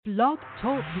Blog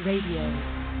Talk Radio.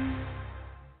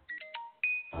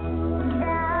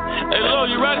 Hey, Lil,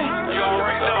 you ready? You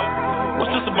already know. What's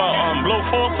this about? Blow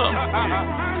 4 or something?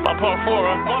 My part 4,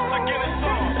 huh? Once again, it's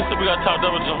on. This is we got top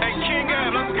double jump. Hey, King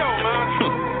Ab, let's go,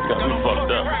 man. Got me fucked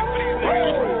up.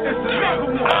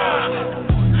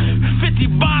 50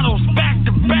 bottles back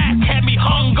to back had me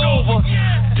hungover.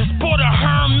 Just bought a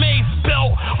Hermes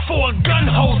belt for a gun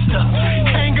holster.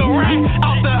 Hang a rack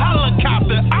out the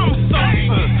helicopter. I'm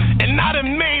sober. And I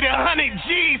done made 100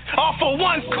 G's off of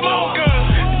one smoker.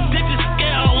 Digit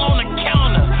scale on the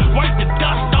counter. Wipe the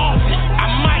dust off it. I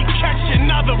might catch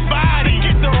another body.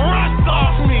 Get the rust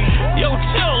off me. Yo,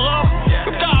 chill, love.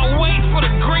 Gotta wait for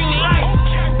the green light.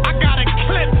 I got a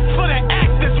clip for the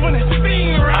actors when it's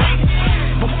being right.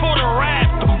 Before the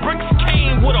rap, the bricks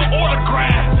came with an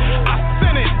autograph. I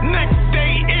sent it next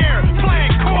day air,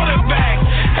 playing quarterback.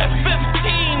 At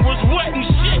 15 was wet and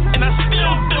shit, and I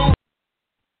still do.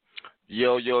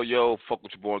 Yo, fuck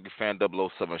with your boy, get FINDOUT.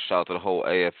 Shout out to the whole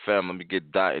AFM. Let me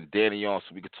get Dot and Danny on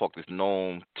so we can talk this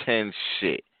Nome 10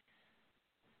 shit.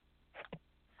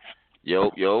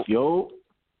 Yo.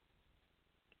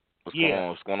 What's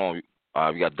going on?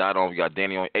 We got Dot on, we got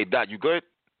Danny on. Hey, Dot, you good?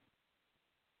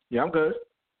 Yeah, I'm good.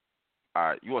 All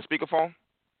right, you on speakerphone?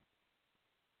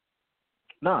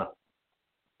 Nah.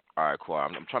 All right, cool.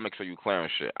 I'm trying to make sure you clearing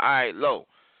shit. All right, Lo.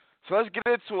 So let's get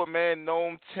into it, man.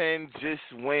 Nome 10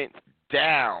 just went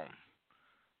down.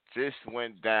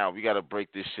 We got to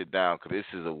break this shit down because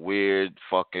this is a weird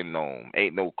fucking Nome.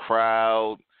 Ain't no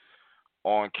crowd,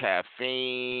 on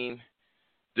caffeine,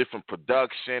 different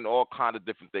production, all kind of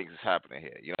different things is happening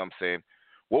here. You know what I'm saying?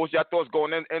 What was your thoughts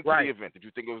going into the event? Did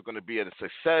you think it was going to be a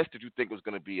success? Did you think it was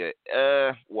going to be a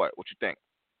what? What you think?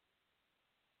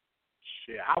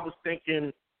 Shit, I was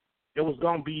thinking it was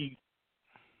going to be.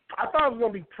 I thought it was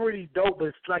going to be pretty dope, but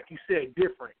it's like you said,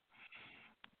 different.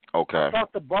 Okay. I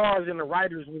thought the bars and the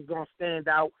writers was going to stand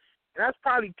out. And that's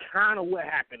probably kind of what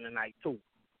happened tonight, too.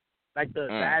 Like the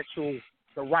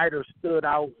writers stood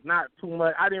out, not too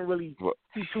much. I didn't really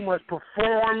see too much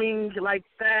performing like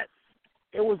that.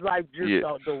 It was like just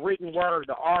the written word,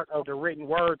 the art of the written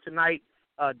word tonight.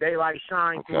 Daylight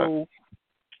shine through.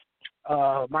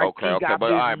 Mike T got but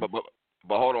busy. all right,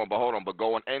 but hold on. But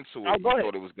going into it, you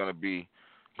thought it was going to be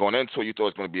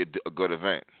a good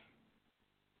event.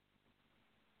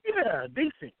 Yeah,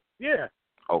 decent. Yeah.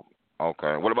 Oh,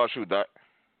 okay. What about you, Doc?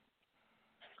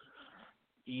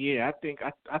 Yeah, I think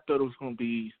I thought it was gonna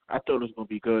be. I thought it was gonna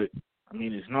be good. I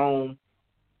mean, it's known.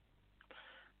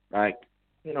 Like,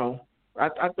 you know, I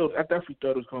definitely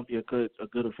thought it was gonna be a good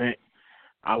event.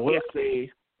 I will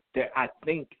say that I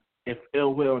think if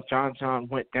Ill Will and John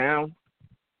went down,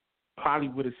 probably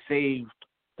would have saved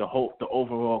the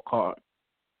overall card.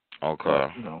 Okay.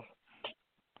 But, you know.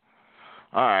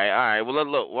 All right.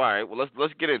 Well,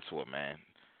 let's get into it, man.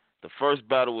 The first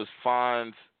battle was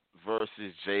Fonz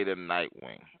versus Jada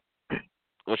Nightwing.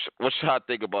 What y'all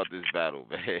think about this battle,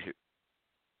 man?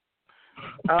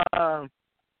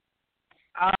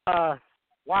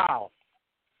 Wow.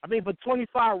 I mean, for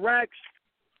 25 racks.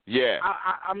 Yeah.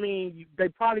 I mean, they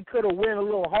probably could have went a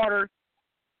little harder,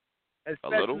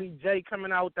 especially Jay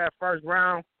coming out with that first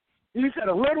round. You said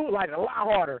a little, like a lot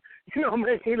harder. You know what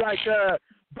I mean? Like,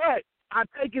 but I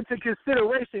take into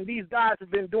consideration these guys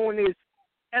have been doing this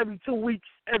every 2 weeks,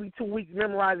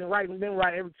 memorizing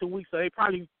every 2 weeks. So they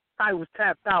probably was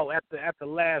tapped out at the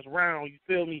last round. You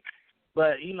feel me?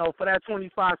 But you know, for that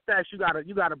 25 stacks, you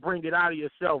gotta bring it out of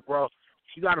yourself, bro.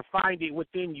 You gotta find it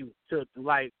within you to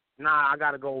like, I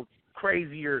gotta go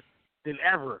crazier than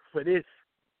ever for this.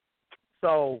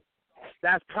 So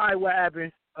that's probably what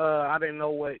happened. I didn't know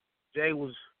what Jay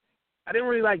was. I didn't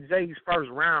really like Jay's first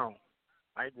round.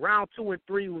 Like round 2 and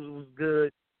 3 was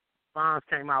good. Fonz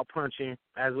came out punching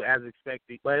as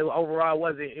expected, but overall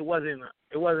it wasn't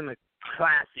a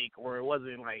classic, or it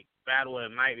wasn't like battle of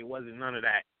the night. It wasn't none of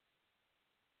that.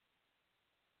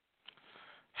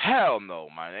 Hell no,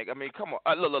 my nigga. I mean, come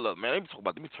on. Look, man.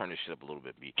 Let me turn this shit up a little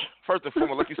bit, B. First and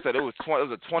foremost, like you said, it was a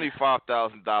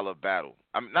 $25,000 battle.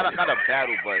 I mean, not a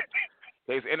battle, but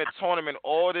they was in a tournament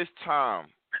all this time,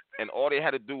 and all they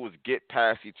had to do was get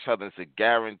past each other. It's a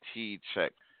guaranteed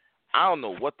check. I don't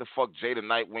know what the fuck Jada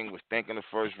Nightwing was thinking the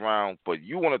first round, but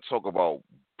you want to talk about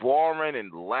boring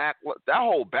and lackluster. That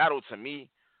whole battle to me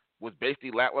was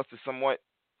basically lackluster somewhat.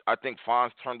 I think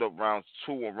Fonz turned up rounds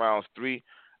 2 and rounds 3.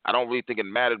 I don't really think it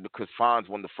mattered because Fonz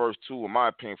won the first 2, in my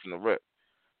opinion, from the rip.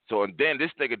 So, and then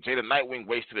this nigga Jada Nightwing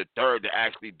wasted a third to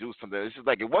actually do something. It's just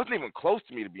like, it wasn't even close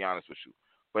to me, to be honest with you.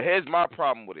 But here's my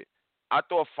problem with it. I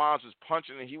thought Fonz was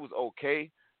punching and he was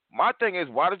okay. My thing is,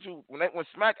 why did you, when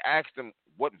Smack asked him,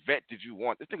 what vet did you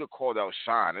want? This nigga called out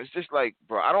Shine. It's just like,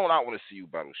 bro, I don't want to see you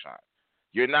battle Shine.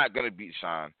 You're not gonna beat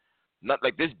Shine. Not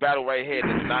like this battle right here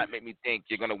does not make me think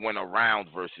you're gonna win a round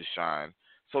versus Shine.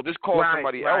 So just call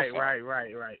somebody else.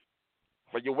 Right.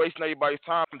 But you're wasting everybody's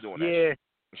time doing that. Yeah.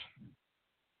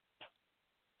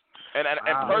 And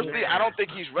personally, I don't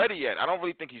think he's ready yet. I don't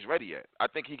really think he's ready yet. I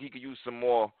think he could use some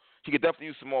more. He could definitely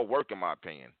use some more work, in my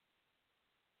opinion.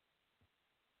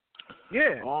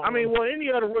 Yeah, I mean, well, any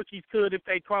other rookies could if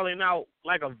they calling out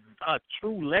like a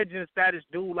true legend status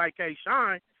dude like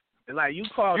Shine. Like you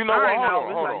call Shine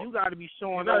out, you got to be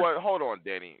showing us. You know what? Hold on,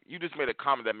 Danny. You just made a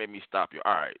comment that made me stop you.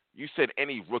 All right, you said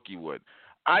any rookie would.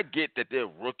 I get that they're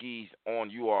rookies on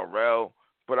URL,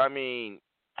 but I mean,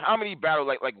 how many battles?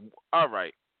 Like, all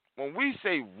right, when we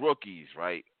say rookies,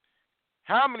 right?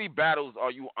 How many battles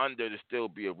are you under to still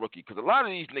be a rookie? Because a lot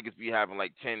of these niggas be having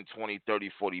like 10, 20,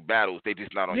 30, 40 battles. They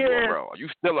just not on URL. Are you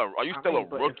still a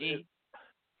rookie?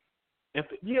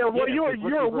 You're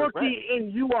a rookie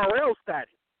in URL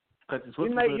status.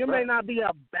 You may not be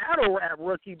a battle rap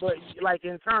rookie, but like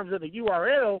in terms of the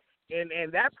URL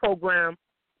and that program,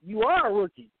 you are a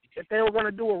rookie. If they were going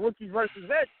to do a rookie versus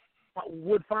vet,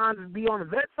 would Fonz be on the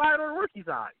vet side or the rookie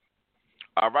side?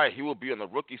 All right, he will be on the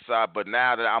rookie side, but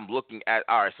now that I'm looking at,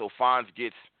 all right, so Fonz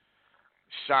gets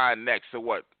Shine next. So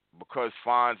what? Because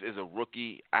Fonz is a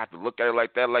rookie, I have to look at it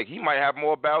like that. Like, he might have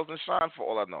more battles than Shine for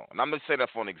all I know. And I'm just saying that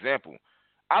for an example.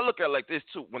 I look at it like this,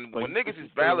 too. When niggas is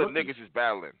battling, niggas is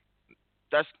battling.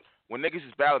 That's when niggas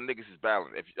is battling, niggas is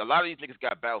battling. If a lot of these niggas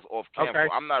got battles off camera,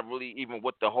 I'm not really even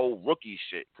with the whole rookie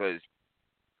shit, because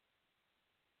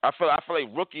I feel like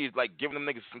rookie is like giving them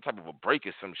niggas some type of a break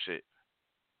or some shit.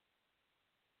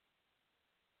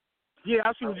 Yeah,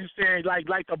 I see what you're saying.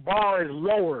 Like the bar is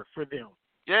lower for them.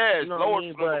 Yeah, it's lower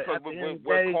for them because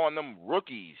we're calling them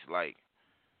rookies, like.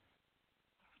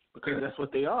 Because that's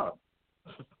what they are.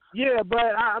 Yeah,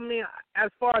 but I mean,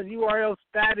 as far as URL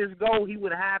status go, he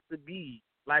would have to be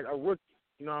like a rookie.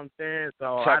 You know what I'm saying?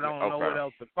 So I don't know what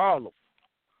else to call him.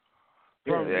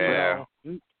 Yeah.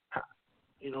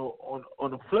 You know,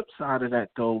 on the flip side of that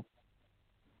though,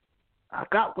 I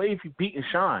got Wavy beating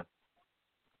Shine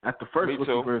at the first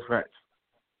rookie versus Rats.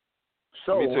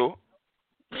 So me too.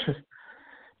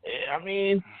 I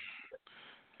mean,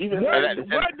 even what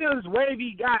does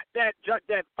Wavy got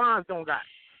that Fonz don't got?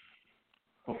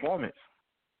 Performance.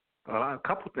 A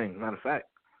couple things, matter of fact.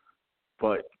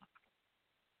 But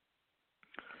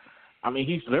I mean,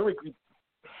 he's lyrically.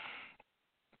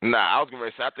 Nah, I was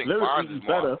gonna say I think Fonz is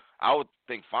better. More. I would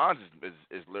think Fonz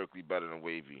is lyrically better than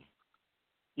Wavy.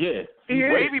 Yeah,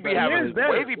 Wavy be having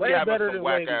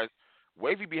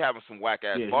some whack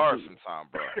ass bars sometimes,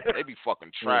 bro. They be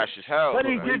fucking trash as hell. But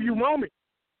he give you moments.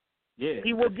 Yeah,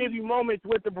 he will give you moments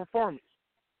with the performance.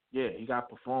 Yeah, he got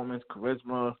performance,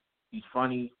 charisma. He's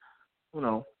funny, you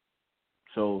know.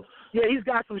 So yeah, he's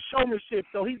got some showmanship.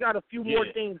 So he's got a few more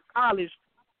things polished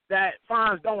that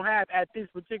Fonz don't have at this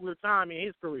particular time in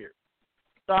his career.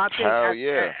 So I think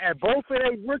at both of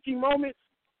their rookie moments,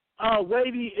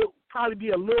 Wavy it probably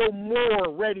be a little more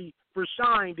ready for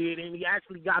Shine did, and he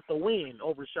actually got the win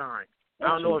over Shine. I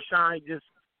don't know if Shine just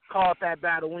caught that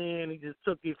battle in. He just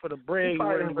took it for the break. He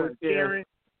was caring.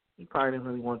 He probably didn't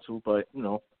really want to, but you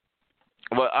know.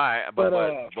 But all right,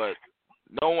 but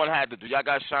no one had to do. Y'all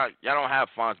got Shine. Y'all don't have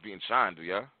Fonz being Shine, do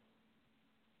y'all?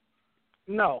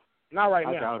 No, not right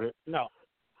now. I doubt it. No.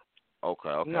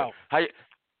 Okay. No.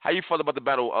 How you feel about the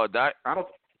battle, Dot? I don't.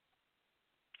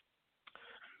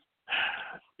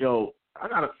 Yo, I'm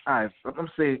gonna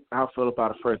say how I feel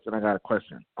about it first, and I got a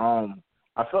question. I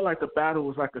felt like the battle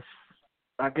was like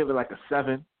I give it like a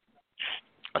 7.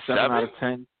 A 7 out of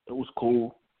 10. It was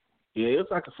cool. Yeah, it was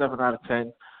like a 7 out of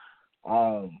 10.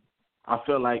 I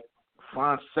feel like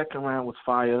Fonz's second round was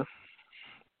fire.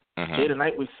 Mm-hmm. Jada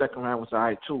Nightwing's second round was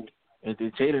alright too, and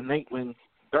then Jada Nightwing's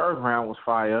third round was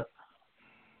fire.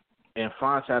 And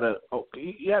Fonz had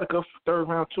he had a good third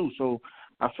round too. So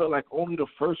I felt like only the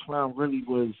first round really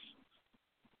was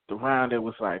the round that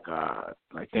was like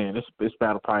damn, this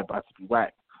battle probably about to be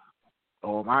whack.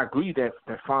 I agree that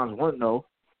Fonz won though.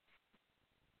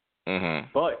 Mm-hmm.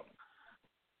 But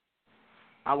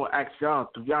I will ask y'all,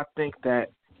 do y'all think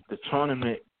that the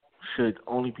tournament should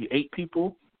only be 8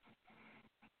 people?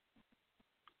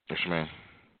 Yes, man.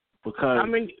 Because I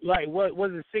mean, like, what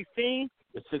was it, 16?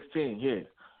 It's 16, yeah.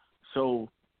 So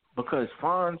because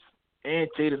Fonz and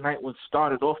Jada Nightwing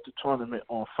started off the tournament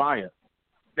on fire.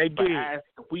 They but did. As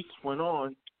the weeks went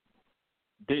on,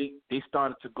 they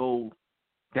started to go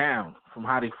down from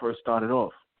how they first started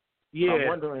off. Yeah. So I'm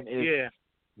wondering if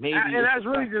maybe and that's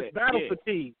really just battle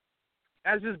fatigue.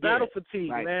 That's just battle fatigue,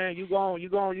 like, man. You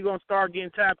gonna start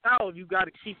getting tapped out if you got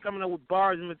to keep coming up with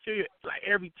bars and material like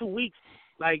every 2 weeks.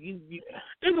 Like you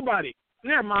think about it.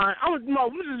 Never mind. Let's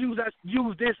just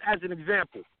use this as an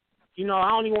example. You know, I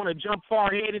don't even want to jump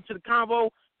far ahead into the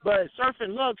convo, but Surf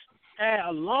and Lux had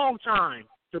a long time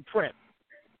to prep,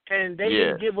 and they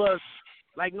didn't give us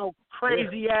like no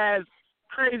crazy ass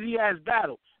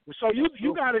battle. So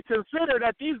you got to consider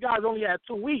that these guys only had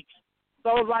 2 weeks.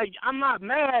 So it's like I'm not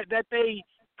mad that they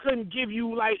couldn't give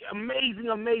you like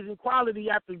amazing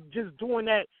quality after just doing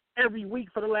that every week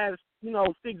for the last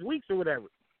 6 weeks or whatever.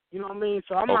 You know what I mean?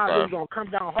 So I'm not really gonna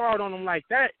come down hard on them like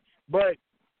that. But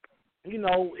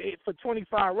for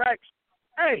 25 racks,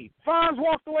 hey, Fonz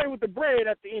walked away with the bread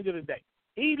at the end of the day.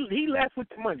 He left with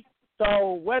the money.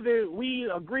 So whether we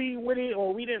agree with it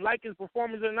or we didn't like his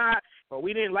performance or not, or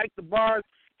we didn't like the bars,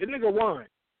 the nigga won.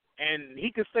 And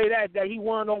he could say that he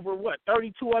won over,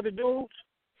 32 other dudes?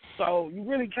 So you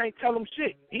really can't tell him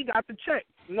shit. He got the check.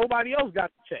 Nobody else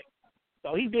got the check.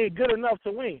 So he did good enough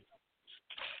to win.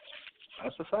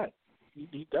 That's a fact.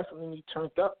 He definitely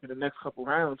turned up in the next couple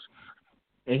rounds.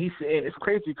 And he said, it's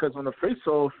crazy because on the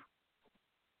face-off,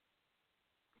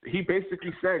 he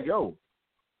basically said, yo,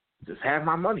 just have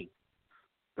my money.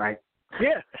 Like,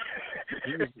 yeah.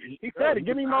 He said it,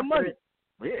 give me my money.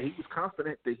 Yeah, he was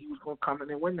confident that he was going to come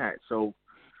in and win that. So,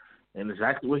 and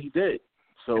exactly what he did.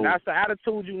 So and that's the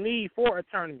attitude you need for a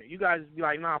tournament. You guys be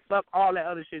like, nah, fuck all that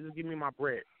other shit. Just give me my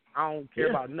bread. I don't care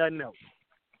about nothing else.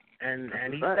 And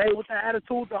he stayed with that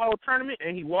attitude the whole tournament,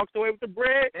 and he walked away with the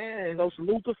bread. And so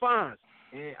salute to Fonz.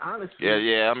 And honestly,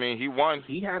 I mean, he won.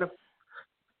 He had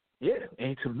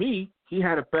and to me, he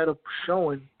had a better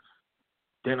showing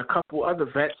than a couple other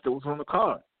vets that was on the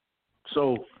card.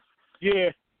 So yeah.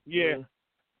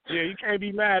 You can't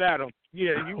be mad at him.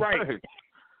 Yeah, you're right.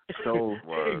 So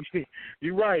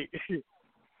you're right.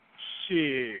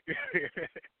 Shit.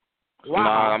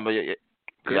 Wow.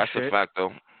 That's a fact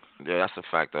though. Yeah, that's a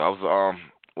fact though. I was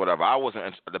whatever. I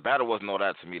wasn't. The battle wasn't all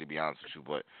that to me, to be honest with you.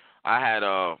 But I had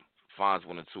Fonz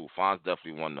winning too. Fonz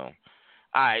definitely won though.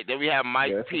 All right, then we have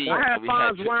Mike P. I had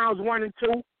Fonz rounds 1 and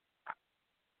 2.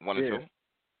 1 and 2.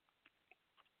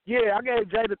 Yeah, I gave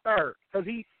Jay the third because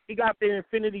he got the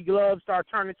Infinity Glove, started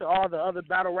turning to all the other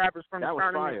battle rappers from the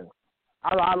tournament.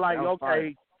 I like,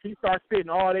 okay, he started spitting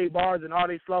all their bars and all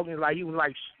their slogans, like he was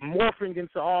like morphing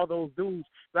into all those dudes.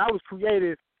 That was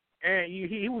creative, and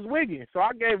he was wigging. So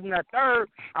I gave him that third.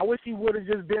 I wish he would have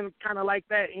just been kind of like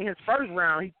that in his first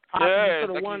round. He possibly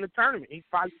could have won the tournament. He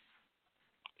probably.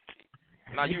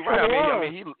 Now you're right. I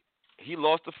mean, he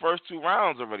lost the first 2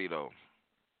 rounds already though.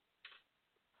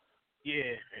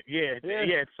 Yeah.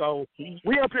 So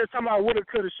we up here talking about woulda,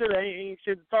 coulda, shoulda. Ain't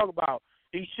shit to talk about.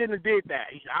 He shouldn't have did that.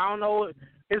 I don't know.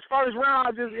 His first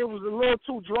round, it was a little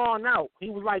too drawn out. He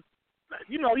was like,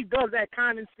 he does that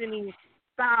condescending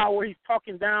style where he's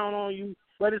talking down on you,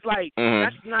 but it's like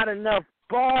that's not enough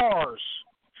bars.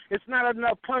 It's not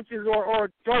enough punches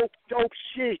or dope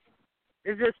shit.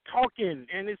 It's just talking,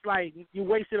 and it's like you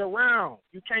wasted a round.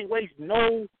 You can't waste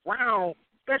no round,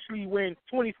 especially when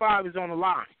 25 is on the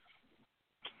line.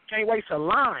 Can't waste a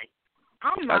line.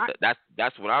 I'm not.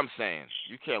 That's what I'm saying.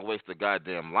 You can't waste the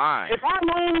goddamn line. If I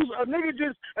lose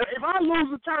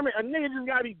the tournament, a nigga just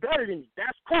gotta be better than me.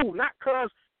 That's cool. Not cause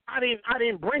I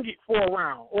didn't bring it for a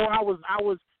round, or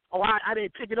I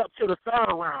didn't pick it up till the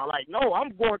third round. Like, no,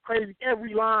 I'm going crazy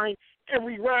every line,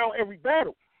 every round, every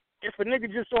battle. If a nigga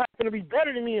just so happen to be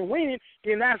better than me and win,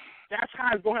 then that's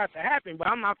how it's gonna have to happen. But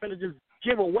I'm not gonna just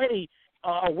give away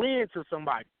a win to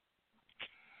somebody.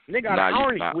 They gotta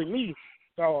earn it with me.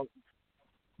 So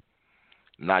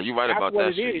nah, you right about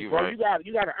that shit. You right.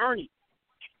 You gotta earn it.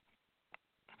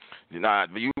 Nah,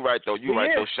 but you right though. You right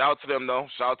though. Shout out to them though.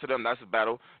 Shout out to them. That's a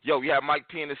battle. Yo, we have Mike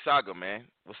P in the saga, man.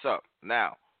 What's up?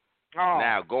 Now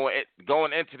going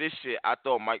into this shit, I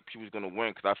thought Mike P was gonna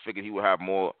win because I figured he would have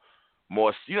more.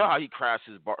 You know how he crafts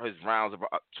his rounds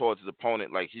towards his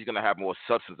opponent. Like he's gonna have more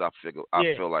substance. I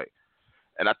feel like.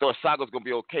 And I thought Saga was going to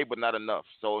be okay, but not enough.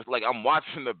 So it's like I'm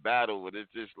watching the battle, and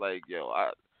it's just like,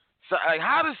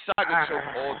 how does Saga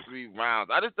choke all 3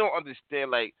 rounds? I just don't understand.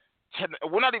 Like,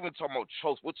 we're not even talking about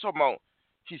chokes. We're talking about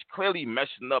he's clearly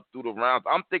messing up through the rounds.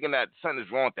 I'm thinking that something is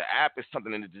wrong with the app or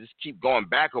something, and it just keep going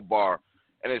back a bar,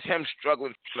 and it's him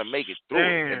struggling to make it through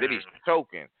it, and then he's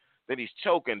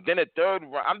choking. Then the third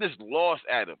round, I'm just lost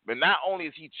at him. But not only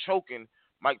is he choking,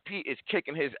 Mike P is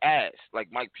kicking his ass.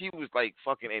 Like, Mike P was, like,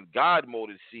 fucking in God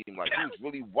mode, it seemed like. He was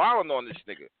really wilding on this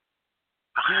nigga.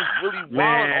 He was really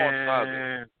wilding on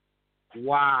Saga.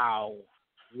 Wow.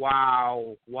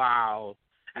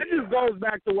 That just goes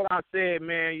back to what I said,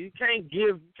 man. You can't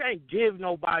give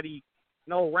nobody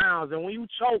no rounds. And when you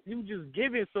choke, you just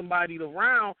giving somebody the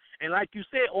round. And like you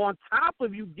said, on top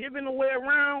of you giving away a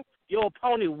round, your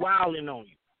opponent wilding on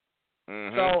you.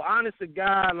 Mm-hmm. So, honest to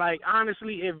God, like,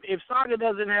 honestly, if Saga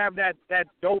doesn't have that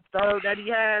dope third that he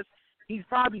has, he's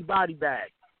probably body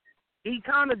bagged. He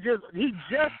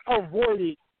just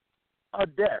avoided a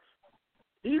death.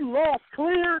 He lost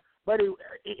clear, but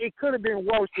it could have been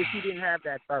worse if he didn't have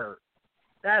that third.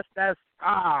 That's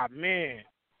man.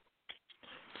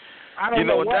 I don't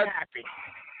know what happened.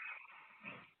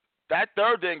 That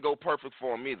third didn't go perfect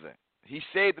for him either. He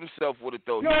saved himself with it,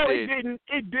 though. No, it didn't.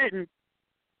 It didn't.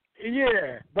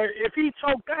 Yeah, but if he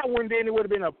choked that one, then it would have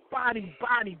been a body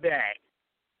bag.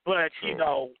 But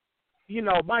True. you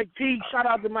know, Mike P. Shout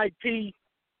out to Mike P.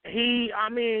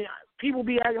 People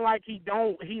be acting like he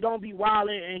don't be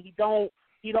wilding and he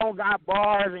don't got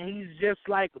bars and he's just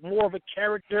like more of a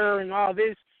character and all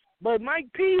this. But Mike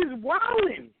P. is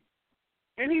wilding,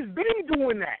 and he's been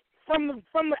doing that from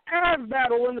the Avs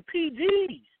battle and the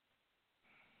PGs.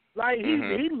 Like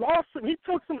he lost some, he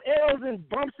took some L's and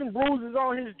bumps and bruises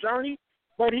on his journey,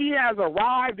 but he has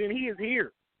arrived and he is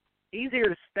here. He's here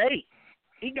to stay.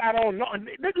 He got on.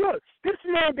 Look, this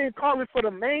man been calling for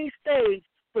the main stage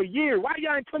for years. Why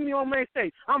y'all ain't put me on main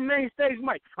stage? I'm main stage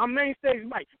Mike. I'm main stage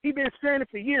Mike. He been saying it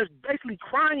for years, basically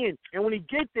crying. And when he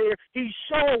get there, he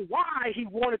showed why he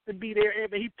wanted to be there,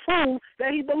 and he proved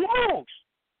that he belongs.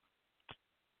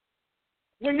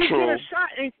 When you get a shot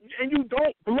and you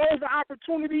don't blow the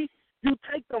opportunity, you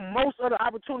take the most of the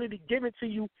opportunity given to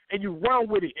you and you run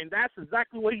with it. And that's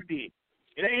exactly what he did.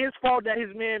 It ain't his fault that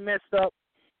his man messed up.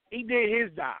 He did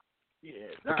his job. Yeah.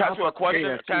 Can I ask you a question?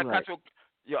 I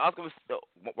was going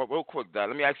to, real quick, Dad.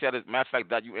 Let me ask you this. Matter of fact,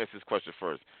 Dad, you answer this question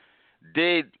first.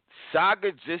 Did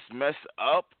Saga just mess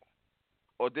up,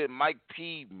 or did Mike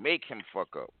P make him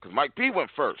fuck up? Because Mike P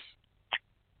went first.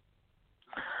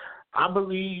 I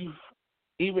believe,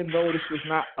 even though this was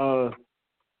not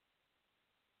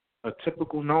a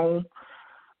typical Nome,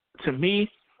 to me,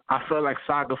 I felt like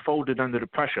Saga folded under the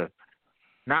pressure.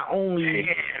 Not only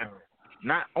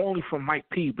from Mike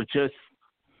P, but just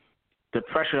the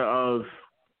pressure of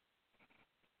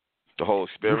the whole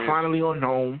experience. You're finally on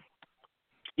Nome.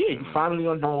 Yeah, you're finally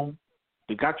on Nome.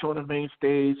 They got you on the main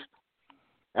stage.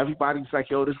 Everybody's like,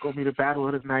 yo, this is going to be the battle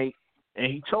of the night.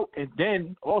 And he choked. And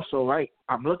then also, right,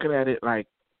 I'm looking at it like,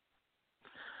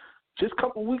 just a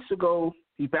couple weeks ago,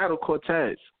 he battled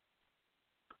Cortez.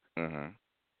 Mm-hmm.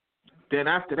 Then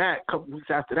after that, a couple weeks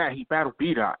after that, he battled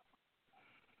FINDOUT.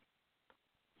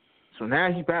 So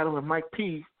now he's battling Mike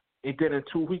P. And then in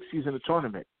 2 weeks, he's in the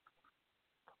tournament.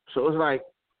 So it's like,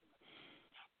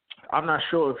 I'm not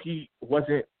sure if he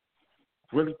wasn't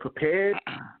really prepared,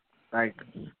 like,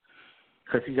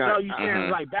 because he got. No, you saying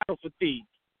like battle fatigue.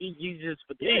 He's just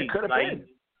fatigued. Yeah, could have like, been.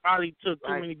 Probably took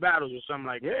too many battles or something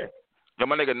like that. Yo,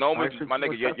 my nigga, Nome, my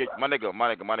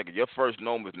nigga, your first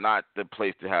Nome is not the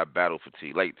place to have battle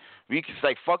fatigue. Like, we can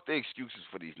like fuck the excuses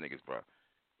for these niggas, bro.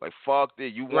 Like, fuck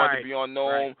it. You wanted to be on Nome.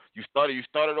 Right. You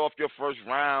started off your first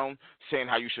round saying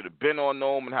how you should have been on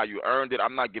Nome and how you earned it.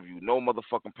 I'm not giving you no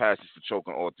motherfucking passes for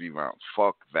choking all 3 rounds.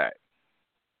 Fuck that.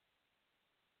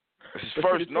 It's his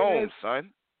first Nome, son.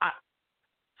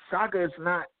 Saga is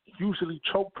not usually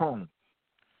choke prone.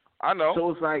 I know.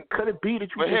 So it's like, could it be that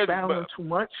you just battling too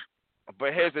much?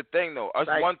 But here's the thing, though. It's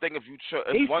like, one thing if you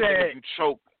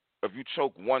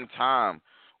choke one time.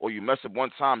 Or you mess up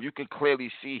one time, you can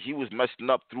clearly see he was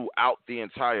messing up throughout the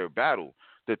entire battle.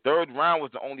 The third round was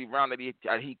the only round that he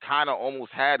kind of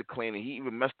almost had clean, and he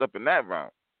even messed up in that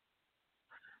round.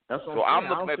 That's what so I'm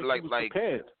looking at it like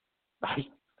prepared.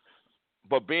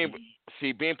 But being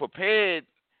prepared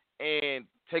and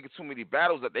taking too many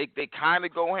battles, that they kind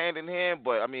of go hand in hand.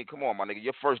 But I mean, come on, my nigga,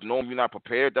 your first Nome, you're not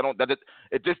prepared.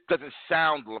 It just doesn't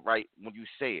sound right when you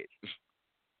say it.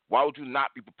 Why would you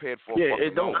not be prepared for a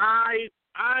fucking Nome?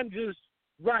 I'm just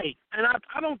right, and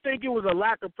I don't think it was a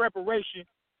lack of preparation.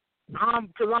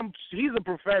 He's a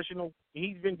professional.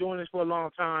 He's been doing this for a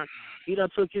long time. He done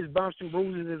took his bumps and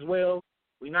bruises as well.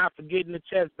 We're not forgetting the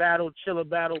chess battle, Chiller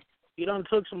battle. He done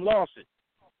took some losses,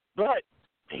 but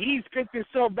he's picked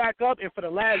himself back up, and for the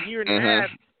last year and a half,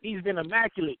 he's been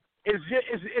immaculate.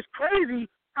 It's crazy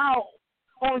how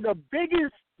on the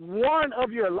biggest one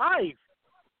of your life,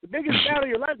 the biggest battle of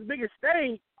your life, the biggest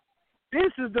stage,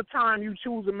 this is the time you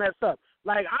choose to mess up.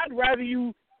 Like, I'd rather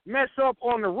you mess up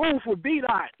on the roof with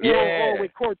FINDOUT or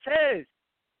with Cortez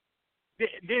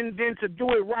than to do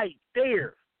it right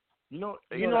there. You know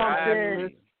what I'm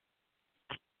saying?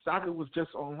 Saga was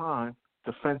just online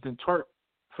defending Twerk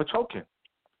for choking.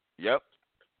 Yep.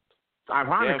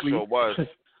 Ironically, sure was.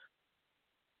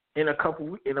 in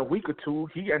a week or two,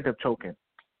 he ended up choking.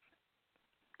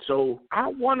 So I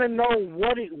want to know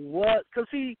what it was, cause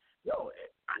see,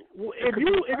 if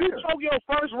you choke your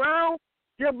first round,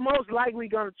 you're most likely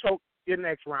gonna choke your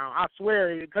next round. I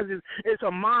swear, because it's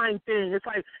a mind thing. It's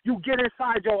like you get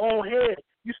inside your own head.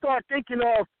 You start thinking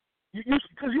of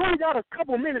because you only got a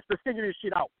couple minutes to figure this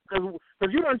shit out.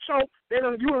 Because you done choke, you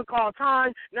done call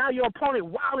time. Now your opponent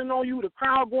wilding on you, the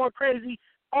crowd going crazy,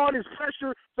 all this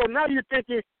pressure. So now you're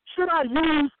thinking, should I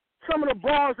use some of the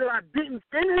bars that I didn't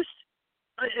finish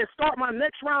and start my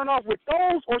next round off with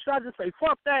those, or should I just say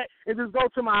fuck that and just go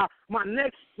to my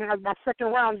second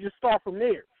round and just start from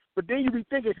there? But then you be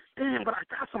thinking, damn, but I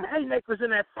got some haymakers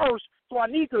in that first, so I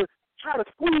need to try to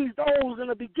squeeze those in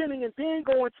the beginning and then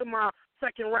go into my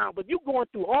second round. But you going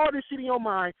through all this shit in your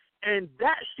mind, and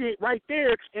that shit right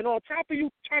there, and on top of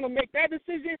you trying to make that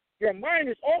decision, your mind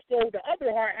is also the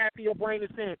other heart after your brain is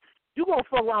saying, you going to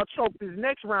fuck around choke this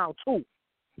next round too.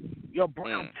 Your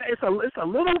brain, it's a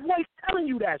little voice telling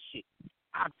you that shit.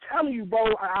 I'm telling you,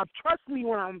 bro, I trust me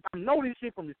when I know this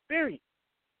shit from experience.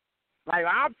 Like,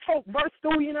 I choked verse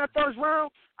 3 in that first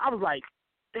round, I was like,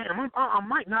 damn, I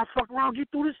might not fuck around get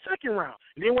through this second round.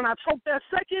 And then when I choked that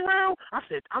second round, I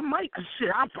said, I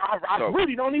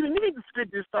really don't even need to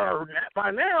spit this third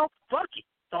by now. Fuck it.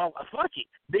 So, fuck it.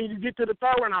 Then you get to the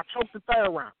third round, I choked the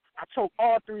third round. I choked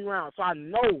all 3 rounds. So I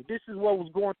know this is what was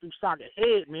going through Saga's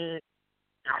head, man.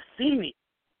 I seen it.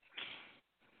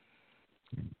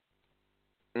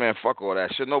 Man, fuck all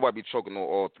that shit. Nobody be choking on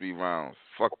all 3 rounds.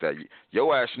 Fuck that.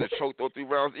 Your ass shouldn't have choked all 3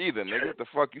 rounds either, nigga. What the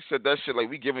fuck? You said that shit like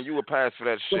we giving you a pass for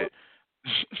that shit.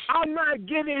 I'm not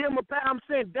giving him a pass. I'm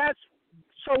saying that's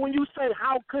so when you say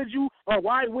how could you or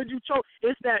why would you choke,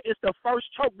 it's the first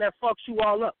choke that fucks you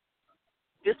all up.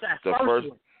 It's that first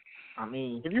one. I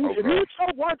mean, if you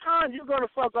choke one time, you're gonna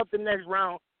fuck up the next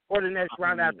round or the next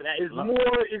round after that.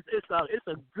 It's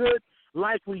a good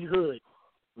likelihood.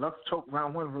 Lux choked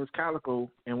round 1 versus Calico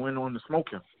and went on to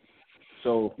smoking.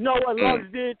 So you know what Lux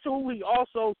did too? He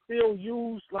also still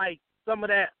used like some of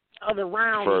that other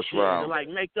round first round to like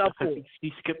make up for it.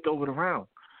 He skipped over the round.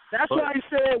 That's why he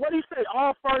said. What did he say?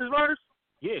 All first verse.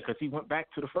 Yeah, because he went back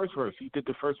to the first verse. He did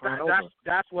the first round over.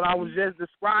 That's what I was just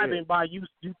describing by you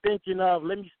thinking of.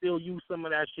 Let me still use some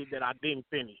of that shit that I didn't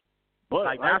finish. But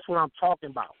that's what I'm talking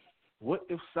about. What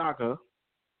if Saga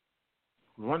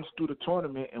runs through the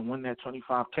tournament and win that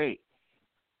 $25K?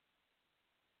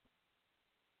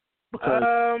 Because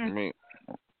I mean,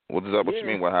 what does that? What you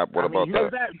mean? What happened? What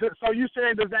about that? So you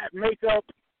saying does that make up?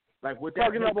 Like with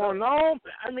fucking up on Nome?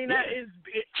 I mean, that is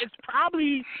it's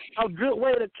probably a good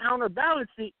way to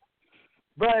counterbalance it,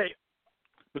 but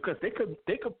because they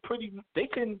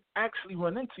can actually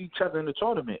run into each other in the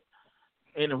tournament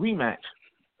in a rematch.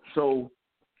 So,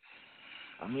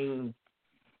 I mean.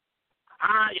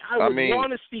 I would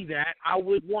want to see that. I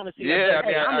would want to see that.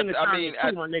 But, I'm in the tournament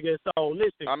too, my nigga. So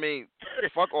listen. I mean,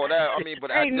 fuck all that. I mean,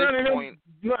 but at this point,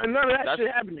 none of that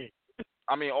shit happening.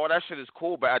 I mean, all that shit is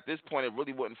cool, but at this point, it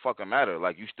really wouldn't fucking matter.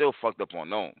 Like, you still fucked up on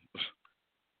Nome.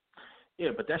 Yeah,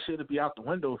 but that shit would be out the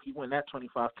window if you win that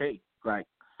 $25K. Like,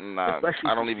 nah, especially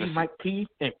I don't if even you Mike P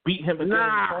and beat him again in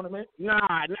the tournament.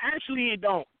 Nah, actually it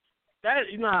don't.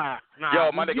 Nah.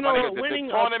 Yo, my nigga, the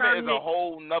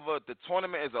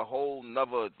tournament is a whole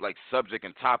nother like subject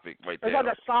and topic right there. It's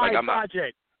like a side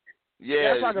project.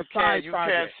 Yeah, that's like a side you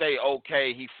project. can't say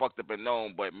okay, he fucked up and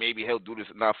Nome, but maybe he'll do this.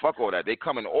 Nah, fuck all that. They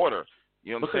come in order.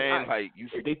 You know what I'm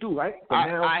saying? They do, right?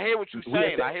 I hear what you're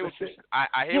saying. I hear what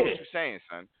you're saying,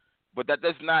 son. But that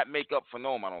does not make up for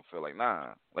Nome. I don't feel like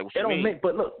Like what you mean?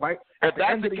 But look, right? If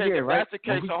that's the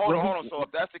case, so hold on. So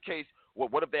if that's the case.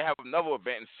 What if they have another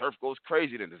event and Surf goes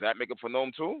crazy? Then does that make up for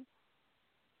Nome too?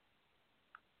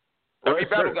 Every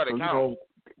battle got to count.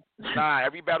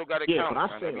 Every battle got to count. But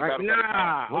I'm saying, you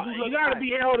got to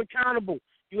be held accountable.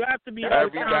 You have to be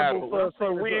held accountable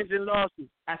for wins and losses.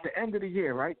 At the end of the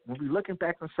year, right? When we looking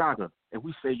back on Saga and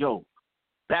we say, yo,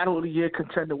 battle of the year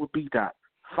contender with B-Dot,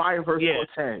 Fire versus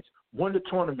Cortez, won the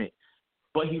tournament,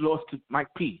 but he lost to Mike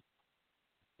P.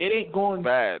 It ain't going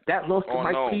bad. That loss to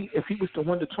Mike P, if he was to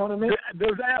win the tournament.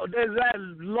 Does that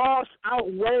loss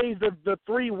outweigh the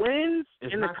 3 wins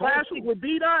in the Classic with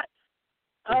B-Dot?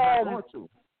 Not going to.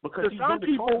 Because he won the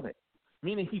tournament.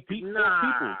 Meaning he beat 4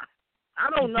 people. I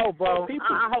don't know, bro.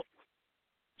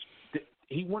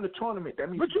 He won the tournament.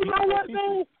 That means but you know what,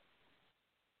 though?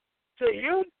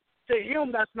 To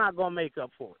him, that's not going to make up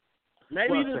for it.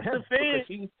 Maybe the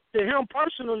fans, to him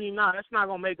personally, that's not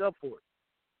going to make up for it.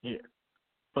 Yeah.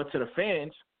 But to the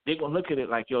fans, they're going to look at it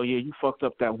like, yo, yeah, you fucked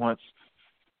up that once.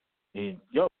 And,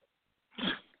 yo.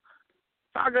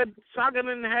 Saga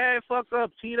done had fuck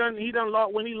ups. He done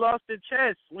lost when he lost to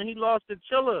Chess, when he lost to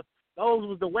Chilla. Those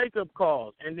was the wake up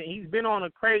calls, and then he's been on a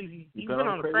crazy. He's been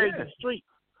on a crazy streak.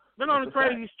 Been on a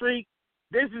crazy streak.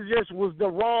 This was the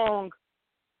wrong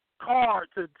card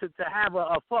to have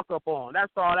a fuck up on.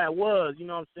 That's all that was. You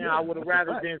know what I'm saying? I would have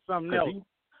rather been something else.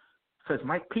 Because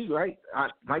Mike P, right?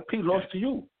 Mike P lost to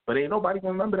you, but ain't nobody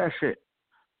gonna remember that shit.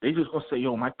 They just gonna say,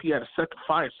 yo, Mike P had a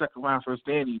second round versus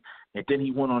Danny, and then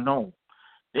he went on Nome.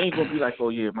 They ain't gonna be like, oh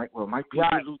yeah, Mike P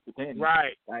did lose to Danny.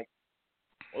 Right. Like,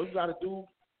 all you gotta do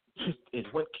is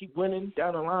keep winning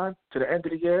down the line to the end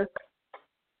of the year,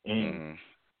 and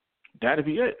that'll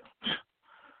be it.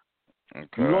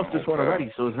 Okay, you lost this one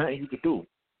already, so there's nothing you could do.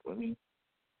 I mean,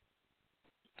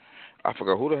 I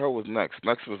forgot who the hell was next.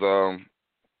 Next was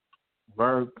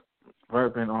Verb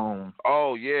and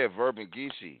Oh yeah, Verb and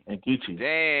Geechee.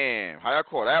 Damn, how y'all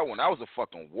call that one? That was a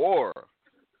fucking war.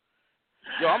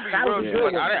 Yo, I'm being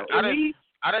real. Like,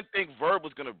 I didn't think Verb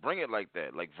was gonna bring it like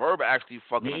that. Like Verb actually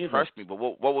fucking impressed me. But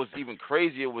what was even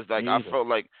crazier was like I felt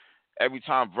like every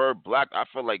time Verb blacked, I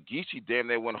felt like Geechee damn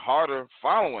near went harder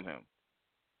following him.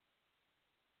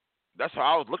 That's how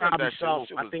I was looking at that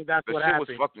shit. I think that's what happened.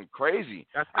 Shit was fucking crazy.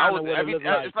 That's kind of what it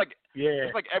looked like.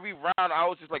 It's like every round I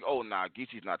was just like, oh nah,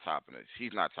 Geechee's not topping this.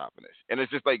 He's not topping this. And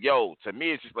it's just like, yo, to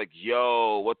me it's just like,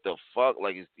 yo, what the fuck?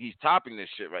 Like he's topping this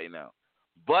shit right now.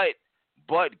 But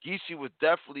Geechee was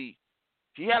definitely,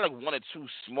 he had like one or two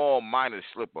small minor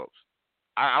slip ups.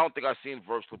 I don't think I've seen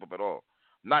Verb slip up at all.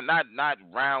 Not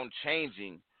round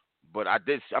changing, but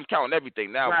I'm counting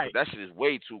everything now. Right. That shit is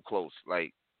way too close.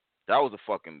 Like. That was a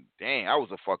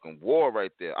fucking war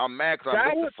right there. I'm mad because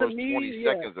I missed the first 20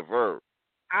 seconds of Verb.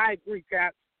 I agree,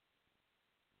 Cap.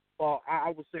 Well, I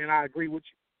was saying I agree with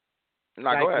you. Go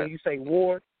ahead. When you say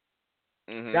war,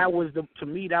 that was to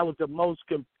me that was the most,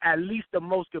 at least the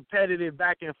most competitive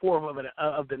back and forth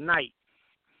of the night.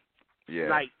 Yeah.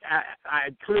 Like I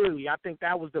clearly, I think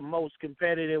that was the most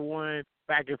competitive one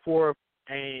back and forth,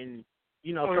 and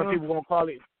you know some people gonna call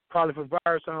it for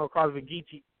Verb, some gonna call it for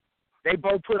Geechee. They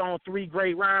both put on 3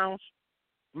 great rounds,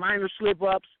 minor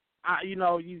slip-ups.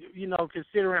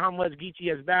 Considering how much Geechee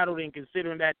has battled and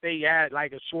considering that they had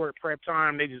like a short prep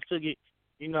time, they just took it,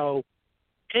 And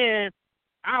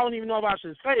I don't even know if I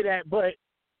should say that, but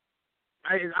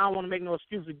I don't want to make no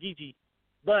excuse for Geechee.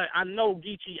 But I know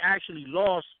Geechee actually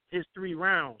lost his 3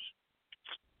 rounds.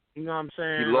 You know what I'm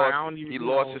saying? He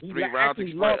lost his 3 rounds.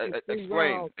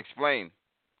 Explain.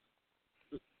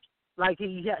 Like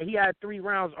he had 3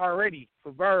 rounds already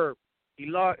for Verb. He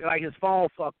lost, like his phone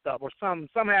fucked up or something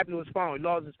happened to his phone. He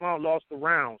lost his phone, lost the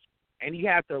rounds, and he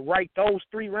had to write those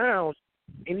 3 rounds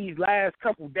in these last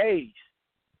couple days.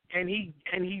 And he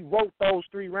wrote those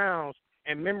 3 rounds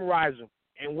and memorized them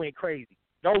and went crazy.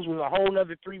 Those were a whole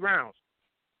other 3 rounds.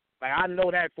 Like I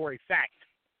know that for a fact.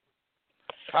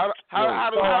 How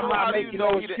do you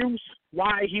know excuse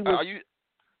why he was?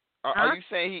 Are you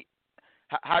saying he?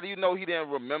 How do you know he didn't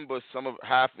remember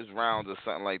half his rounds or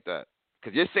something like that?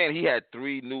 Because you're saying he had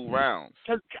 3 new rounds.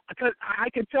 Because I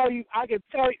can tell you, listen,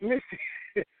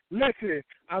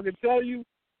 I can tell you,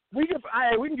 we can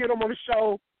get him on the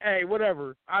show. Hey,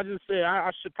 whatever. I just said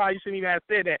I shouldn't even have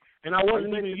said that, and I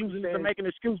wasn't even using it to make an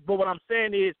excuse. But what I'm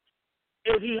saying is,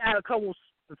 if he had a couple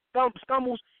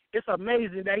stumbles, it's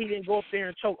amazing that he didn't go up there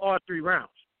and choke all 3 rounds.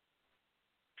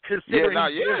 Considering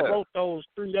he wrote those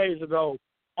 3 days ago.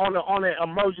 On an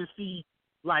emergency,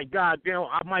 like, goddamn,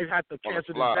 I might have to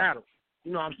cancel this battle.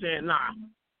 You know what I'm saying? Nah,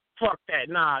 fuck that.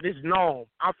 Nah, this is Nome.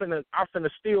 I'm finna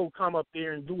still come up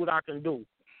there and do what I can do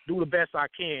the best I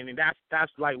can, and that's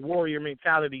like warrior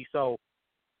mentality. So,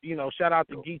 shout out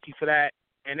to Geechee for that.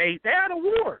 And they had a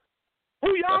war.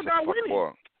 Who y'all got winning?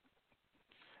 War.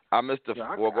 I missed the.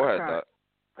 Well, go ahead, Doc.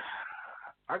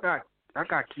 I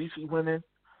got Geechee winning.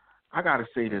 I gotta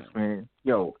say this, man.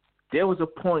 Yo, there was a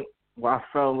point where I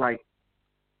felt like,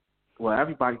 well,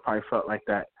 everybody probably felt like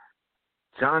that.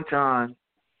 John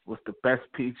was the best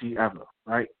PG ever,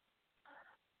 right?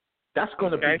 That's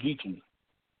going to be Geechee.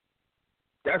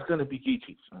 That's going to be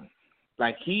Geechee, son.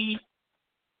 Like,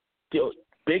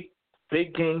 big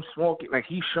game, small game, like,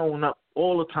 he's showing up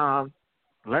all the time,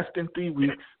 less than 3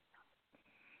 weeks.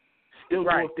 Still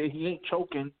go up there. He ain't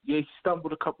choking. Yeah, he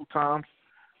stumbled a couple times,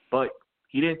 but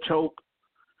he didn't choke.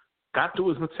 Got through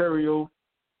his material.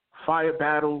 Fire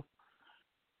battle,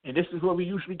 and this is what we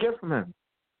usually get from him.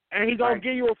 And he's going to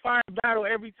give you a fire battle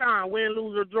every time, win,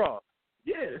 lose, or draw.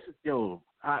 Yeah,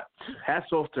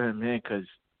 hats off to him, man, because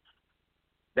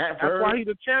that's why he's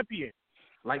a champion.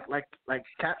 Like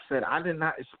Cap said, I did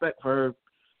not expect Verb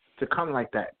to come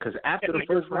like that, because after the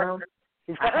first round,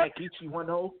 I had Geechee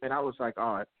 1-0, and I was like,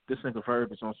 all right, this nigga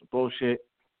Verb is on some bullshit.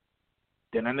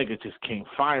 Then that nigga just came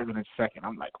firing in a second.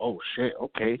 I'm like, oh, shit,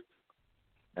 okay.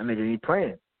 That nigga ain't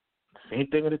playing. Same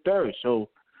thing in the third. So,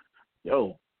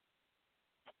 yo,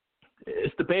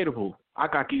 it's debatable. I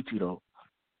got Geechee though.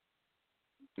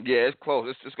 Yeah, it's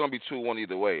close. It's gonna be 2-1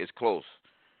 either way. It's close.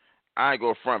 I ain't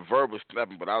go front. Verb was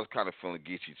snapping, but I was kind of feeling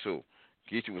Geechee too.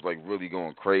 Geechee was like really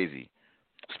going crazy,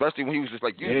 especially when he was just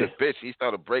like, "You a bitch." He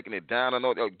started breaking it down. I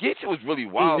know. Yo, Geechee was really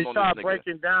wild on this nigga. He started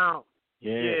breaking down.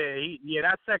 Yeah.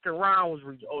 That second round was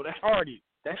retarded.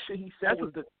 That shit he said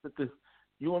was the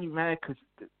you only mad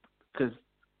because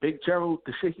Big Gerald,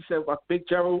 the shit he said about Big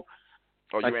Gerald.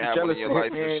 Oh, you ain't have one in your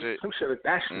life and shit. Some shit like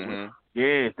that shit.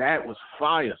 Yeah, that was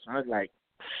fire. So I was like,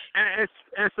 and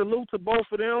salute to both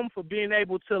of them for being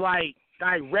able to like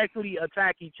directly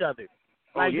attack each other.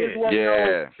 Like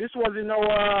this wasn't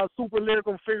no super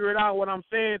lyrical figure it out what I'm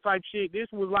saying type shit. This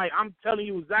was like I'm telling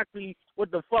you exactly what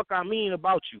the fuck I mean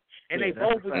about you. And they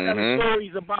both were telling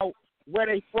stories about where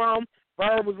they from.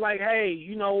 Verb was like, hey,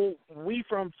 you know, we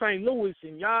from St. Louis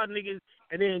and y'all niggas,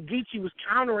 and then Geechee was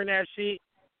countering that shit.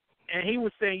 And he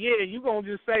was saying, yeah, you going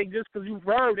to just say just because you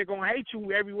Verb, they're going to hate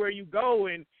you everywhere you go.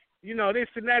 And, you know, this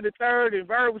and that, the third. And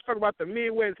Verb was talking about the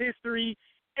Midwest history.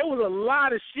 It was a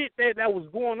lot of shit that was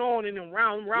going on in them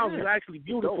rounds. Rounds was actually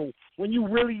beautiful. When you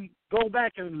really go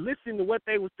back and listen to what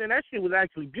they were saying, that shit was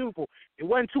actually beautiful. It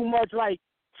wasn't too much like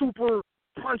super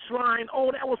punchline.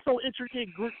 Oh, that was so intricate,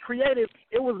 creative.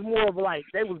 It was more of like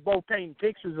they was both painting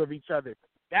pictures of each other.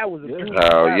 That was a beautiful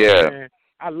man.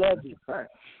 I loved it.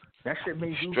 That shit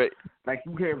made you like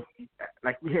you hear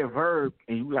Verb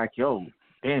and you like, yo,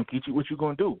 damn, Geechee, what you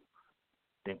gonna do?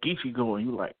 Then Geechee go and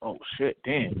you like, oh shit,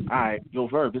 damn, all right, yo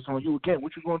Verb, it's on you again.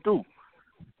 What you gonna do?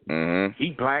 He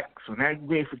black, so now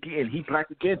you ain't forgetting he black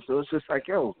again. So it's just like,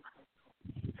 yo,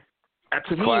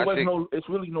 to me, it's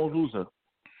really no loser.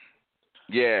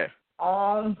 Yeah.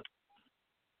 Classic.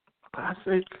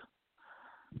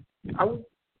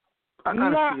 I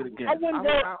gotta see it again. I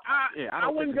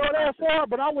wouldn't go that far,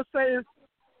 but I would say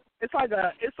it's like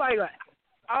a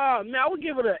man, I would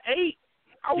give it an 8.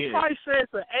 I would probably say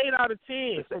it's an 8 out of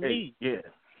 10 for me. Yeah.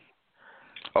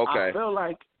 Okay. I feel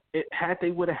like had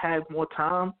they would have had more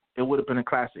time, it would have been a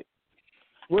classic.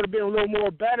 Would have been a little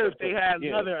more better if they had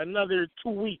another 2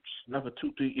 weeks. Another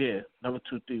 2-3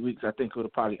 weeks. I think it would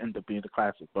have probably ended up being the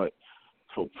classic. But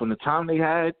from the time they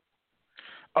had.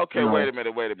 Okay, wait a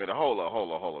minute. Hold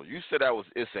on. You said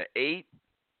it's an 8?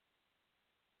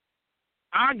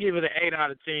 I'll give it an 8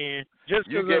 out of 10 just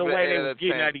because of the way they were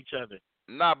getting at each other.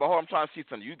 Nah, but hold on, I'm trying to see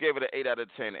something. You gave it an 8 out of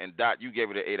 10, and Dot, you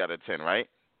gave it an 8 out of 10, right?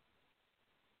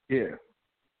 Yeah.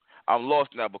 I'm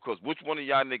lost now because which one of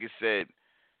y'all niggas said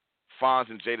Fonz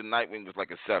and Jada Nightwing was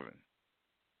like a 7?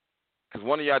 Because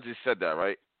one of y'all just said that,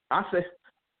 right? I said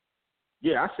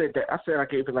that. I said I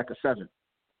gave it like a 7.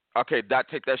 Okay, Dot,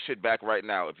 take that shit back right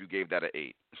now if you gave that an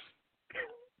 8.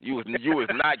 You was not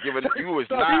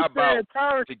about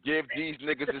to give these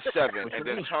niggas a 7 and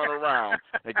then turn around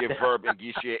and give Verb and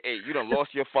Geechee an 8. You done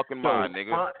lost your fucking mind,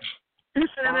 nigga. He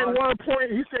said at one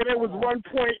point. He said there was 1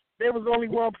 point. There was only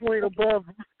 1 point above.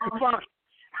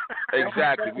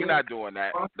 Exactly. We're not doing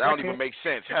that. That don't even make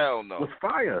sense. Hell no. With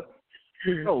fire.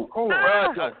 No,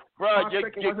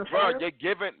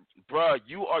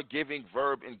 you are giving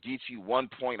Verb and Geechee 1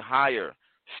 point higher.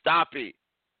 Stop it.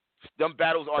 Them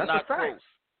battles are not close.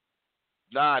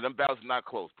 Nah, them battles are not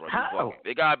close, bro. How?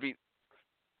 They gotta be.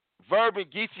 Verb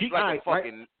and Geechee's like a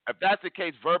fucking. Right? If that's the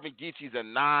case, Verb and Geechee's a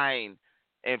 9,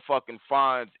 and fucking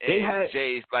Fonz and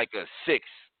Jay's like a 6,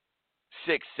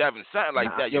 7, something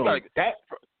like that. You gotta.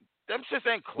 Them shits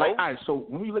ain't close. Like, all right, so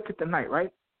when we look at the night,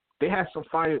 right? They had some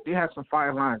fire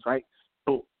lines, right?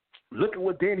 But look at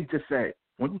what Danny just said.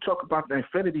 When you talk about the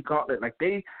Infinity Gauntlet, like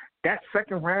that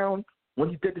second round when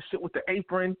he did the shit with the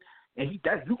apron, and you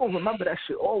gonna remember that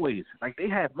shit always. Like they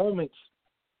had moments,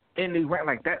 and they ran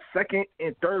like that second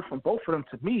and third from both of them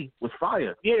to me was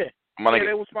fire. Yeah,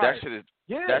 that was fire.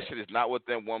 That shit is not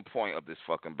within 1 point of this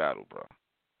fucking battle, bro.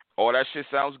 Oh, that shit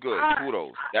sounds good.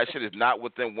 Kudos. That shit is not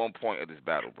within 1 point of this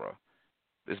battle, bro.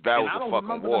 This battle is a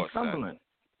fucking war, son.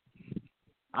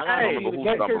 Like I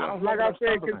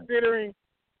said, considering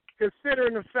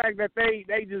the fact that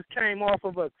they just came off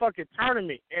of a fucking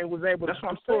tournament and was able to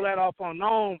pull that off on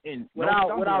Nome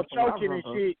without choking and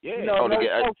shit. Yeah. No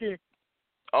choking.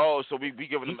 Oh, so we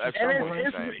giving them extra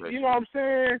points. You know what I'm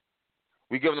saying?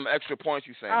 We giving them extra points.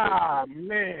 You saying?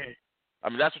 Man. I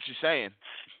mean, that's what you're saying.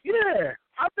 Yeah,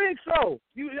 I think so.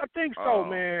 I think so,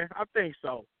 man. I think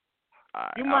so.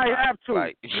 You might have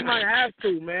to. You might have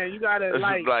to, man. You gotta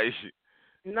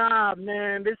Nah,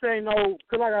 man, this ain't no.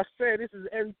 Cause like I said, this is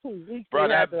every 2 weeks. Bro,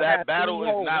 that battle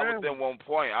is not within 1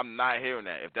 point. I'm not hearing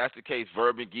that. If that's the case,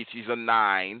 Verb and Geechee's a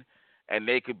 9, and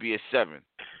they could be a 7.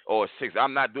 or a 6.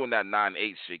 I'm not doing that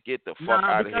 9-8 shit. Get the fuck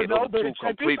out of here. Those are two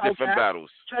complete different battles.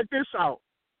 Check this out.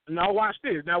 Now watch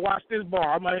this. Now watch this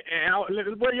bar. Where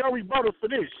your rebuttal for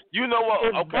this? You know what?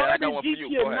 If okay, I got one for you.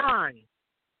 Go ahead.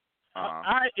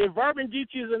 9, if Verb and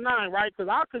Geechee is a 9, right? Because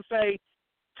I could say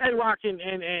Tay-Rock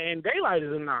and Daylight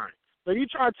is a 9. So you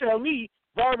try to tell me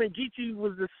Verb and Geechee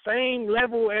was the same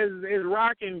level as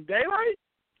Rock and Daylight?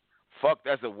 Fuck,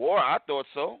 that's a war. I thought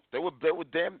so. They were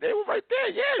right there.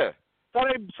 Yeah. So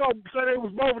they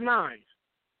was both 9s.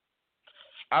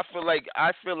 I feel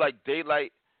like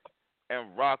Daylight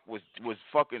and Rock was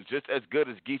fucking just as good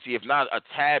as Geechee, if not a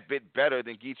tad bit better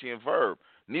than Geechee and Verb.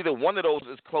 Neither one of those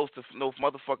is close to no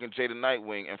motherfucking Jada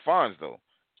Nightwing and Fonz, though.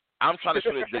 I'm trying to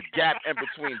show the gap in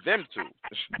between them two.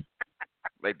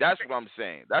 Like, that's what I'm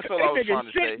saying. That's all I was trying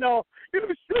to say. You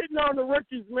was shitting on the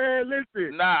rookies, man.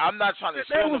 Listen. Nah, I'm not trying to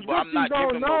shit them, but I'm not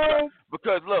giving them no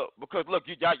because look,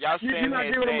 y'all saying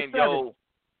yo.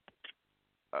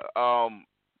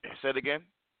 Say it again.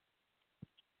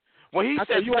 When he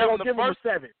said 7 the first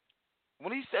 7.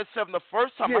 When he said 7 the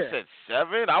first time, I said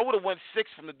 7. I would have went 6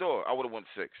 from the door. I would have went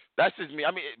 6. That's just me.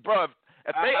 I mean, bro, if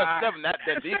they are 7, then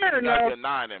these got to be a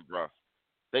 9 then, bro.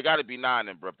 They got to be 9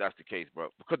 then, bro, if that's the case, bro.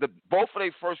 Because both of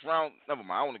their first round, never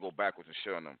mind, I want to go backwards and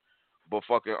show them. But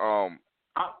fucking,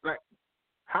 like,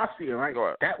 I see it, right? Go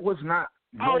ahead. That was not.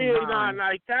 No,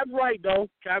 Cap's right, though.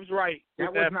 Cap's right.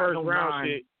 That was not first no round 9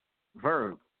 shit.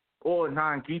 Verb or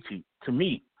 9 Geechee, to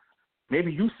me.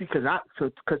 Maybe you see, because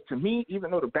to me,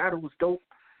 even though the battle was dope,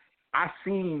 I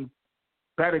seen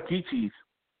better Geechees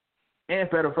and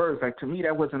better Verbs. Like, to me,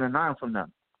 that wasn't a 9 from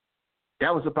them.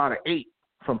 That was about an 8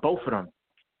 from both of them.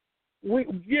 We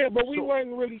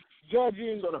weren't really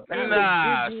judging the battle.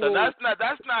 Nah, so that's not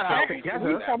how we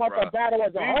talking about the battle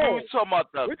as a whole. We talking about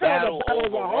the battle as a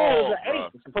whole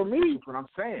as an 8. For me, that's what I'm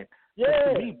saying.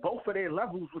 Yeah. To me, both of their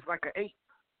levels was like an 8.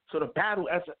 So the battle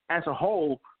as a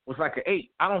whole was like an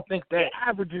 8. I don't think that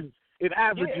it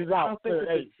averages out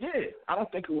to 8. I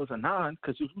don't think it was a 9,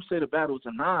 because if you say the battle was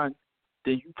a 9,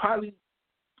 then you probably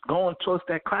going towards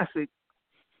that classic.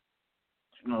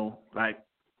 You know, like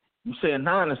you say a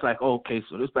 9, it's like, oh, okay,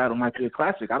 so this battle might be a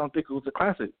classic. I don't think it was a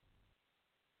classic.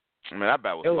 I mean, that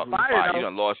battle was fucking fire. You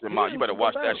done lost your mind. You better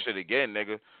watch that shit again,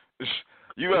 nigga.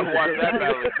 You better watch that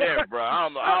battle again, bro. I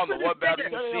don't know what battle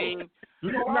you seen.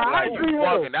 You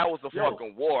bugging. That was a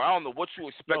fucking war. I don't know what you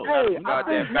expect out of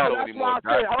goddamn battle anymore.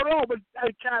 Hold on, but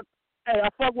hey, Cap, I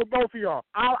fuck with both of y'all.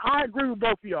 I agree with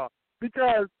both of y'all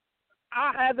because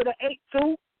I have it at 8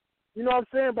 too. You know what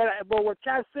I'm saying? But what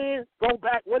Cap saying, go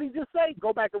back. What did he just say?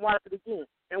 Go back and watch it again.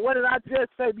 And what did I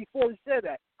just say before he said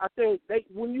that? I said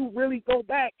when you really go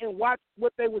back and watch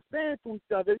what they were saying to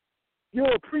each other,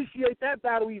 you'll appreciate that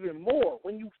battle even more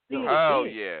when you see it. Oh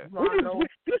again. yeah.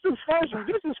 This is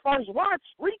first watch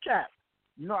recap.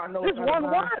 You know, I know this one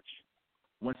watch.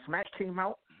 When Smack came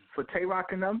out for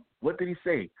Tay-Rock and them, what did he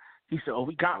say? He said, "Oh,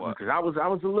 we got one," because I was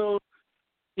a little,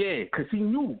 because he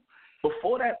knew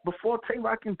before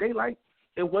Tay-Rock and Daylight,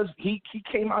 it was he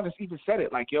came out and even said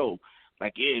it like, "Yo,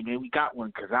 like man, we got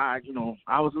one," because I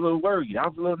was a little worried, I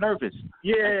was a little nervous.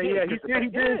 He did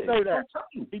say that.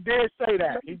 He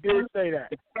did say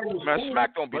that. Man,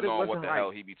 Smack don't be knowing what the hell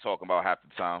he be talking about half the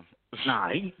time. Nah,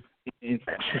 he was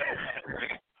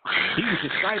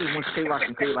excited when Tay-Rock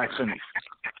and Daylight finished.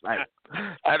 Like,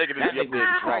 I think it is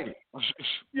excited.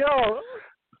 Yo.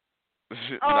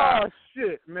 Oh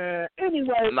shit, man.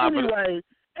 Anyway, it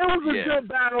was a good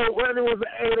battle, whether it was an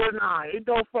 8 or 9. It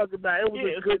don't fucking matter. It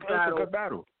was a good battle. It was a good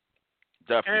battle.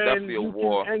 Definitely a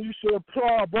war. And you should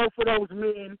applaud both of those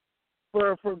men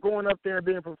for going up there and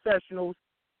being professionals.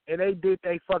 And they did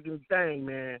their fucking thing,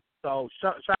 man. So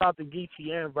shout out to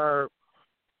Geechee and Verb.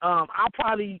 I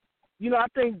probably, I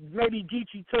think maybe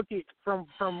Geechee took it from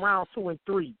round 2 and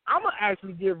 3. I'm gonna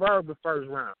actually give Verb the first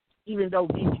round, even though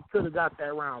Geechee could have got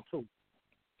that round too.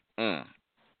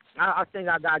 I think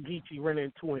I got Geechee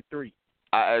running 2 and 3.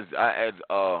 I add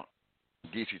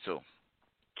Geechee too.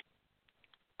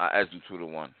 I add him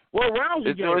 2-1. What rounds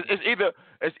you getting?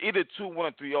 It's either 2-1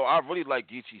 or 3-0. I really like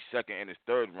Geechee's second and his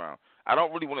third round. I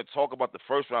don't really want to talk about the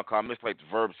first round because I missed like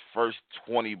Verb's first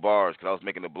 20 bars because I was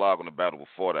making the blog on the battle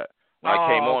before that. When I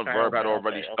came on, Verb had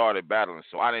already started battling,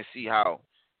 so I didn't see how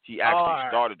he actually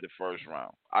started the first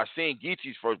round. I seen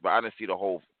Geechee's first, but I didn't see the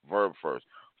whole Verb first.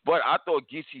 But I thought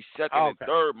Geechee's second and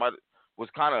third was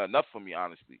kind of enough for me,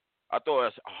 honestly. I thought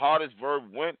as hard as Verb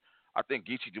went, I think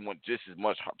Geechee went just as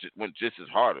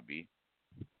hard to be.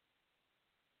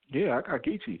 Yeah, I got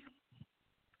Geechee.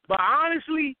 But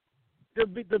honestly, to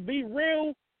be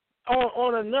real,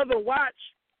 on another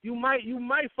watch, you might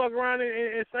fuck around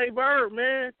and say Bird,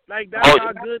 man. Like that's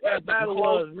how good that battle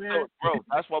was, man. Bro,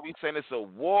 that's why we saying it's a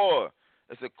war.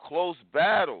 It's a close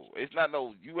battle. It's not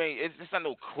no It's not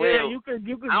no clear. Yeah, you can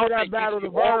get that battle to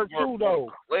Bird too,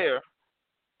 though. Clear.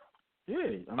 Yeah,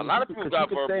 I mean, a lot of people got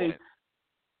Verb on it.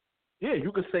 Yeah,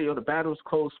 you could say, the battle's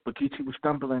close, but Geechee was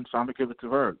stumbling, so I'm gonna give it to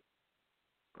Verb.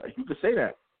 Like, you could say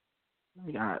that.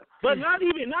 Yeah. But not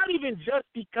even just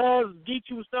because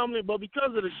Geechee was stumbling, but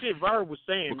because of the shit Verb was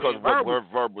saying. Because man. what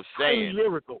Verb was saying. Highly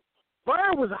lyrical.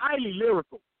 Verb was highly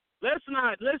lyrical. Let's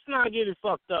not get it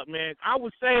fucked up, man. I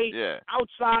would say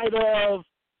outside of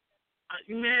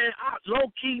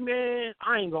low key, man,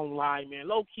 I ain't gonna lie, man.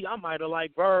 Low key, I might have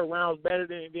liked Verb rounds better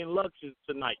than Lux's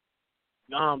tonight.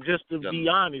 Just to be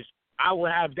honest, I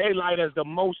would have Daylight as the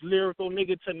most lyrical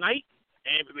nigga tonight,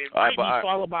 and it might be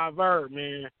followed by Verb,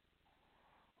 man.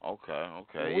 Okay.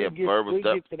 Verb was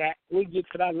we'll get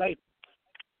to that later.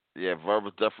 Yeah, Verb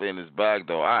was definitely in his bag,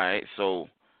 though. All right, so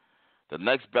the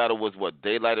next battle was what,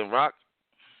 Daylight and Rock?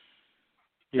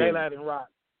 Yeah. Daylight and Rock.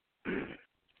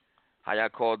 How y'all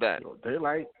call that?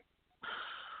 Daylight.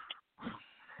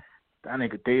 That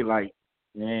nigga Daylight,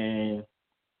 man.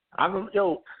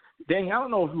 Dang, I don't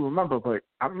know if you remember, but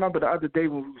I remember the other day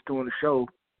when we was doing the show,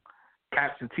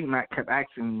 Caps and T-Mac kept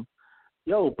asking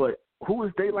me, but who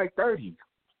is Daylight 30?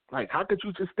 Like, how could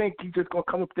you just think he just gonna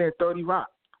come up there and 30 Rock?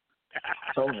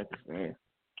 I told niggas, man.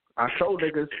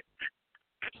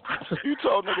 You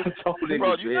told niggas,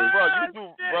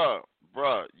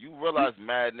 bro, you realize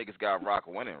mad niggas got Rock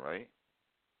winning, right?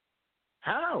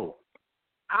 How?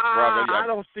 I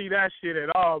don't see that shit at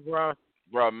all, bro.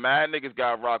 Bro, mad niggas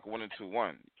got Rock winning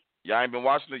 2-1. Y'all ain't been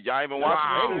watching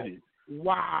it?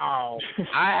 Wow.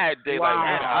 I had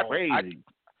Daylight winning.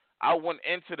 I went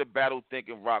into the battle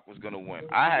thinking Rock was going to win.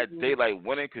 I had Daylight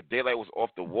winning because Daylight was off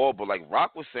the wall, but, like,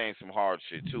 Rock was saying some hard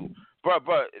shit, too. But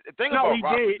the thing about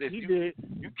Rock is this.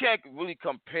 You can't really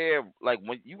compare, like,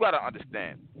 when you got to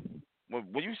understand.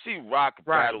 When you see Rock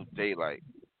battle Daylight,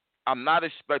 I'm not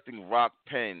expecting Rock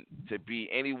Pen to be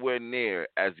anywhere near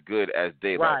as good as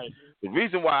Daylight. Right. The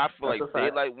reason why I feel like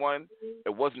Daylight won,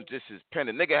 it wasn't just his pen.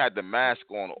 The nigga had the mask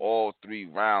on all 3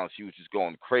 rounds. He was just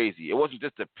going crazy. It wasn't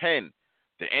just the pen.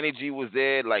 The energy was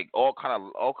there, like all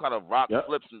kind of Rock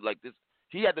flips and like this.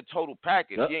 He had the total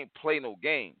package. He ain't play no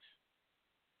games.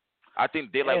 I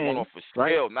think Daylight went off his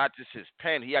skill, not just his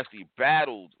pen. He actually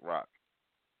battled Rock.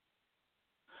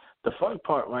 The funny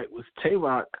part, was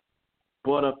Tay-Rock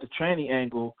brought up the tranny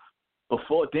angle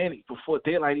before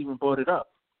Daylight even brought it up.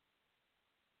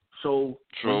 So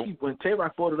when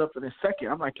Tay-Rock brought it up in a second,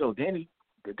 I'm like, Daylight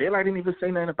didn't even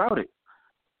say nothing about it.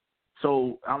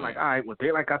 So I'm like, all right, well,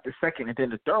 Daylight got the second, and then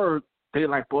the third,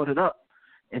 Daylight brought it up.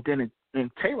 And then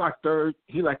in Tay-Rock third,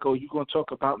 he like, you going to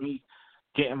talk about me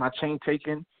getting my chain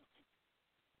taken?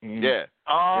 And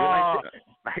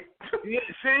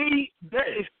see,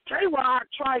 Tay-Rock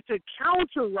tried to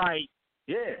counter-right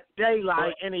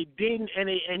Daylight, and it didn't, and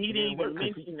he didn't even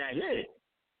mention that shit.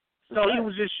 So he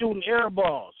was just shooting air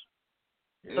balls.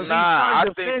 Because he was trying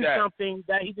to defend something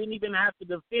that he didn't even have to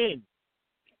defend.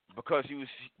 Because he was.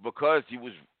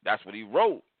 That's what he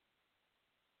wrote.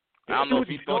 I don't know if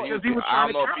he thought he was. He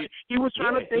was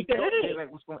trying to think ahead.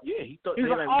 He thought. He's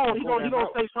like, he gonna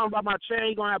say something about my chain.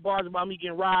 He gonna have bars about me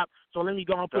getting robbed. So let me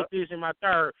go and put this in my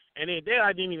third. And then there,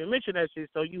 I didn't even mention that shit.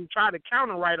 So you try to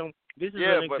counter-write him. This is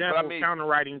an example of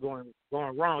counter-writing going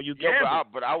wrong. You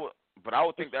but I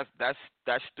would think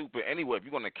that's stupid anyway. If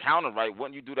you're gonna counter-write,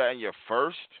 wouldn't you do that in your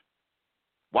first?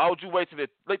 Why would you wait till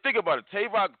think about it.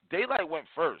 Tay-Rock, Daylight went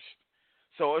first.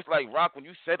 So it's like, Rock, when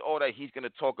you said all that, he's going to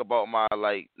talk about my,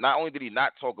 like, not only did he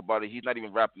not talk about it, he's not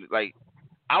even rapping it. Like,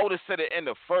 I would have said it in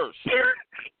the first.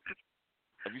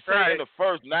 If you say it in the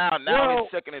first, now in the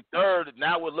second and third,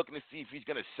 now we're looking to see if he's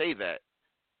going to say that.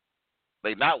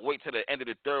 Like, not wait till the end of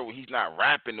the third when he's not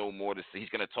rapping no more to say he's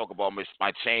going to talk about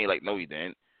my chain. Like, no, he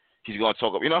didn't. He's going to talk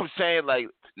about, you know what I'm saying? Like,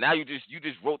 now you just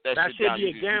wrote that shit down. That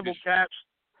should be a gamble, Caps.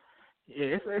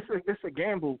 Yeah, it's a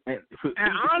gamble. And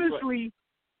honestly,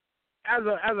 as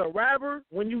a rapper,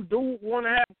 when you do want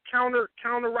to have counter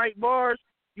write bars,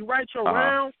 you write your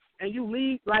round and you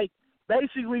leave, like,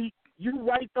 basically you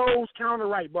write those counter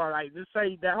write bars. Like, just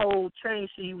say that whole chain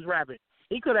shit he was rapping.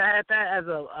 He could have had that as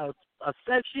a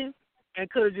section and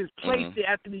could have just placed it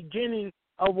at the beginning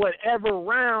of whatever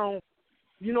round,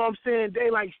 you know what I'm saying,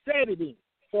 Daylight said it in.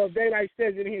 So if Daylight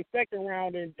says it in his second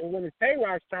round, and when it's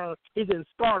Tay-Rock's turn, he can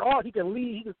start off. He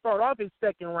can start off his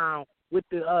second round with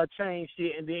the chain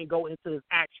shit, and then go into his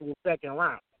actual second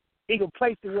round. He can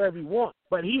place it wherever he wants,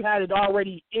 but he had it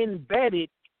already embedded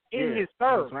in his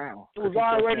third. It was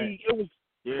already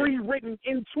pre-written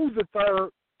into the third,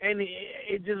 and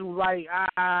it just was like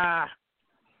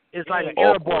it's like an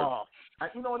air ball.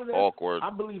 You know what it is? Awkward.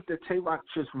 I believe that Tay-Rock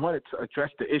just wanted to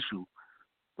address the issue.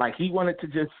 Like, he wanted to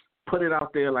just put it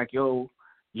out there like, yo,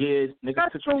 yeah,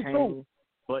 niggas took the chain,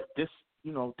 but this,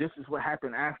 this is what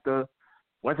happened after,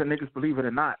 whether niggas believe it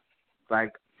or not.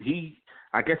 Like,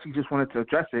 I guess he just wanted to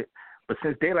address it, but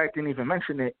since Daylight didn't even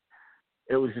mention it,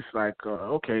 it was just like,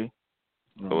 okay.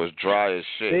 It was dry as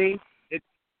shit. See?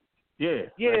 Yeah,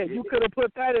 you could have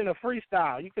put that in a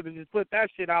freestyle. You could have just put that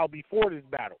shit out before this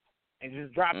battle and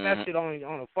just dropped that shit on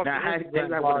a fucking Now, had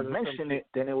Daylight would have mentioned it,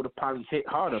 then it would have probably hit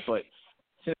harder, but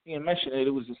since he didn't mention it,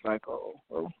 it was just like, oh,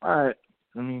 all right.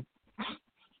 I mean,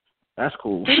 that's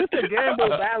cool. See, this is a gamble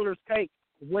battlers take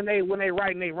when they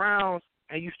writing their rounds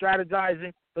and you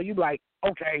strategizing. So you be like,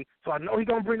 okay, so I know he's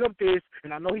gonna bring up this,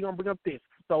 and I know he's gonna bring up this.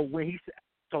 So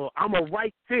I'm gonna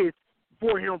write this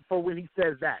for him for when he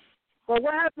says that. But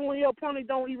what happens when your opponent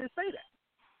don't even say that?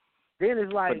 Then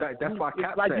it's like that's why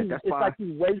Cap said. It's like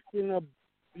you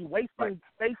wasting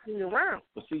space in your round.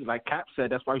 But see, like Cap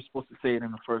said, that's why you're supposed to say it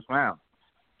in the first round.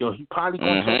 Yo, he probably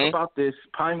gonna talk about this.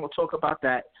 Probably gonna talk about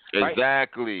that. Right?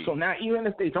 Exactly. So now, even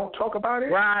if they don't talk about it,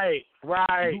 right.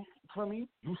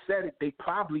 You said it. They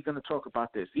probably gonna talk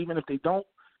about this. Even if they don't,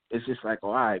 it's just like,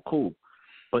 all right, cool.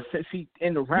 But since he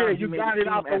in the round, you got it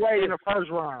out the way in the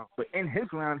first round. But in his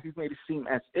round, he's made it seem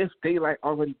as if Daylight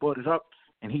already brought it up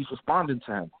and he's responding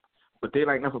to him. But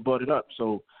Daylight never brought it up.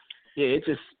 So yeah, it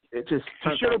just he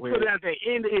should have put it at the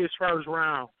end of his first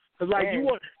round. Cause like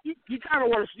you kind of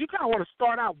want to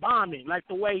start out bombing like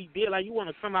the way he did. Like you want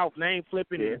to come out name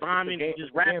flipping and bombing and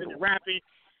just rapping,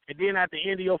 and then at the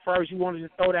end of your first, you want to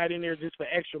just throw that in there just for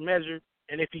extra measure.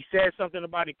 And if he says something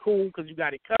about it, cool, because you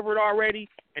got it covered already.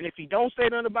 And if he don't say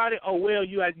nothing about it, oh well,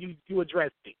 you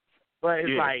addressed it. But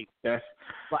it's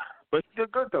but he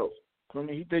did good though. I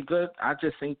mean, he did good. I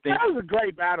just ain't think that was a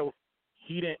great battle.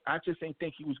 I just ain't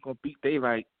think he was gonna beat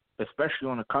Daylight, especially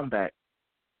on a comeback.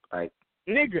 Like,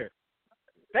 nigga,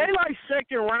 Daylight's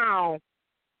second round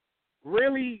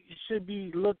really should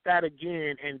be looked at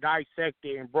again and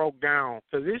dissected and broke down.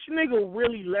 Because this nigga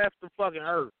really left the fucking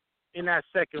earth in that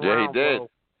second round, he did. bro.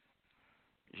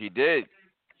 He did.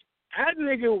 That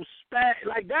nigga was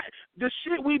like that. The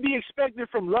shit we be expecting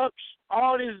from Lux,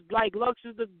 all this, like Lux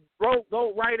is the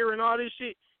GOAT writer and all this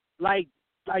shit. Like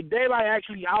Daylight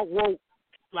actually outwrote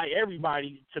like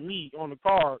everybody to me on the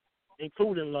card,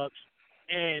 including Lux.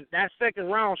 And that second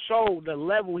round showed the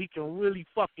level he can really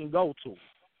fucking go to.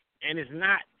 And it's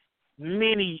not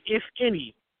many, if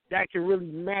any, that can really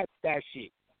match that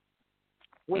shit.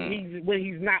 When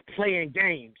he's not playing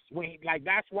games.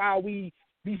 That's why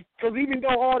because even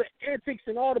though all the antics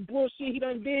and all the bullshit he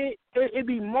done did, it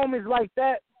be moments like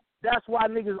that. That's why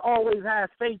niggas always have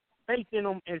faith in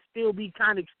him and still be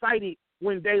kind of excited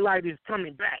when Daylight is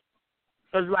coming back.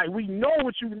 Because, like, we know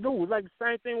what you can do. It's like the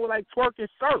same thing with, like, twerk and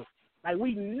surf. Like,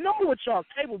 we know what y'all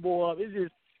capable of. It's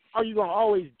just, are you going to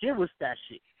always give us that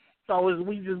shit? So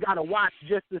we just got to watch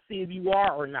just to see if you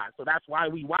are or not. So that's why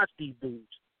we watch these dudes.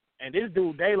 And this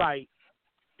dude, Daylight,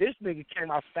 this nigga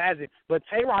came out spazzing. But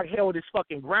Tay-Rock held his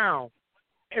fucking ground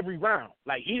every round.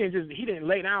 Like, he didn't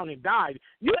lay down and die.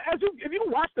 If you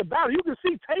watch the battle, you can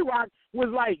see Tay-Rock was,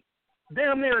 like,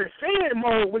 damn near in fan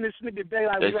mode when this nigga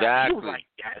Daylight was exactly. He was like,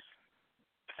 yes.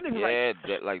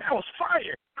 That was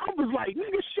fire. I was like,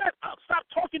 nigga, shut up. Stop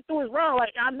talking through his round.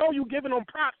 Like, I know you giving him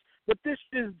props, but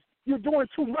you're doing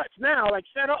too much now. Like,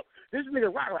 shut up. This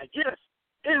nigga rock like, yes.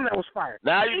 And that was fire.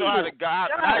 Now you know how to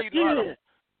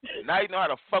now you know how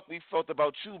the fuck we felt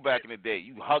about you back in the day.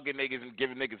 You hugging niggas and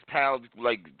giving niggas pounds.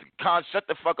 Like, shut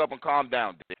the fuck up and calm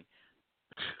down, dude.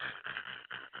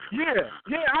 Yeah.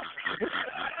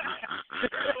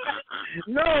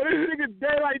 No, this nigga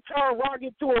Daylight turned Rock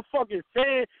into a fucking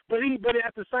fan, but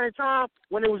at the same time,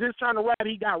 when it was his turn to rap,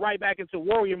 he got right back into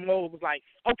warrior mode. It was like,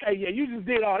 okay, yeah, you just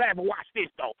did all that, but watch this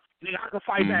though, nigga, I can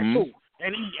fight back too.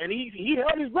 And he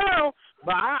held his ground,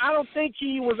 but I don't think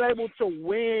he was able to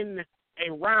win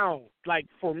a round. Like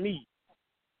for me,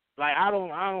 like I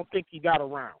don't think he got a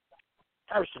round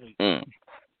personally.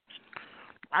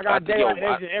 I got Daylight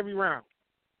edge in every round.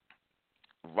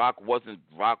 Rock wasn't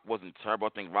terrible. I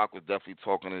think Rock was definitely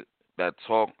talking that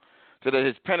talk. So that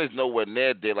his pen is nowhere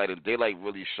near Daylight, and Daylight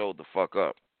really showed the fuck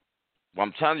up. But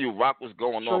I'm telling you, Rock was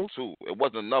going off too. It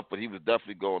wasn't enough, but he was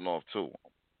definitely going off too.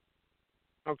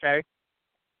 Okay.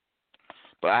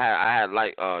 But I had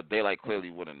like Daylight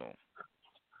clearly wouldn't know.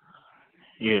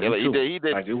 Yeah, Daylight, he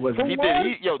did. Like, it wasn't.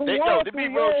 To be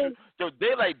real,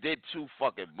 Daylight did too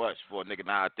fucking much for a nigga.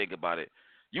 Now I think about it,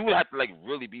 you would have to like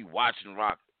really be watching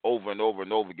Rock over and over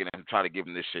and over again and trying to give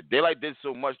him this shit. Daylight did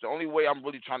so much. The only way I'm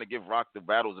really trying to give Rock the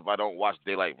battles if I don't watch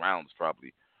Daylight rounds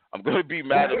probably. I'm gonna be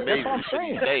mad at me. That's what I'm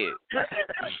saying.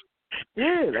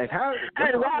 Yeah, like how?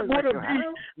 Hey,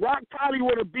 Rock probably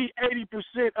would have beat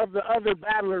 80% of the other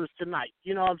battlers tonight.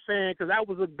 You know what I'm saying? Because that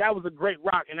was a great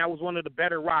Rock, and that was one of the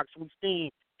better Rocks we've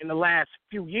seen in the last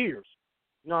few years.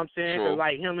 You know what I'm saying? Sure. 'Cause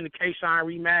like him and the K-Shine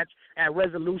rematch at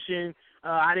Resolution,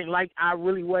 I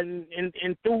really wasn't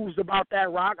enthused about that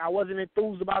Rock. I wasn't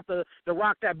enthused about the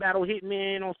Rock that battled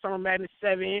Hitman on Summer Madness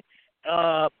 7.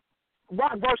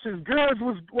 Rock versus Goods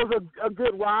was a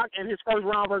good Rock, and his first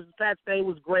round versus Fat Stay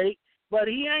was great. But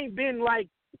he ain't been like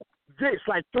this,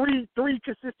 like three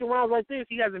consistent rounds like this.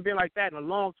 He hasn't been like that in a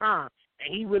long time,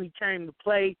 and he really came to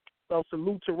play. So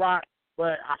salute to Rock,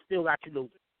 but I still got you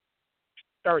losing.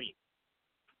 30.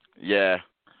 Yeah.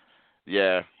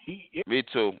 Me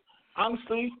too.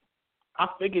 Honestly, I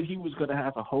figured he was gonna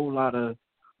have a whole lot of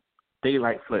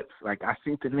Daylight flips. Like I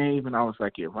seen the name and I was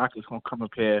like, yeah, Rock is gonna come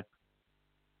up here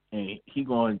and he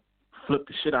gonna flip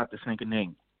the shit out this nigga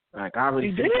name. Like I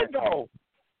already he did that. though.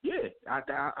 Yeah, I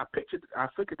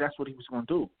figured that's what he was gonna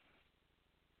do.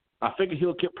 I figured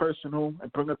he'll get personal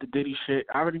and bring up the Diddy shit.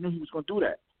 I already knew he was gonna do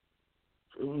that.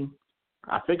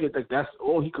 I figured that that's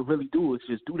all he could really do is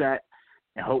just do that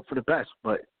and hope for the best.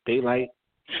 But Daylight.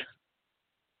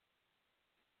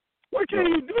 What can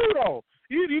you do though?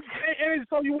 And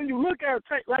so when you look at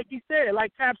it, like he said,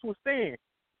 like Taps was saying,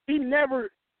 he never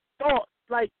thought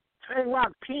like Tay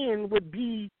Rock Pen would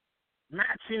be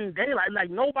matching Daylight. Like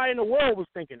nobody in the world was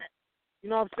thinking that. You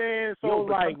know what I'm saying? So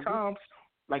like sometimes,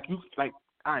 you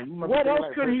remember what else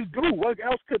Daylight could he do? What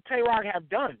else could Tay Rock have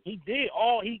done? He did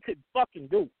all he could fucking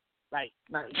do. Like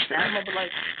I remember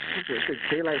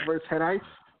Daylight versus Head Ice.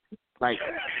 Like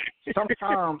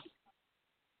sometimes,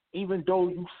 even though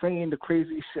you saying the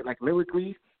crazy shit like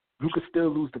lyrically, you could still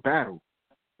lose the battle.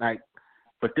 Like,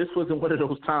 but this wasn't one of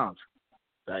those times.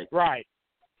 Like, right.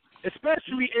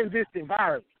 Especially in this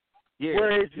environment. Yeah.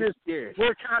 Where it's just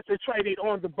we're concentrated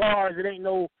on the bars. It ain't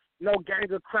no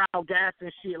gang of crowd gas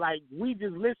and shit. Like we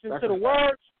just listen to the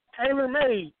words tailor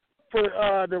made for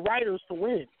the writers to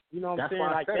win. You know what I'm saying?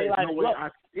 Like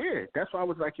that's why I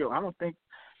was like, yo, I don't think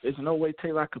there's no way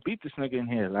Taylor could beat this nigga in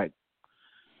here. Like,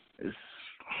 it's.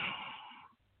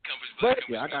 But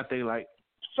yeah, I got Daylight.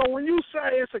 So when you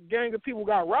say it's a gang of people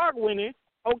got Rock winning,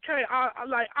 okay,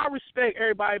 I respect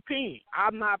everybody's opinion.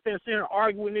 I'm not finna sit here and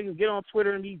argue with niggas, get on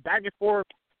Twitter and be back and forth,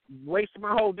 wasting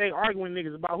my whole day arguing with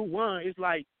niggas about who won. It's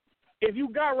like, if you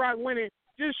got Rock winning,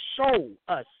 just show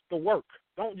us the work.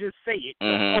 Don't just say it.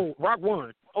 Mm-hmm. Oh, Rock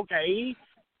won. Okay,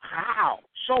 how?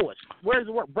 Show us. Where's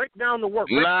the work? Break down the work.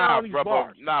 Break Nah, down these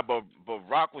bars. but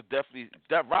Rock was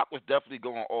definitely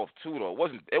going off too though.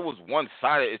 It was one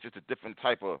sided. It's just a different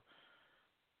type of.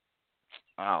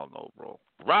 I don't know, bro.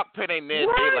 Rock Pit ain't man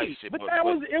Daylight shit, but it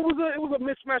was a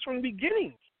mismatch from the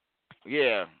beginning.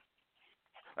 Yeah.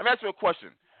 Let me ask you a question.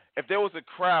 If there was a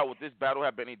crowd, would this battle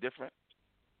have been any different?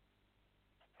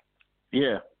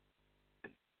 Yeah.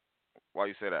 Why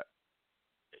you say that?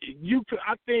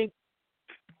 I think.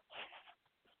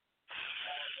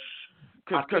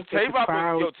 Because Tay Rock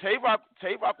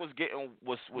was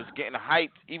getting hyped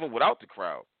even without the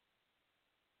crowd.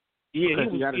 Yeah,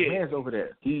 because he got his hands over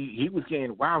there. He was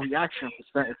getting wild reaction for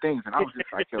certain things, and I was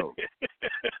just like, yo.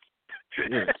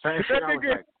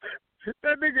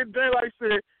 That nigga Daylight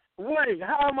said, wait,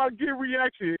 how am I getting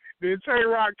reaction? Then Tay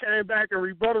Rock came back and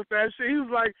rebutted that shit. He was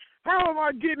like, how am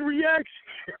I getting reaction?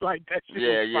 Like that shit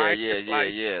was fire.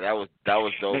 Yeah. That was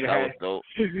dope. That was dope.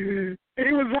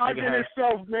 He was rocking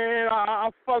himself, man. I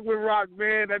fuck with Rock,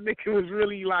 man. That nigga was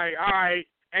really like, all right,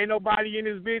 ain't nobody in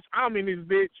this bitch. I'm in this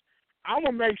bitch. I'm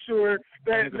going to make sure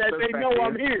that they know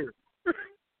I'm here.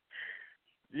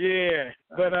 Yeah,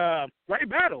 but great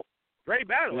battle. Great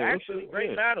battle, actually.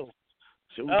 Great battle.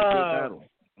 It was a good battle.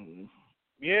 Mm-hmm.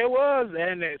 Yeah, it was.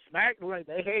 And that Smack, like,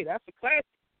 hey, that's a classic.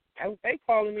 That's what they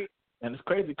calling it. And it's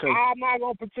crazy because I'm not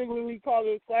going to particularly call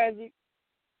it a classic.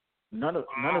 None of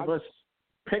us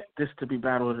picked this to be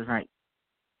battle of the night.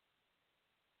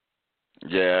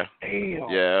 Yeah. Damn.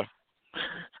 Yeah.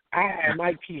 I had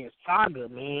Mike P and Saga,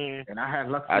 man. And I had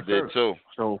Lux. I did too.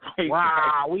 So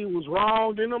wow, we was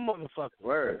wrong in the motherfucker.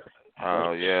 Word.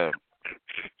 Oh yeah.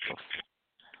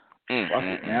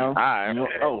 Now, all right.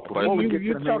 Before we get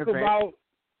to the main event,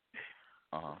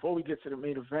 Uh-huh. Before we get to the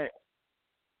main event,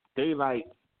 Daylight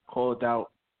called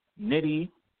out Nitty.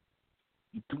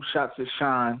 He threw shots at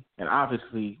Sean, and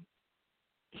obviously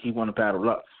he won a battle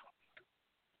Lux.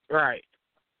 Right.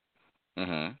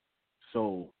 Mhm.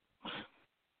 So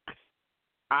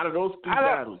out of those three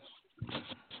battles,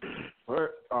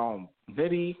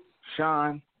 Nitty,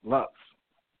 Sean, Lux.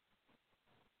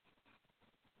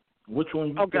 Which one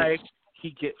you think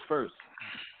he gets first?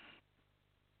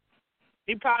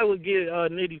 He probably would get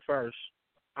Nitty first.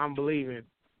 I'm believing.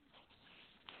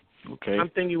 Okay. I'm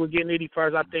thinking he would get Nitty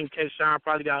first. I think Keshawn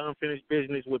probably got unfinished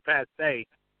business with Pat Stay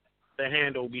to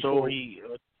handle before he,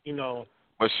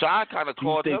 But Sean kind of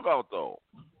called him out though.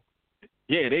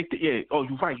 Yeah, Oh,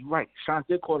 you're right. Sean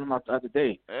did call him out the other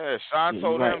day. Yeah, Sean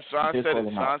told him. Sean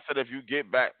said if you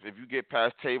get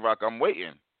past Tay-Rock, I'm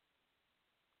waiting.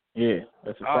 Yeah,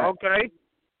 that's a fact. Okay.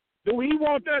 Do he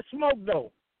want that smoke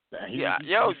though?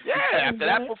 After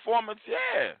that performance,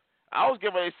 yeah. I was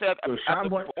getting ready to say after the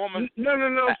performance. No.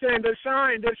 I'm saying the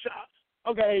Shine.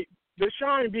 Okay, the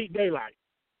Shine beat Daylight.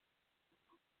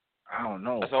 I don't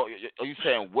know. So are you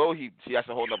saying will he? See, that's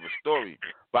a whole other story.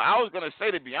 But I was gonna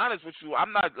say, to be honest with you,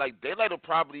 I'm not like Daylight will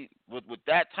probably with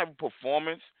that type of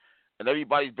performance, and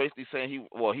everybody's basically saying he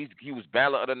was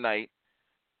Battler of the Night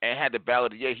and had the Battler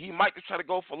of the Year. He might just try to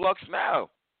go for Lux now.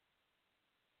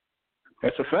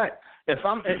 That's a fact. If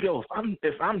I'm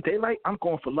Daylight, I'm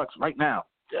going for Lux right now.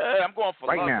 Yeah, I'm going for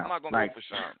right Lux. Now. I'm not going to go for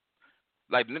Sean.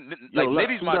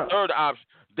 Nitty's my third option.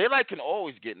 Daylight can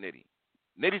always get Nitty.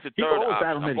 Nitty's the third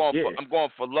option. I'm going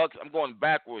for Lux. I'm going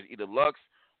backwards, either Lux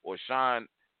or Sean.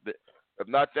 If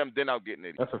not them, then I'll get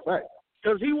Nitty. That's a fact.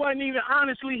 Because he wasn't even,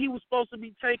 honestly, he was supposed to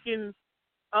be taking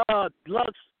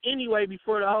Lux anyway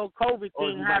before the whole COVID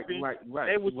thing happened. Right.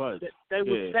 They were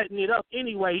setting it up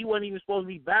anyway. He wasn't even supposed to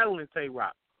be battling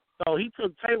Tay-Rock. So he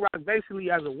took Tay-Rock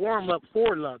basically as a warm-up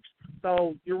for Lux.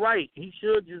 So you're right. He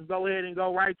should just go ahead and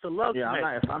go right to Lux. Yeah,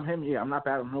 if I'm him, I'm not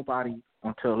battling nobody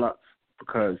until Lux.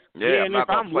 Because I'm not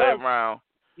going to play around.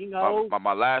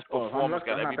 My last performance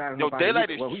got every. Daylight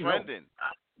is trending.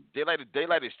 Daylight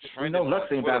is trending.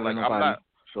 Lux ain't battling nobody.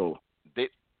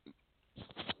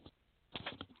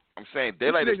 I'm saying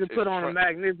Daylight is put on a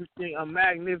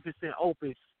magnificent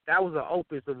opus. That was an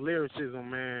opus of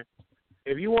lyricism, man.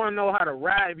 If you want to know how to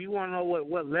rap, if you want to know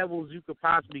what levels you could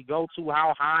possibly go to,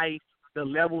 how high the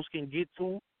levels can get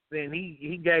to, then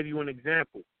he gave you an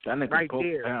example. That nigga right broke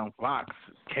there. Down blocks,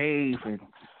 cave, and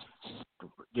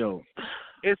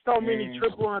it's so many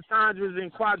triple entendres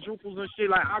and quadruples and shit.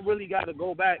 Like I really got to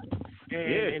go back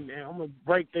and I'm gonna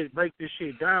break this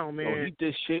shit down, man. He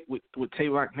did shit with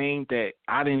Tay-Rock name that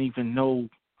I didn't even know.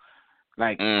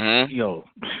 Like I'm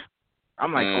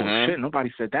like, oh shit,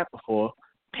 nobody said that before.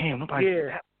 Damn, nobody said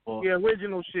that before. Yeah,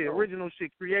 original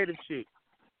shit, creative shit.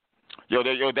 That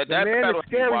battle is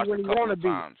scary when you want to be.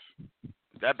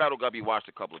 That battle got to be watched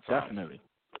a couple of times.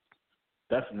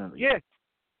 Definitely.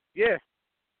 Yeah.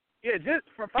 Just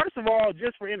first of all,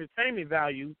 just for entertainment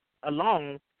value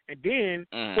alone, and then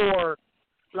for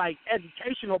like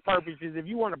educational purposes. If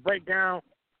you want to break down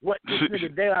what this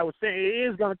nigga Daylight was saying, it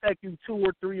is gonna take you 2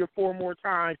 or 3 or 4 more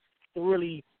times to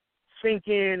really sink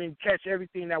in and catch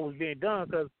everything that was being done.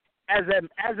 Because as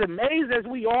amazed as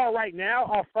we are right now,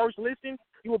 our first listen,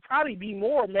 you will probably be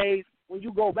more amazed when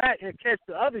you go back and catch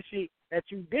the other shit that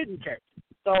you didn't catch.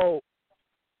 So,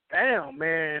 damn,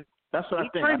 man. That's what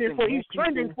he's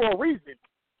trending for a reason.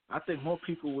 I think more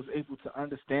people was able to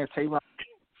understand Tay-Rock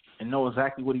and know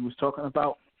exactly what he was talking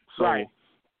about. So, right.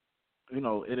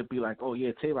 It'd be like, oh,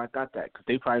 yeah, Tay-Rock got that. Because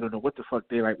they probably don't know what the fuck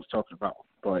Daylight was talking about.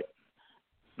 But,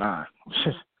 nah.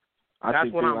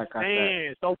 That's what I'm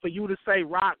saying. So for you to say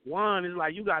Rock won, it's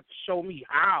like you got to show me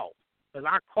how. Because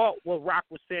I caught what Rock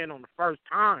was saying on the first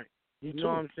time. You know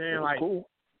what I'm saying? Like cool.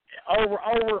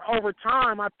 over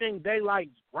time, I think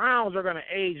Daylight's rounds are gonna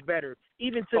age better.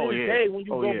 Even to this day, when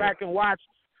you go back and watch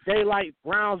Daylight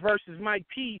Browns versus Mike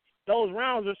P, those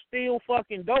rounds are still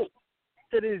fucking dope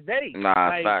to this day.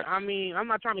 Facts. I mean, I'm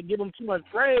not trying to give him too much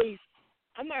praise.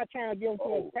 I'm not trying to give him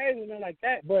too much praise or nothing like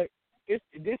that. But this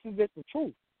is just the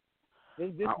truth. This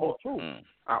is the truth.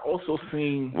 I also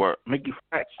seen Mickey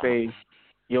Fact say,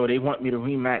 "Yo, they want me to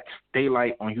rematch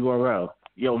Daylight on URL."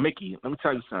 Yo, Mickey, let me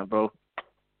tell you something, bro.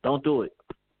 Don't do it.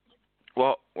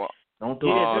 Well, don't do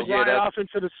it. Just ride off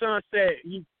into the sunset.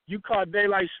 You caught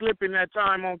Daylight slipping that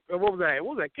time on what was that?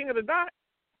 What was that? King of the Dot?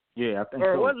 Yeah, I think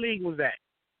or so. What league was that?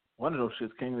 One of those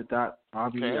shits, King of the Dot.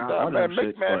 Man, hold on.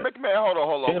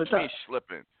 He ain't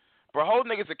slipping. Bro, hold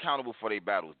niggas accountable for their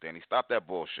battles, Danny. Stop that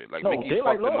bullshit. Like, Mickey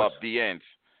fucked him up the ends.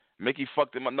 Mickey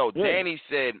fucked him up. No, Danny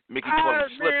said Mickey caught him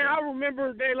slipping. Man, I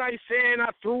remember Daylight saying I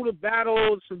threw the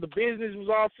battles, so the business was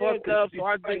all fucked up. So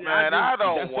I think I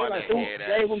don't want to hear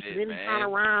that gave him shit, many kind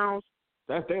of rounds.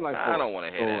 That's Daylight. I don't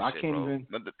want to hear that I shit, can't bro. even.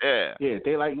 Yeah,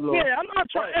 Daylight. You yeah, I'm not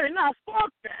trying. Hey, nah, fuck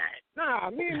that. Nah,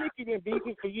 me and Mickey been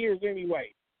beefing for years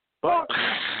anyway. But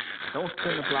don't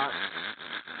spin the block.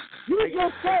 You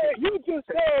just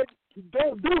said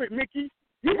don't do it, Mickey.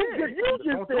 You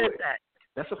just said that.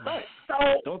 That's a fact. So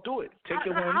don't do it. Take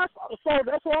the win. So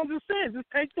that's what I'm just saying. Just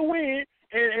take the win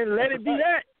and let it be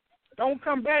that. Don't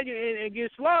come back and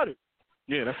get slaughtered.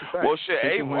 Yeah, that's a fact. Well, shit,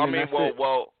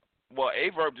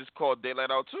 Averb just called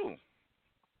daylight out too.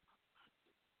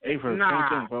 Averb, nah,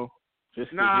 same thing, bro.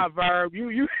 Verb,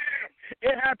 you.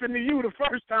 It happened to you the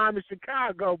first time in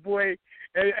Chicago, boy.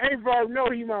 And Verb, know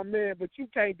he my man, but you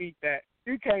can't beat that.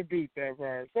 You can't beat that,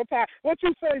 Verb. Sometimes, what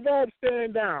you say, Verb,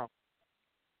 stand down.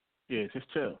 Yeah,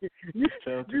 just chill.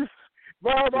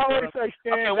 Verb always say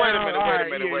stand down. Okay, wait a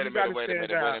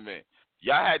minute.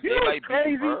 Y'all had daylight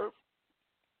beating Verb?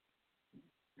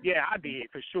 Yeah, I did,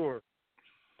 for sure.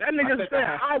 That nigga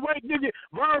said,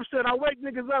 Verb said, I wake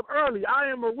niggas up early. I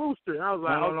am a rooster. And I was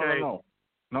like, okay. No.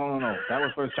 That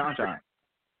was versus John.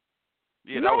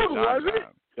 Yeah, that was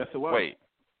John. Yes, it was. Wait.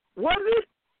 Was it?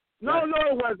 No,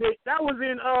 it wasn't. That was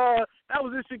in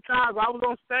Chicago. I was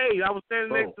on stage. I was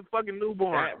standing next to fucking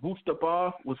Newborn. That booster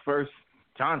ball was first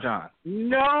John.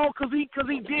 No, cause he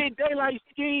did Daylight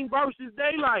Scheme versus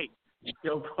Daylight.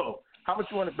 Yo, bro, how much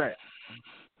you want to bet?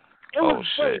 It was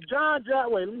John.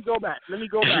 Wait, let me go back.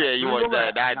 Yeah, you want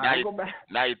that?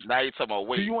 Now you talking about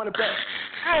weight. Do you want to bet?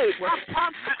 Hey,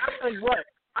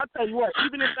 I tell you what.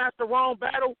 Even if that's the wrong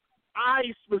battle,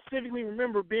 I specifically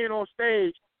remember being on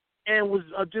stage and was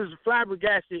just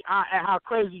flabbergasted at how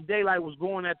crazy Daylight was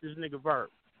going at this nigga Verb.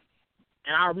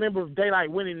 And I remember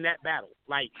Daylight winning that battle,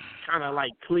 like kind of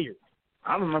like clear.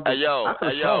 I remember. I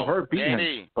Verb beating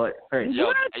him, but hey,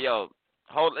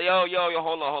 hold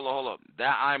on.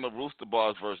 That I'm a Rooster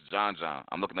Balls versus John.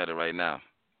 I'm looking at it right now.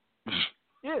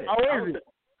 Yeah. Oh, is it?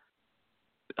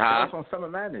 That was on Summer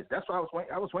Madness. That's why I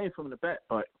was waiting for him to bet,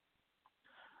 but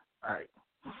all right.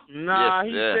 Nah, he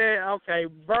said, okay,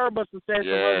 Verb must have said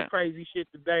some other crazy shit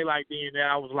to Daylight being there.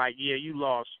 I was like, yeah, you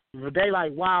lost.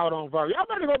 Daylight wild on Verb. Y'all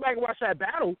better go back and watch that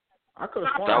battle. I could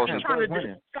have sworn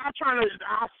Stop trying to.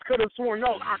 I could have sworn.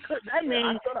 No, I could. That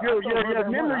means your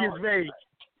memory is vague.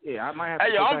 Yeah, I might have to.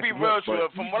 Hey, yo, I'll be real to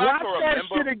it. From what I can remember. Watch that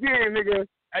shit again, nigga.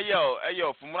 Hey,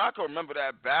 yo, from what I can remember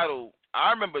that battle, I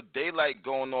remember Daylight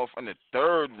going off in the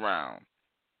third round.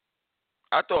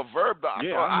 I thought Verb. I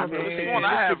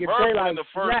had Verb in the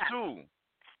first two.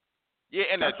 Yeah,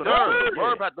 and the third,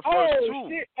 Verb had the first two.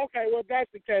 Shit. Okay, well,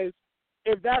 that's the case.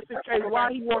 If that's the case,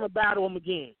 why he want to battle him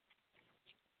again?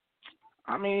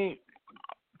 I mean,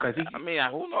 because who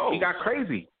knows? He got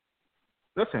crazy.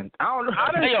 Listen, I don't know.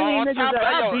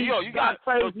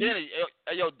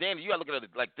 Danny, you gotta look at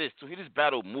it like this too. He just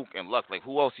battled Mook and Lux. Like,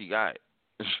 who else he got?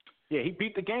 Yeah, he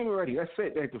beat the game already. That's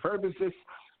it. Like, the Verb is just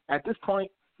at this point.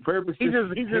 Verb is he's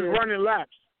just running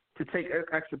laps to take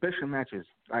exhibition matches.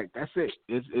 Like, that's it.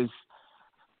 It's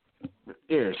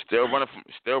still running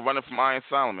from Iron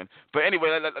Solomon. But anyway,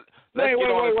 let's get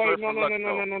on this first. No.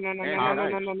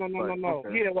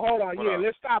 Yeah, well, hold on. Yeah,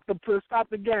 let's stop the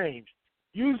games.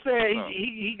 You said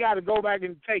he got to go back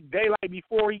and take Daylight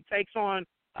before he takes on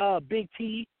Big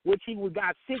T, which he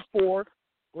got sick for.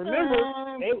 Remember,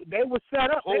 they were set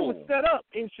up. They were set up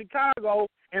in Chicago,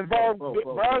 and Verb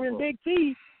and Big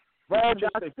T. Verb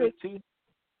got sick.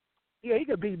 Yeah, he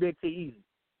could beat Big T easy.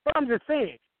 But I'm just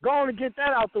saying, go on and get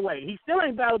that out the way. He still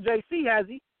ain't battled JC, has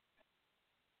he?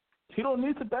 He don't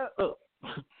need to battle.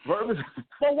 Verb is.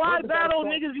 But why battle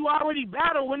niggas you already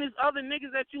battled when there's other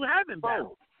niggas that you haven't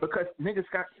battled? Because niggas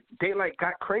Daylight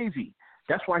got crazy.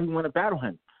 That's why he want to battle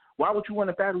him. Why would you want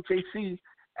to battle JC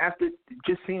after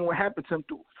just seeing what happened to him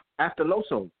after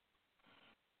Loso?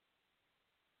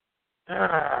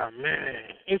 Ah,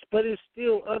 man. It's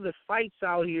still other fights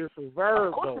out here for Verb.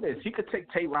 Of course it is. He could take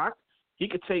Tay-Rock. He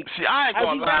could take... See, I ain't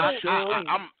going to lie.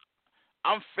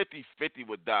 I'm 50-50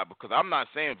 with that because I'm not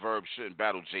saying Verb shouldn't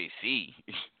battle JC.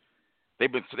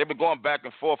 They've been going back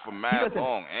and forth for mad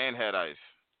long and Head Ice.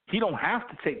 He don't have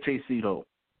to take JC, though.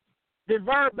 Did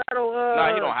Verb battle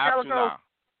Nah, he don't have Calico? To,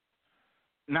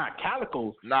 Nah,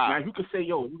 Calico. Nah. Now, you could say,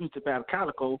 yo, you need to battle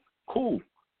Calico. Cool.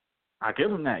 I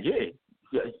give him that. Yeah,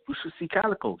 you should see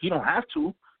Calico. He don't have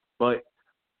to, but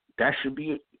that should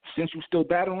be it. Since you still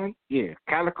battling, yeah,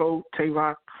 Calico,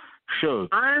 Tay-Rock, sure.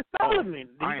 Iron Solomon.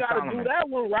 You got to do that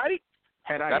one, right?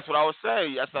 That's what I was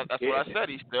saying. That's what I said.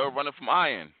 He's still running from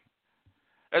Iron.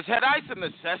 Is Head Ice a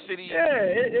necessity? Yeah,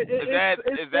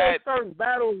 it's certain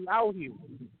battles out here.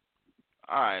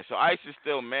 All right, so Ice is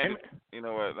still man. You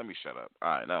know what? Let me shut up. All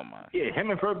right, never mind. Yeah, him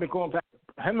and Verb been going back.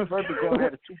 Him and Verb been going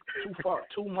at it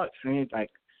too much. Man. Like,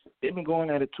 they've been going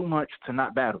at it too much to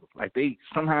not battle. Like, they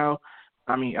somehow.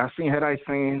 I mean, I seen Head Ice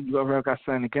saying you ever got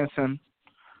something against him.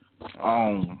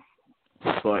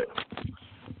 But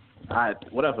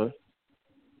whatever.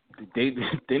 They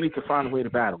need to find a way to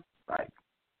battle. Like.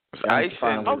 I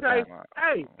said, okay.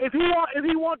 Hey, if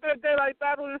he want that daylight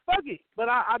battle, then fuck it. But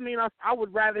I mean, I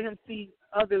would rather him see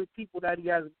other people that he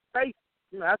has faced.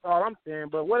 You know, that's all I'm saying.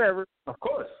 But whatever. Of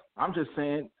course, I'm just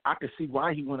saying I can see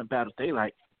why he want to battle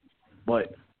daylight,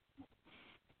 but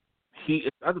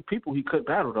it's other people he could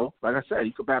battle though. Like I said,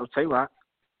 he could battle Tay-Rock.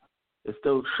 It's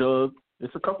still Suge.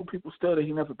 There's a couple people still that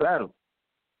he never battled.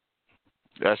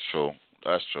 That's true.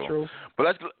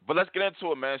 But let's get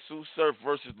into it, man. Sue Surf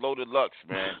versus Loaded Lux,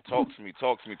 man. Talk to me.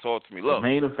 Look,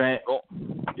 main event.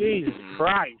 Jesus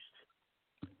Christ.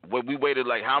 We waited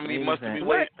like how many months did we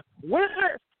wait?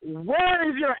 Where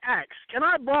is your axe? Can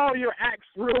I borrow your axe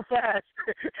real fast?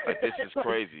 This is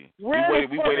crazy. We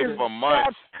waited for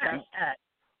months.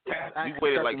 We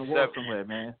waited like 7 somewhere,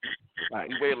 man.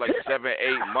 We waited like 7,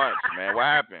 8 months, man. What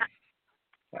happened?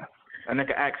 A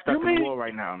nigga axe stuck in the wall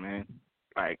right now, man.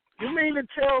 Like, you mean to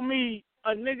tell me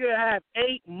a nigga had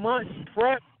 8 months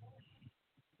prep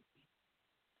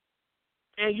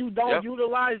and you don't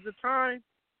utilize the time?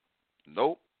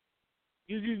 Nope.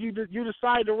 You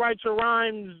decide to write your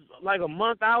rhymes like a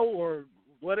month out or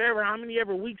whatever, how many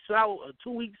ever weeks out,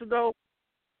 2 weeks ago?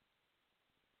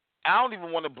 I don't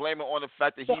even want to blame it on the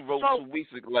fact that he wrote 2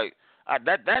 weeks ago. Like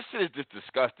that shit is just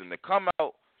disgusting. To come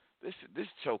out, this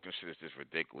choking shit is just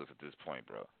ridiculous at this point,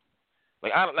 bro.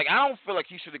 I don't feel like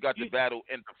he should have got the battle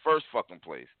in the first fucking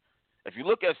place. If you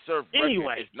look at Surf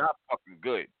record, it's not fucking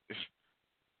good.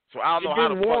 So I don't know how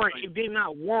to warrant. It did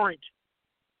not warrant.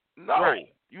 No,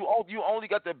 right. You only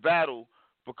got the battle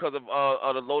because of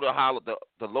the loaded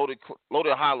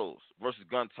hollows versus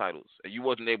gun titles, and you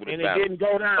wasn't able to battle. And it didn't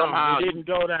go down. Somehow it didn't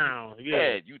go down.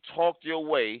 Yeah, you talked your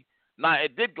way. Nah,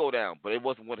 it did go down, but it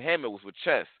wasn't with him. It was with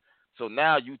Chess. So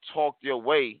now you talked your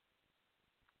way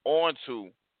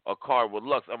onto a card with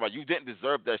Lux. All right, you didn't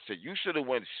deserve that shit. You should have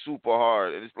went super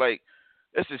hard. And it's like,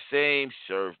 it's the same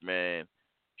Surf, man.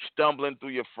 Stumbling through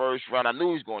your first round. I knew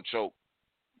he was going to choke.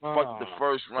 Fuck the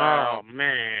first round. Oh,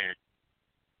 man.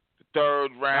 The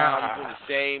third round, you doing the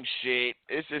same shit.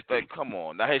 It's just like, come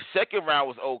on. Now, his second round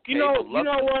was okay. You know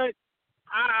what?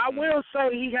 I will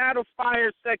say he had a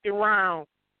fire second round.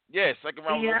 Yeah, second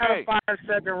round was okay. He had a fire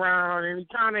second round, and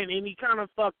he kind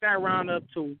of fucked that round up,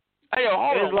 too. Hey, yo,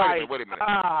 hold on. Wait a minute.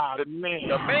 Man.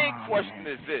 The main question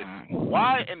is this.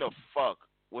 Why in the fuck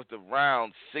was the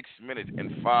round 6 minutes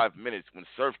and 5 minutes when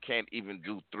Surf can't even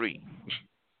do 3?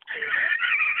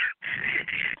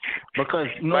 Because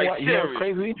you know what? You know what's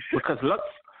crazy? Because Lux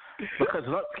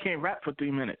can't rap for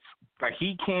 3 minutes. Like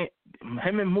he can't.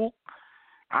 Him and Mook,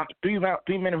 3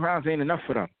 minute rounds ain't enough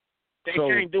for them. They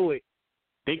can't do it.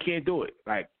 They can't do it.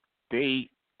 Like they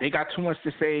got too much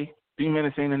to say. 3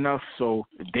 minutes ain't enough, so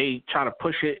they try to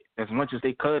push it as much as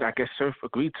they could. I guess Surf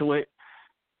agreed to it,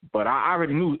 but I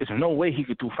already knew there's no way he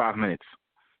could do 5 minutes.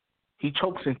 He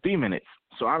chokes in 3 minutes,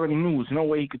 so I already knew there's no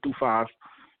way he could do 5.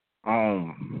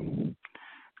 I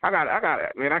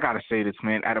gotta say this,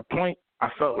 man. At a point, I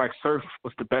felt like Surf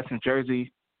was the best in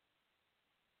Jersey.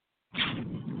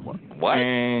 What?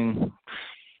 And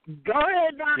go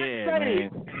ahead, Don. Yeah, say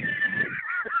it.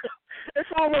 It's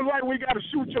almost like we gotta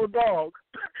shoot your dog.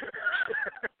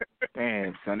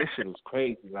 Damn, son, this shit was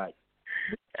crazy. Like,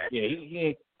 yeah, he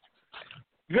ain't.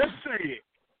 Just say it.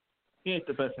 He ain't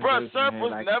the best in Bro, Jersey, Surf man.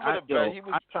 was like, never the best.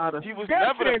 He was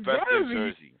never the best in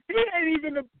Jersey. He ain't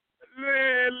even the.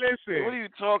 Man, listen. What are you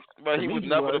talking about? He was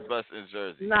never the best in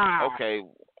Jersey. Nah. Okay.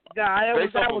 Nah,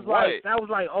 that was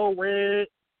like O-Red.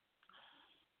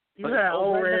 You had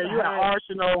O-Red. You had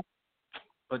Arsenal.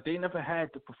 But they never had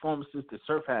the performances that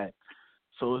Surf had.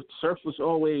 So Surf was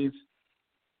always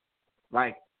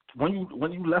like when you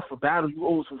left for battle, you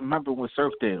always remember what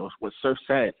Surf did or what Surf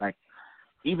said. Like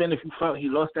even if you felt he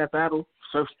lost that battle,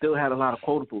 Surf still had a lot of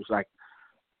quotables. Like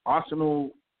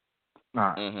Arsenal,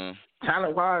 nah. Mm-hmm.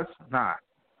 Talent wise, nah.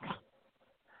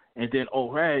 And then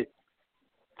O-Red,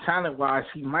 talent wise,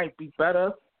 he might be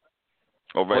better.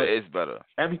 O-Red is better.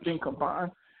 Everything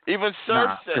combined. Even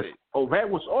Surf said it. O-Red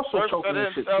was also Surf choking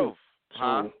this shit too.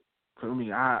 Huh? So, for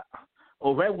me,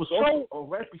 O-Red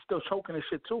be still choking this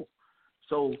shit too.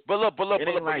 So, but look, like,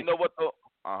 you know what though?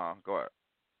 Go ahead.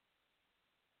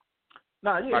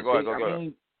 Nah, yeah, go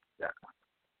ahead.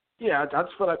 Yeah, I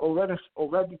just feel like O-Red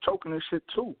be choking this shit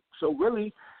too. So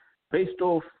really, based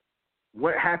off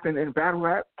what happened in battle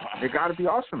rap, it got to be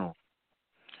Arsenal.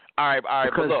 All right.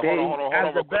 But look, hold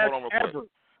on, real quick.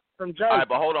 From Joe. All right,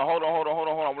 but hold on. I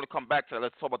want to come back to that.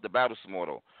 Let's talk about the battle some more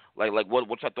though. Like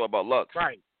what y'all thought about Lux?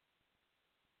 Right.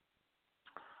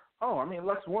 Oh, I mean,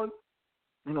 Lux won.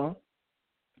 You know.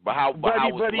 But how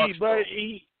was Lux? But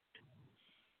he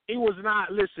was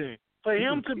not. Listen, for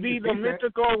him to be the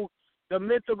mythical the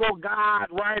mythical god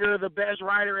writer, the best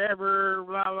writer ever,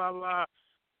 blah blah blah.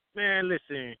 Man,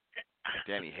 listen.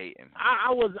 Danny hating.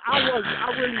 I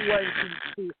really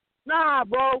wasn't. Nah,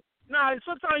 bro. Nah,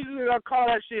 sometimes you gotta call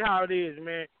that shit how it is,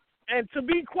 man. And to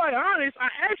be quite honest, I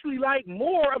actually like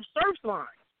more of Surf's lines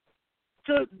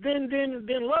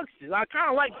than Lux's. I kind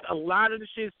of like a lot of the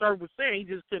shit Surf was saying.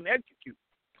 He just couldn't execute.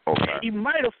 Okay. He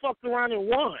might have fucked around and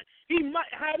won.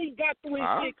 Had he got through his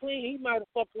shit clean, he might have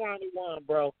fucked around and won,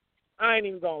 bro. I ain't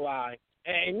even gonna lie.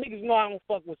 And niggas know I don't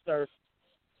fuck with Surf.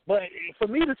 But for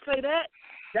me to say that,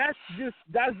 that's just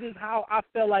how I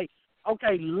felt like.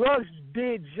 Okay, Lux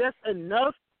did just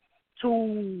enough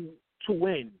to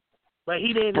win, but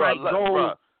he didn't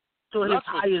go to his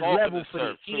highest level for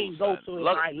this. He didn't go to his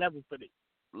high level for this.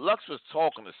 Lux was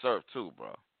talking to Surf too,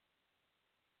 bro.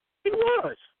 He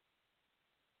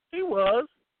was,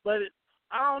 but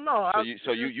I don't know.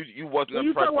 So you wasn't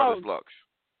impressed by this Lux?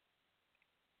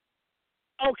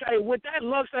 Okay, would that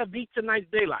Lux have beat tonight's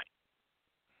Daylight?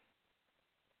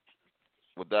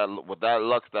 With that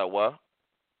Lux, that what?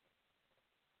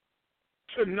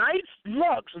 Tonight's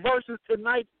Lux versus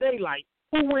tonight's Daylight.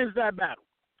 Who wins that battle?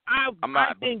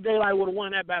 I think Daylight would have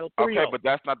won that battle 3-0. Okay, but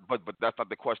that's not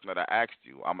the question that I asked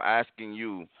you. I'm asking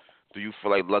you, do you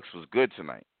feel like Lux was good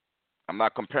tonight? I'm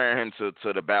not comparing him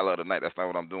to the battle of the night. That's not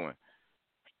what I'm doing.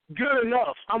 Good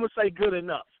enough. I'm gonna say good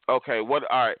enough. Okay. All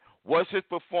right. Was his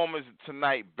performance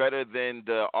tonight better than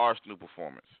the Arsenal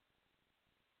performance?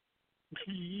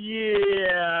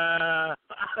 Yeah.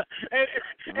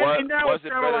 and now was it's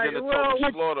it kind better of than the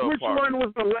like, Total Slaughter which part? one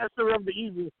was the lesser of the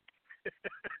evil?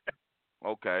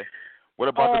 Okay. What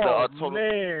about the total?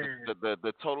 Man.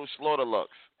 The Total Slaughter Lux?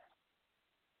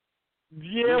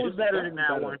 Yeah, it was better than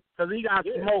that one because he got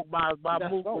smoked by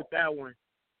Mook with that one.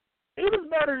 He was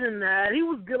better than that. He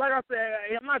was good. Like I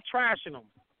said, I'm not trashing him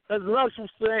because Lux was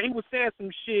saying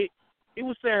some shit. He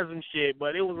was saying some shit,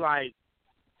 but it was like,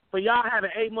 for y'all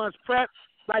having 8 months prep,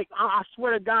 like I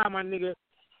swear to God, my nigga,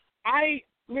 I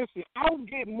would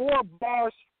get more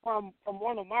bars from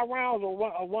one of my rounds or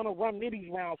one of Rum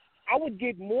Nitty's rounds. I would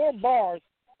get more bars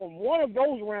from one of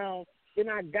those rounds than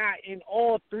I got in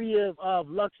all three of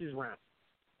Lux's rounds.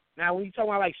 Now, when you talk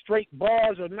about like straight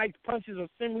bars or nice punches or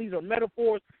similes or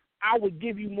metaphors, I would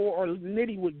give you more, or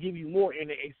Nitty would give you more in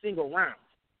a single round.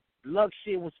 Lux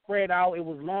shit was spread out. It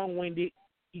was long-winded.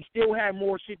 He still had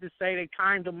more shit to say. They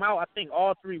timed him out. I think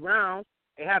all 3 rounds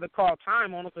they had to call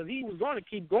time on him because he was going to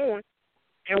keep going.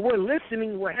 And we're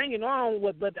listening. We're hanging on.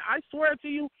 But I swear to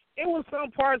you, it was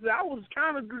some parts that I was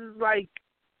kind of like,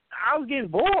 I was getting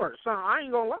bored. So I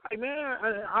ain't going to lie, man.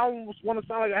 I almost want to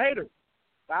sound like a hater.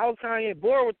 But I was kind of getting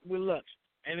bored with Lux.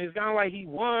 And it's kind of like he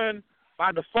won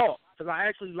by default because I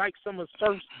actually like some of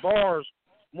Surf's bars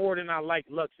more than I like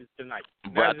Lux's tonight.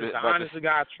 That's just the honest to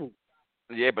God truth.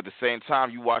 Yeah, but at the same time,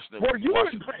 you watching the. Were you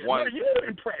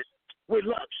impressed with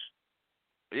Lux?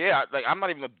 Yeah, I'm not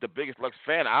even the biggest Lux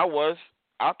fan. I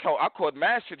caught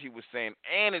mad shit he was saying,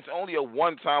 and it's only a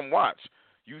one-time watch.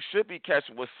 You should be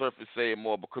catching what Surf is saying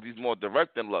more because he's more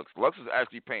direct than Lux. Lux is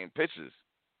actually painting pictures.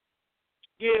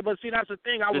 Yeah, but see, that's the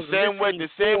thing. The same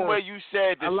way you just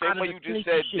said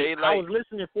Daylight. I was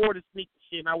listening for the sneaky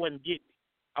shit, and I wasn't getting it.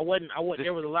 I wasn't.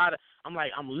 There was a lot of. I'm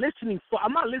like, I'm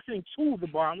not listening to the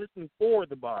bar. I'm listening for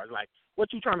the bars. Like,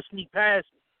 what you trying to sneak past?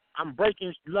 I'm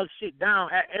breaking Lux shit down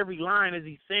at every line as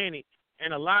he's saying it,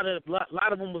 and a lot of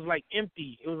them was like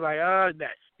empty. It was like,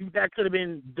 that could have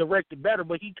been directed better.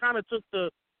 But he kind of took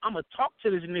the I'm gonna talk to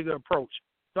this nigga approach.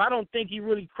 So I don't think he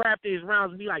really crafted his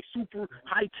rounds to be like super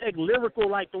high tech lyrical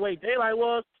like the way Daylight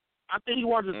was. I think he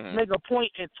wanted to make a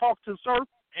point and talk to Surf,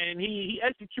 and he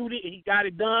executed and he got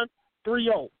it done.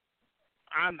 3-0.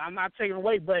 I'm not taking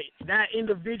away, but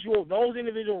those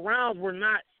individual rounds were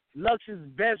not Lux's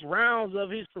best rounds of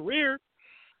his career.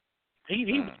 He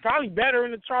was probably better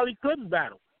in the Charlie Clips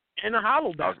battle and the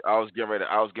Hollow battle. I was getting ready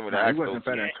to ask those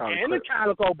and the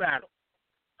Calico battle.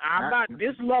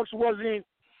 This Lux wasn't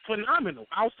phenomenal.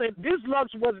 I'll say this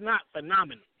Lux was not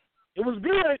phenomenal. It was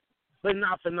good, but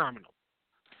not phenomenal.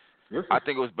 I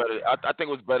think it was better. I think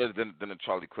it was better than the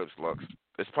Charlie Clips Lux.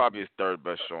 It's probably his third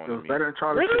best showing. It was better than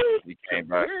Charlie Clips. He came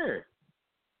back. Yeah.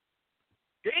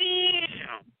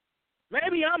 Damn.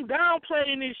 Maybe I'm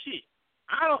downplaying this shit.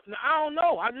 I don't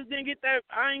know. I just didn't get that.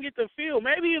 I didn't get the feel.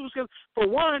 Maybe it was because, for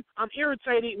one, I'm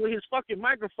irritated with his fucking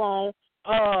microphone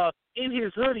in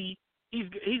his hoodie.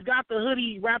 He's got the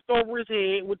hoodie wrapped over his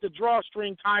head with the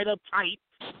drawstring tied up tight.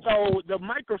 So the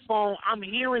microphone, I'm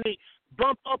hearing it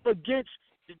bump up against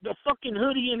the fucking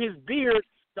hoodie in his beard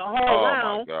the whole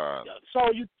round. My God. So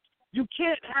You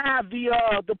can't have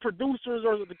the producers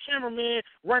or the cameraman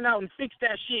run out and fix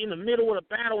that shit in the middle of the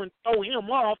battle and throw him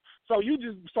off. So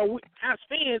as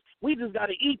fans, we just got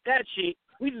to eat that shit.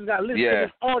 We just got to listen to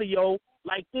this audio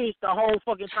like this the whole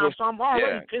fucking time. So I'm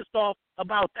already pissed off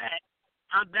about that.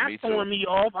 That's throwing me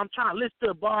off. I'm trying to listen to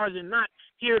the bars and not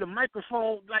hear the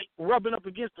microphone like rubbing up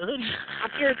against the hoodie.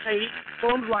 I'm irritated. So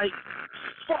I'm like,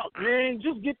 fuck, man,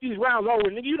 just get these rounds over.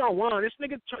 Nigga, you don't run. This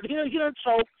nigga, he done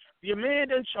choke. Your man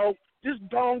done choke. Just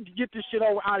don't get this shit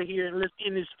over out of here and let's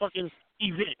end this fucking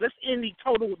event. Let's end the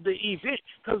event.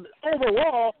 Because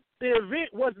overall, the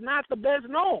event was not the best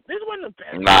known. This wasn't the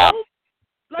best known.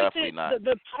 Like definitely not.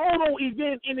 The total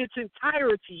event in its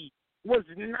entirety was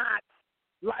not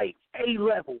like A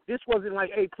level. This wasn't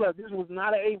like A plus. This was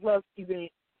not an A plus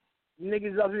event.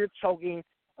 Niggas up here choking.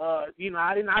 I did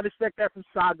not expect that from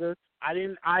Saga.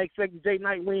 I expected Jay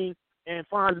Nightwing and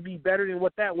Fonz to be better than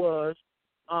what that was.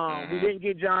 We didn't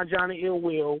get John and Ill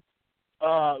Will.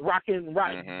 Verb and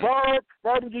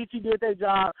GT did their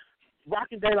job.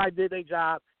 Rock and Daylight did their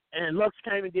job. And Lux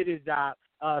came and did his job.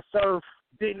 Surf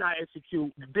did not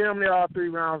execute. Damn near all 3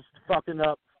 rounds fucking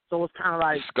up. So it's kind of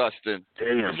like disgusting.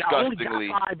 Damn, y'all only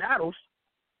got 5 battles.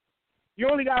 You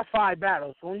only got 5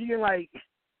 battles. So when you get like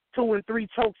 2 and 3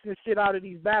 chokes and shit out of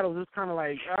these battles, it's kind of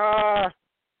like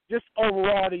just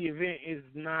overall the event is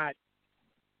not.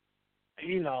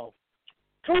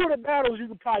 2 of the battles you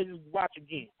could probably just watch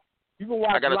again. You can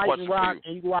watch Light and Rock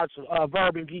and you can watch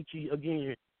Verb and Geechee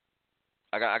again.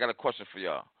 I got a question for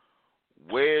y'all.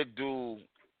 Where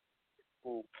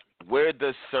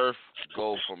does Surf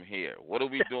go from here? What are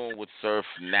we doing with Surf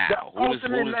now? Who does he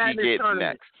get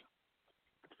next?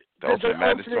 The Ultimate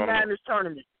Madness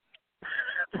tournament.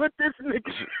 Put this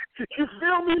nigga. You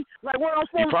feel me? Like what I'm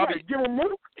supposed to give him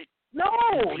Mook? No,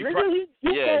 nigga.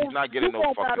 He's not getting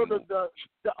no fucking Mook.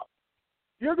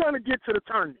 You're going to get to the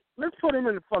tournament. Let's put him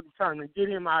in the fucking tournament. Get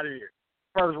him out of here.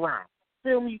 First round.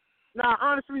 Feel me? Now,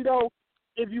 honestly, though,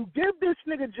 if you give this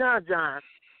nigga John,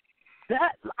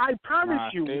 that, I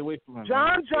promise you,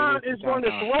 John is going to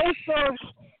throw Surf's.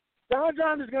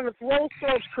 John is going to throw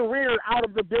Surf's career out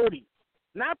of the building.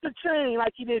 Not the chain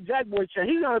like he did Jack Boy chain.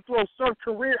 He's going to throw Surf's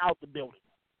career out the building.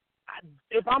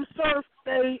 If I'm Surf,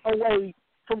 stay away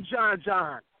from John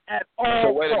at all.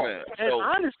 So wait a minute. And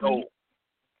honestly,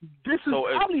 this is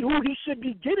probably who he should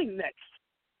be getting next.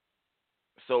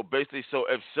 So basically,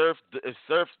 if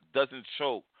Surf doesn't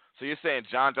choke, so you're saying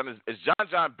John is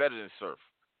John better than Surf?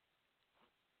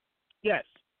 Yes.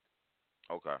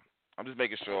 Okay. I'm just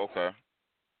making sure. Okay.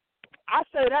 I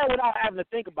say that without having to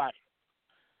think about it.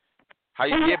 But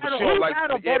you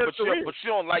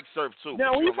don't like Surf too.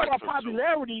 Now when you talk about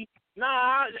popularity,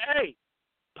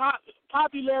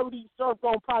 popularity, Surf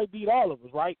gonna probably beat all of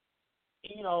us, right?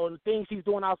 The things he's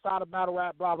doing outside of battle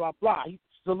rap, blah, blah, blah.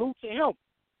 Salute to him.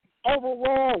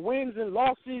 Overall, wins and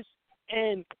losses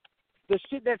and the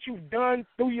shit that you've done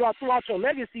throughout your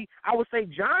legacy, I would say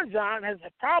John has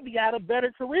probably had a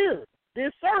better career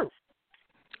than Surf.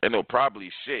 And no, probably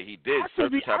shit. He did. I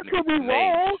could be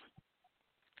wrong.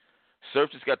 Surf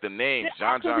just got the name. Yeah,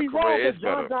 John career is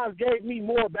better. John gave me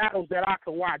more battles that I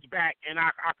could watch back, and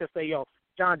I could say,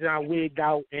 John wigged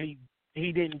out, and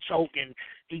he didn't choke, and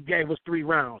he gave us 3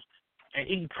 rounds. And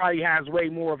he probably has way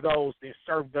more of those than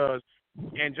Surf does.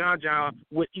 And John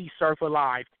would eat Surf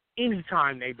alive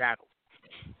anytime they battle.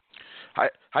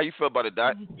 How you feel about it,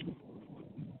 Dot?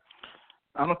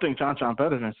 I don't think John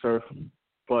better than Surf,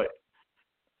 but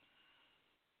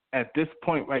at this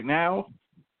point right now,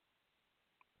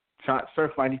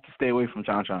 Surf might need to stay away from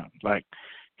John. Like,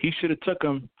 he should have took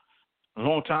him a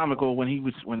long time ago when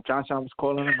John was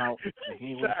calling him out. And he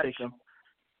didn't want to take him.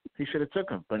 He should have took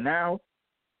him. But now,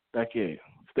 stay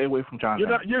away from John.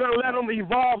 You're gonna let him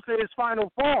evolve to his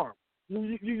final form.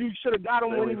 You should have got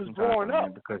him when he was growing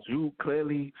up. Because you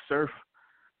clearly, Surf,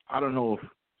 I don't know if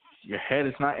your head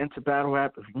is not into battle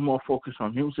rap, if you're more focused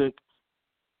on music,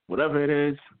 whatever it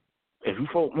is, if you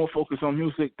more focused on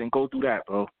music, then go do that,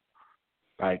 bro.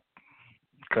 Like,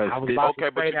 because but you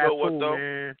know what,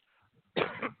 though?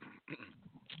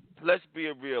 Let's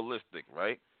be realistic,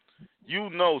 right?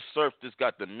 Surf just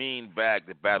got the mean bag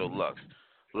to battle Lux.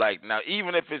 Like, now,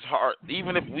 even if it's hard,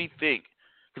 even if we think,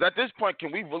 because at this point,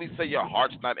 can we really say your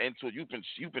heart's not into it? You've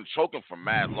been choking for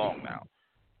mad long now.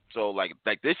 So, like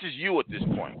this is you at this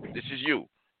point. This is you.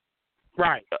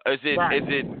 Right. Is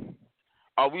it?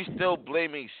 Are we still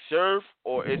blaming Surf,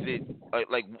 or is it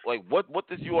like what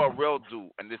does URL do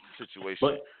in this situation?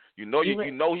 But he's going to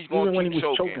keep choking. When he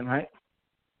was choking, right?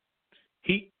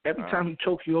 Every time he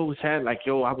choked, he always had like,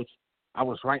 I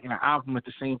was writing an album at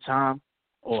the same time,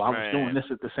 or I was doing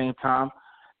this at the same time.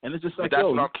 And it's just like,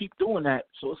 yo, you keep doing that.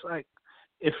 So it's like,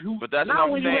 if you... But that's not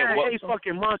what when I'm you saying. had 8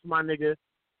 fucking months, my nigga.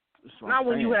 Not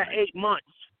when you had 8 months.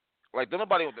 Like,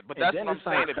 nobody... But that's what I'm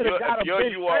saying. If you're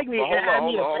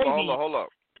hold up.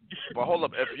 But hold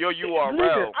up. If you're URL...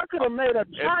 Listen, I could have made a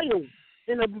child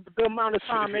in the amount of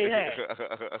time they had.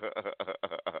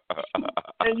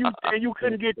 and you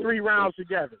couldn't get 3 rounds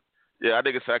together. Yeah, I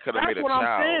think I could have made a child. That's what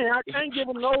I'm saying. I can't give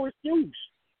them no excuse.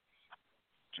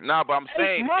 Nah, but I'm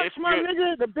saying... 8 months, my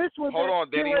nigga, the bitch was... Hold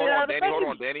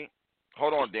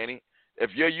on, Danny.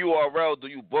 If you're URL, do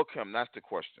you book him? That's the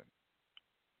question.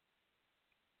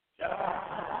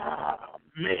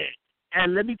 Man.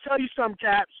 And let me tell you something,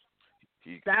 Caps.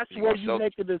 That's where you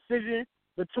make a decision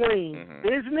between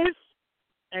business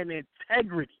and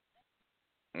integrity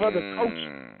for the coach.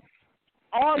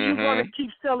 All you gonna keep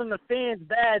selling the fans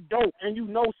bad dope, and you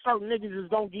know certain niggas is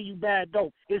gonna give you bad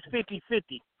dope. It's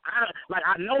 50-50.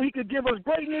 I know he could give us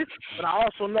greatness, but I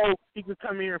also know he could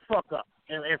come here and fuck up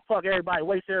and fuck everybody,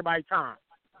 waste everybody's time.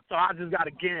 So I just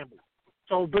gotta gamble.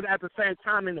 So, but at the same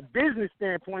time, in the business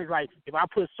standpoint, it's like if I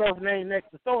put Surf name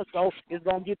next to so-and-so, it's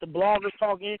gonna get the bloggers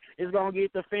talking, it's gonna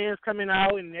get the fans coming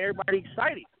out, and everybody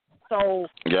excited. So,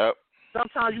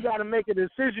 sometimes you gotta make a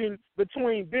decision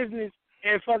between business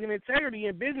and fucking integrity,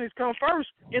 and business come first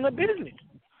in a business.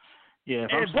 Yeah,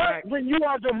 but when you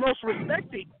are the most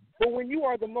respected. But when you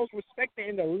are the most respected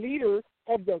and the leader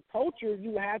of the culture,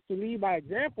 you have to lead by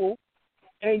example.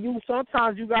 And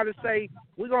sometimes you got to say,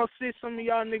 we're going to sit some of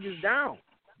y'all niggas down.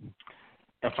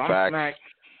 If I'm Smack,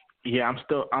 yeah, I'm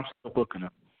still booking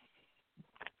him.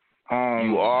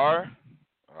 You are?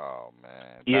 Oh,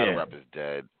 man. Battle rap is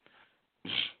dead.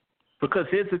 Because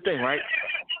here's the thing, right?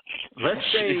 Let's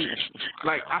say,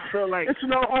 like, I feel like it's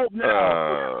no hope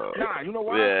now. Nah, you know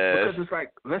why? Yeah. Because it's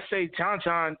like, let's say John,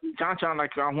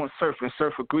 like, I want Surf, and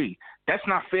Surf agree. That's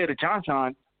not fair to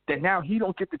John. That now he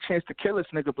don't get the chance to kill this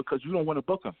nigga because you don't want to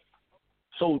book him.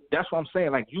 So that's what I'm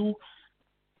saying. Like,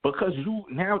 because you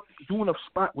in a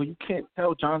spot where you can't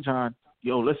tell John,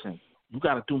 yo, listen, you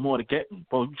got to do more to get me,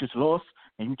 bro. You just lost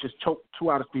and you just choked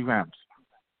 2 out of 3 rounds.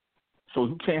 So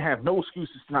you can't have no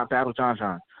excuses to not battle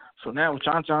John. So now if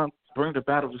John bring the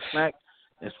battle to Smack,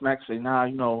 and Smack say, nah,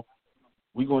 you know,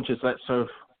 we going to just let Surf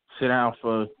sit down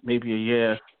for maybe a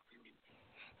year.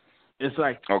 It's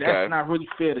like, that's not really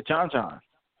fair to John.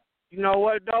 You know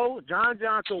what, though? John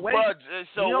can wait. But,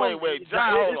 wait.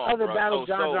 John, hold on, other battles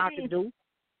John can do.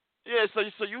 Yeah, so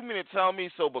you mean to tell me,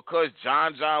 so because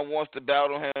John wants to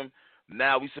battle him,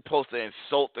 now we supposed to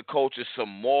insult the coaches some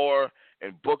more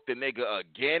and book the nigga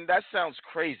again? That sounds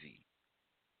crazy.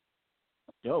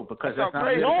 Yo, because that's not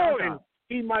fair to John.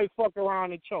 He might fuck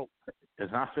around and choke.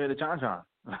 It's not fair to John.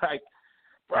 Like,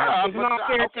 bro, it's not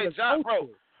fair to the John, bro.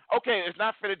 Okay, it's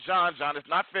not fair to John. It's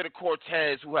not fair to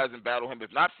Cortez, who hasn't battled him.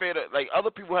 It's not fair to, like, other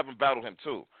people haven't battled him,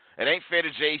 too. It ain't fair to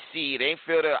JC. It ain't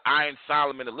fair to Iron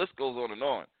Solomon. The list goes on and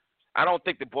on. I don't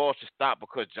think the ball should stop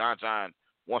because John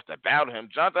wants to battle him.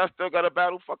 John still got to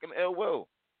battle fucking Ill Will.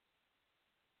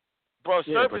 Bro,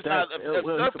 Surf is not, if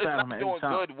Surf is not doing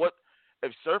good,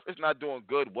 if Surf is not doing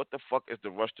good, what the fuck is the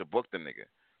rush to book the nigga?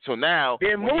 So now,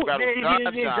 then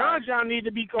John need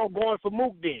to be going for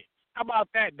Mook then. How about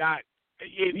that, Doc?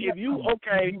 If you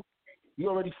you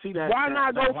already see that. Why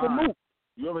not go for Mook?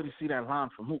 You already see that line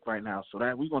for Mook right now, so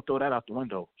that we're gonna throw that out the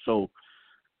window. So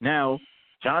now,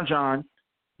 John,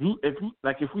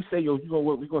 if we say, yo,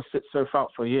 we're gonna sit Surf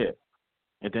out for a year,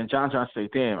 and then John say,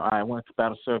 damn, I wanted to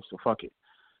battle Surf, so fuck it.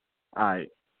 All right,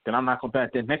 then I'm not gonna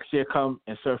battle. Then next year come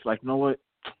and Surf like, you know what?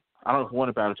 I don't want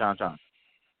to battle John.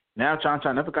 Now John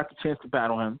never got the chance to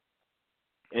battle him,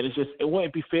 and it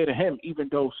wouldn't be fair to him, even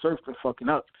though Surf been fucking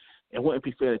up. It wouldn't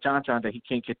be fair to John that he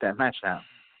can't get that match now.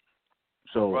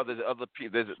 So, bro, there's other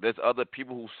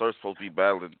people who Surf's supposed to be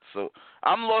battling. So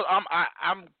I'm lost.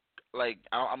 I'm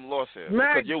lost here.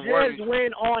 Mac just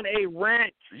went on a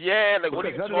rant. Yeah, like what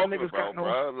are you talking about,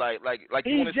 bro? Like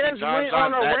he you want to see John went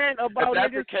on a rant about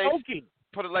niggas choking.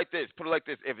 Put it like this.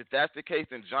 If that's the case,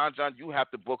 then John, you have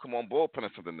to book him on bullpen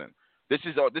or something. Then this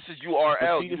is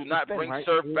URL. You do not bring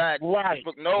Surf back. Right?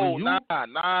 No,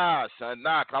 nah, son,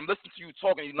 nah. Cause I'm listening to you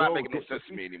talking. You're not making no sense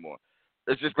to me anymore.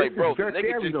 It's just like, bro, the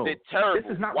nigga just did terrible.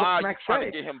 This is not Why what Smack are you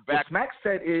trying to get him back? What Smack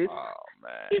said is,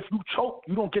 if you choke,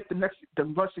 you don't get the rest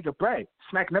of your bread.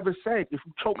 Smack never said, if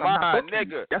you choke, I'm not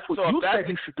booking you. That's what you said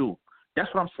he should do. That's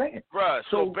what I'm saying. Bruh,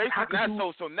 so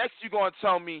basically, so next you're going to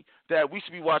tell me that we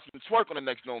should be watching Twerk on the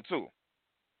next Nome too.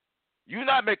 You're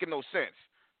not making no sense.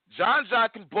 John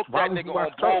can book that nigga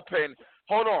on bullpen.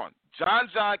 Hold on. John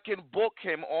can book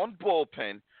him on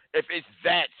bullpen if it's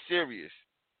that serious.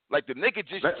 Like the nigga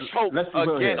just choked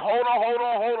again. Hold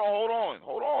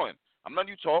on. I'm letting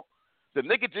you talk. The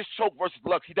nigga just choked versus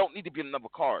Lux. He don't need to be in another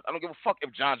card. I don't give a fuck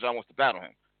if John wants to battle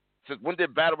him. Since when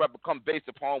did battle rap become based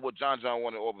upon what John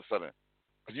wanted all of a sudden?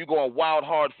 Because you going wild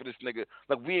hard for this nigga.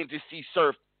 Like, we ain't just see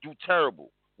Surf do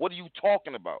terrible. What are you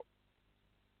talking about?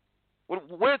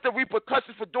 Where's the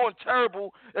repercussions for doing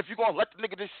terrible if you're going to let the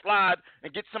nigga just slide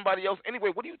and get somebody else?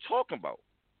 Anyway, what are you talking about?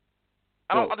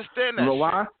 I don't understand that. You know shit.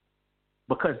 why?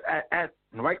 Because at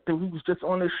right there, we was just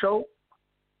on this show,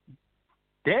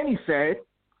 Danny said,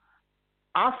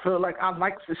 I feel like I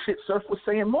like the shit Surf was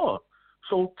saying more.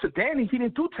 So to Danny, he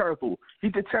didn't do terrible. He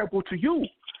did terrible to you.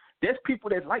 There's people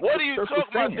that like what what are you Surf talking was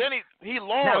saying. about, Danny? He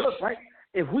lost. Now look, right?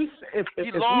 If we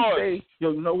say,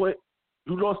 yo, you know what?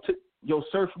 You lost to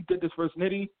Surf. You did this versus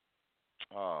Nitty.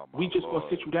 Oh, we just Lord. gonna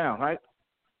sit you down, right?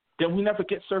 Then we never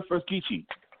get Surf versus Geechee.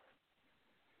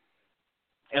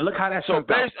 And look how that so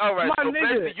turned out. All right, My so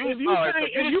nigga, basically, if you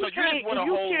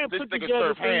can't put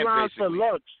together 3 rounds for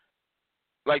Lux,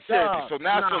 like seriously, so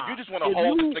you just want to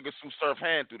hold this nigga Sue Surf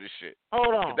hand through this shit.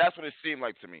 Hold on. That's what it seemed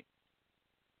like to me.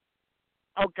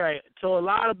 Okay, so a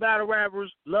lot of battle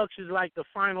rappers, Lux is like the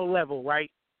final level,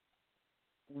 right?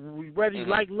 Whether you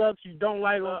like Lux, you don't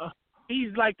like Lux,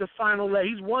 he's like the final level.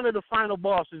 He's one of the final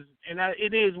bosses, and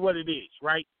it is what it is,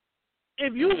 right?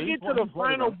 If you get to the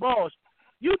final boss,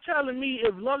 you telling me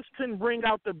if Lux couldn't bring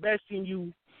out the best in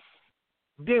you,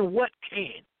 then what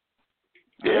can?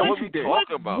 Yeah, what we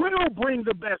talking about? What will bring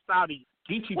the best out of you?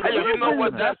 Geechee, hey, you know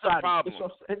what? That's the problem.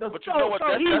 But you know what?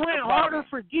 So he that's went harder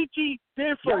for Geechee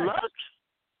than for Lux?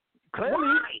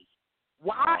 Clearly.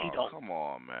 Why though? Come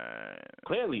on, man.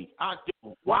 Clearly.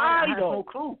 Why I have though? no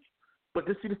clue. But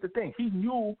this is the thing. He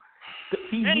knew.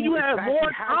 And you have exactly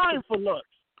more time for Lux.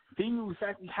 He knew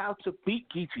exactly how to beat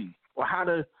Geechee or how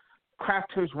to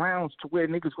craft his rounds to where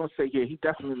niggas gonna say, yeah, he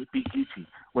definitely beat Geechee.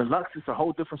 When Lux is a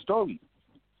whole different story.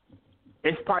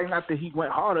 It's probably not that he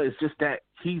went harder. It's just that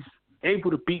he's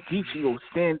able to beat Geechee or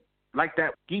stand like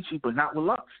that with Geechee, but not with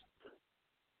Lux.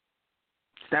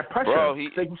 That pressure. Bro,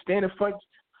 say you stand in front.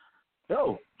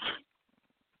 Yo.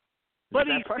 But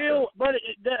he still, but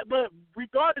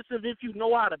regardless of if you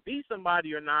know how to beat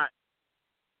somebody or not,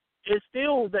 it's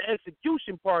still the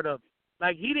execution part of it.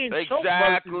 Like he didn't choke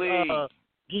versus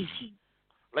Geechee.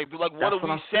 Like what are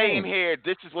we saying here?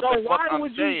 This is what the fuck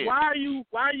I'm saying. Why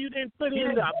you didn't put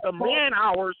in the man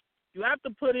hours? You have to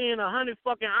put in 100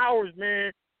 fucking hours,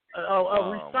 man,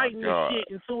 of reciting this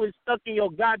shit until it's stuck in your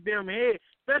goddamn head.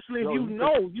 Especially if you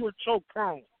know you're choke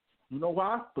prone. You know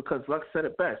why? Because Lux said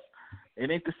it best. It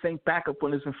ain't the same backup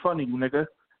when it's in front of you, nigga.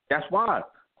 That's why.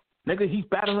 Nigga, he's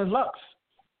battling Lux.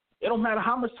 It don't matter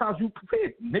how much times you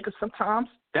prepare. Nigga, sometimes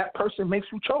that person makes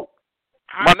you choke.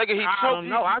 My nigga, he choked. I don't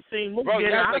know. I seen Mook get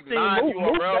it. I seen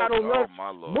Mook battle Lux.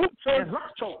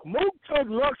 Mook took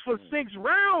Lux for 6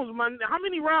 rounds, man. How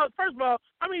many rounds? First of all,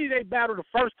 how many they battled the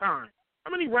first time?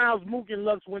 How many rounds Mook and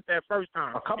Lux went that first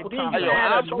time? A couple I'm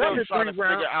times. still trying to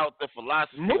figure out the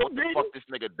philosophy. What the fuck this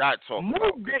nigga Dot talking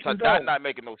about? Because Dot not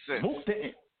making no sense. Mook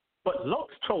didn't. But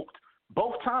Lux choked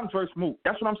both times versus Mook.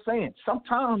 That's what I'm saying.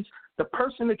 Sometimes the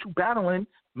person that you battling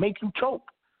make you choke.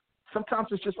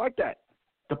 Sometimes it's just like that.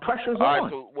 The pressure's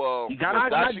on. So, well, you gotta,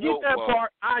 I get that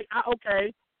part.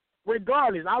 Okay.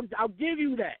 Regardless, I'll give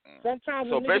you that. Sometimes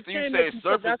so basically you say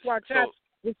Surf. That's why Cap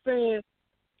was saying.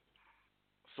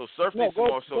 So Surf needs some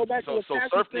more. Go back to what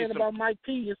Cap was saying about Mike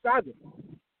P and Saga.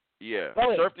 Yeah.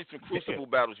 Surf needs some crucible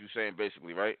battles. You saying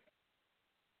basically, right?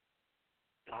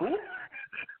 Who?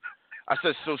 I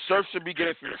said so. Surf should be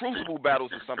getting some crucible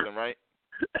battles or something, right?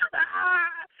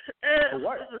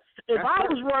 If I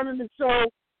was running the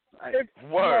show.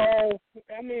 Word.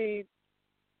 I mean,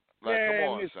 like, man, come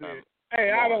on, listen, son.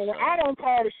 Hey, I don't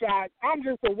call the shot. I'm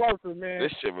just a worker, man.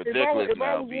 This shit ridiculous if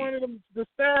I was one of the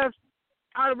staff,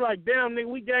 I'd be like, damn, nigga,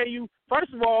 we gave you.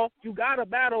 First of all, you got a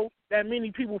battle that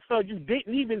many people felt you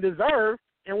didn't even deserve,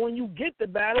 and when you get the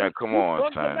battle, you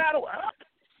fuck the battle up.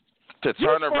 To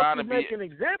turn around and make an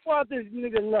example out this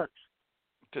nigga Lux.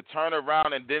 To turn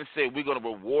around and then say we're gonna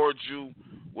reward you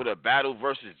with a battle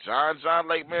versus John,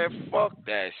 like, man, fuck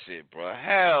that shit, bro.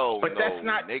 Hell but no, that's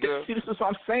not, nigga. See, this is what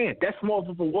I'm saying. That's more of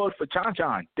a reward for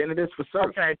John than it is for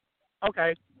Surf.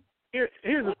 Okay.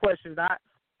 Here's a question, Doc.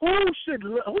 Who should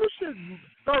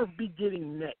Surf be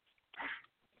getting next?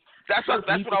 That's what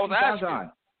I was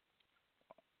asking.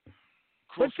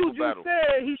 But you just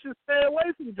said he should stay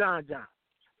away from John.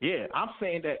 Yeah, I'm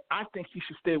saying that I think he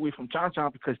should stay away from John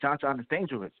because John is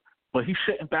dangerous. But he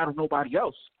shouldn't battle nobody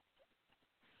else.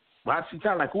 Why see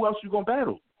John? Like, who else you gonna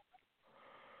battle?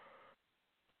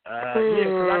 Yeah,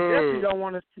 because I definitely don't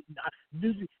want to.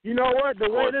 You know what? The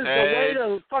way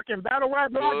the fucking battle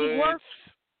rap logic works,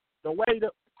 the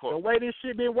way this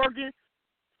shit been working,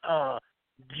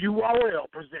 URL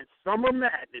presents Summer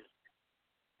Madness.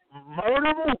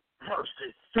 Murder Mook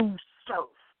versus Sue Surf.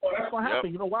 Oh, that's what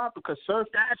happened. You know why? Because Surf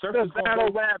the is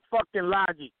battle rap fucking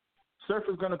logic. Surf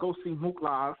is gonna go see Mook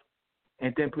live,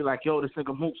 and then be like, "Yo, this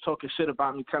nigga Mook's talking shit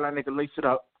about me. Tell that nigga lace it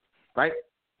up, right?"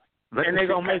 And they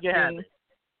gonna make it happen.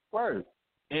 Word.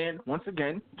 And once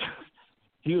again,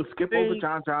 he'll skip over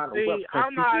John.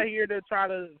 I'm not here to try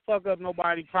to fuck up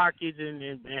nobody's pockets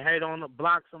and hate on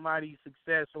block somebody's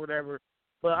success or whatever.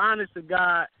 But honest to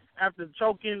God, after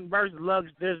choking versus Lux,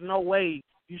 there's no way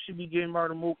you should be getting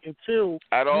Murder Mook until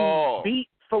you beat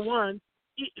for one,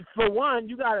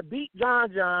 you gotta beat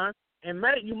John, and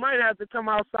you might have to come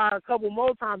outside a couple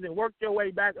more times and work your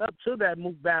way back up to that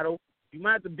Mook battle. You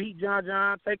might have to beat John,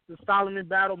 take the Solomon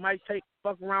battle, take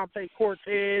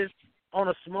Cortez on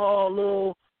a small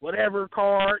little whatever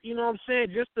card, you know what I'm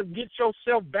saying, just to get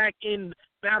yourself back in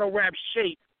battle rap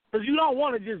shape. Because you don't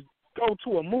want to just go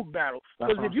to a Mook battle.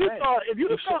 Because if you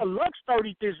thought Lux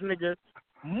 30 this nigga,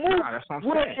 Mook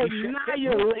will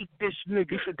annihilate this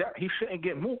nigga. He shouldn't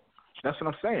get Mook. That's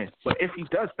what I'm saying. But if he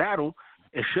does battle,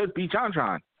 it should be John.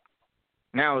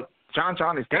 Now,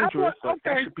 John is dangerous, but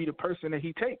that should be the person that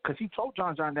he takes. Because he told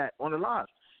John that on the live.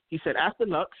 He said, after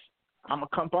Lux, I'm going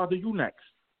to come bother you next.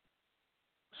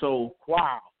 So,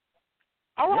 wow.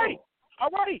 All right.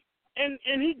 And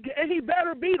he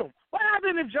better beat him. What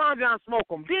happened if John smoke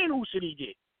him? Then who should he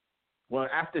get? Well,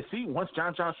 once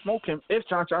John smoke him, if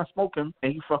John smoke him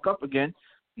and he fuck up again,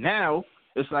 now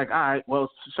it's like, all right, well,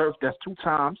 Surf, that's 2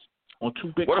 times on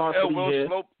 2 big cards for the year.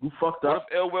 You fucked up. What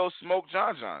if Ill Will smoke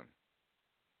John?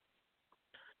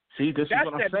 See, this is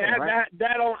what I'm saying, right?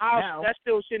 That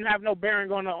still shouldn't have no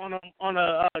bearing on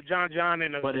a John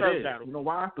and a but Surf it is. battle. You know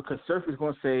why? Because Surf is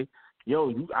going to say,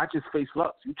 yo, I just faced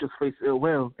Lux. You just faced Ill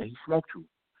Will, and he smoked you.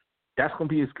 That's going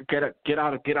to be his get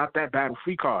out that battle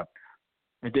free card.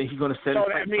 And then he's going to set it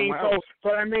somewhere else. So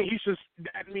that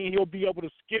means he'll be able to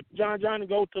skip John and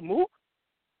go to Mook?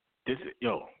 This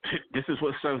is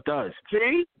what Surf does.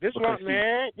 See? This is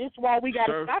why we got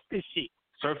to stop this shit.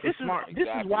 Surf is smart. This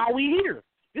is why we here.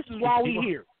 This is why we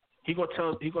here. He gonna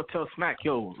tell Smack,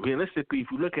 yo, realistically, if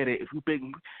you look at it, if you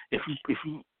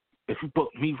book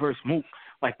me versus Mook,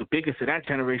 like the biggest of that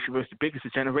generation versus the biggest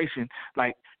of generation,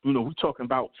 like, we talking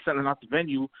about selling out the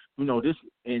venue, this,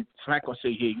 and Smack gonna say,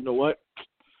 yeah, you know what?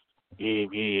 Yeah,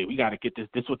 we gotta get this.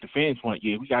 This is what the fans want.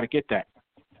 Yeah, we gotta get that.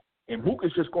 And Mook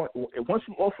is just going. Once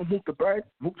you offer Mook the bread,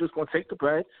 Mook just gonna take the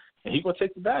bread, and he gonna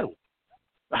take the battle.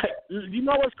 You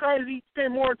know what's crazy?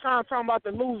 Spend more time talking about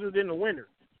the loser than the winner.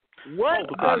 What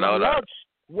does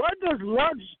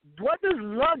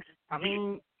Lux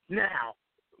now?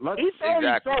 Lux, he's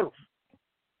exactly. Surf.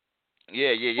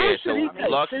 Yeah. So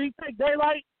Lux, should he take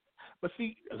Daylight? But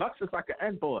see, Lux is like an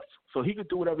end boss, so he could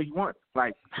do whatever he wants.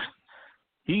 Like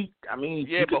who do you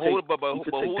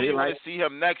want to see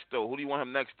him next though? Who do you want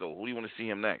him next though? Who do you want to see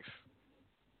him next?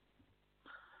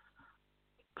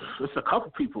 It's a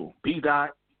couple people.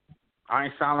 B-Dot,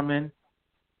 Iron Solomon,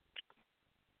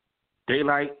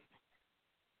 Daylight.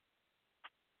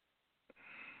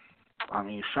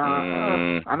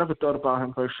 Sean. I never thought about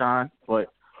him versus Sean,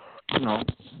 but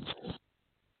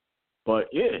But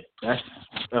yeah, that's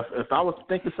if I was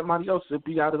thinking somebody else, it'd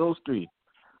be out of those 3.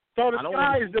 So the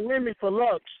sky is the limit for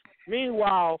Lux.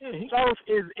 Meanwhile, Surf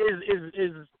is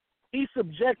he's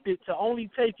subjected to only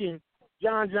taking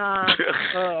John,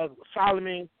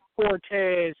 Solomon,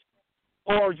 Cortez,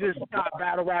 or just stop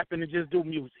battle rapping and just do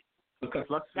music. Because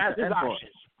Lux that's his option.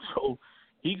 So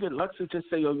Lux would just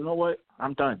say, yo, you know what?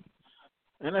 I'm done.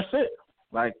 And that's it.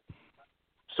 Like,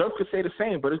 Surf could say the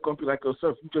same, but it's gonna be like, yo,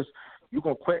 Surf, you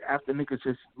gonna quit after niggas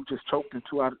you just choked in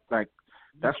 2 out. Like,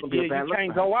 that's gonna be a bad look. You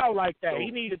can't go out like that. So,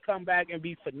 he need to come back and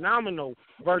be phenomenal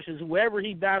versus whoever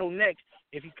he battle next.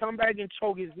 If he come back and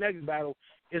choke his next battle,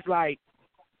 it's like,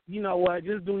 you know what?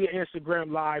 Just do your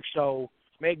Instagram live show,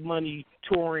 make money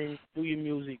touring, do your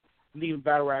music, leave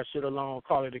battle rap shit alone,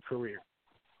 call it a career.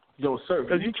 Yo, Surf,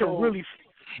 because you can really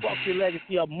fuck your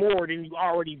legacy up more than you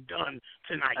already done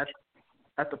tonight.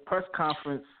 At the press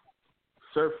conference,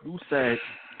 Surf, you said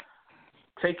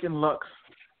taking Lux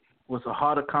was a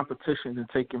harder competition than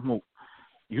taking Mook.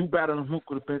 You battling Mook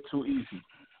would have been too easy.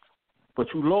 But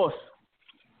you lost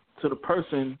to the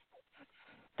person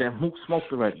that Mook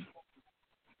smoked already.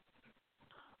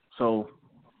 So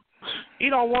he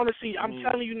don't want to see, I'm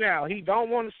telling you now, he don't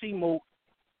want to see Mook,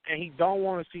 and he don't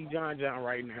want to see John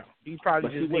right now. He probably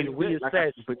just need to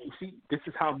reassess. But you see, this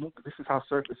is how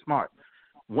Surf is smart.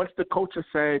 Once the coacher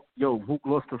said, yo, Mook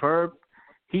lost the Verb,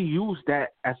 he used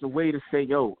that as a way to say,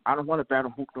 yo, I don't want to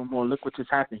battle Mook no more. Look what just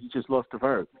happened. He just lost the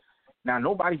Verb. Now,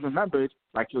 nobody remembered,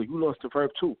 like, yo, you lost the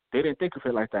Verb too. They didn't think of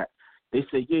it like that. They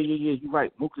say, yeah, you're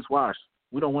right. Mook is washed.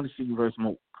 We don't want to see you versus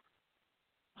Mook.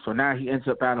 So now he ends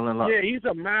up battling Lux. Yeah, he's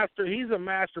a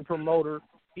master promoter.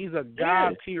 He's a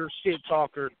god tier shit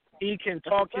talker. He can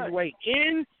talk his way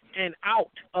in and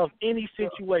out of any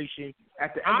situation. I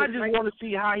just want to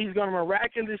see how he's going to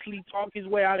miraculously talk his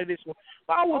way out of this one.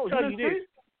 But I will tell you this.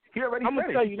 He already said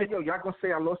it. He said, yo, y'all going to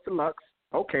say I lost to Lux.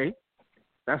 Okay.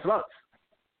 That's Lux.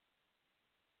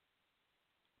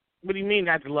 What do you mean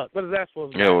that's Lux? What is that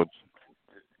supposed to mean?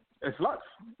 It's Lux.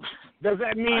 Does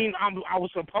that mean I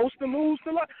was supposed to lose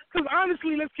to Lux? Because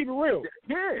honestly, let's keep it real.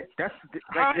 Yeah,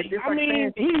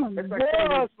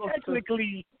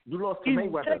 you lost to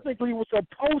Mayweather. Technically was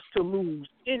supposed to lose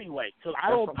anyway. Because I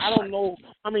don't know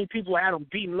how many people had him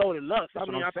beating loaded Lux. I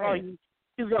thought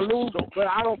he was gonna lose, but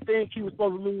I don't think he was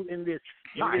supposed to lose in this.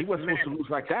 He wasn't supposed to lose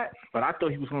like that. But I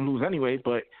thought he was gonna lose anyway.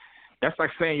 But that's like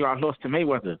saying, yo, I lost to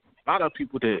Mayweather. A lot of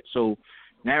people did. So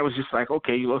now it's just like,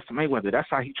 okay, you lost to Mayweather. That's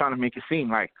how he's trying to make it seem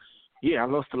like, yeah, I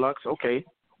lost to Lux, okay.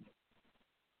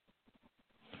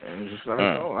 And it's just like,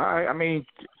 oh, all right. I mean,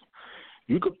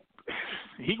 he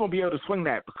gonna be able to swing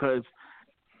that because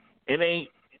it ain't.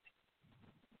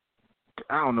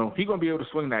 I don't know. He gonna be able to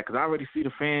swing that because I already see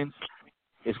the fans.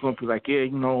 It's gonna be like, yeah,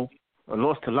 a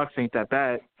loss to Lux ain't that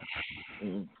bad.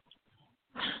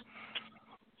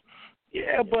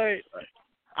 Yeah, but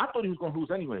I thought he was gonna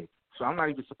lose anyway, so I'm not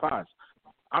even surprised.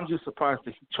 I'm just surprised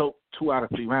that he choked 2 out of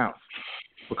 3 rounds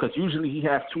because usually he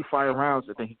has 2 fire rounds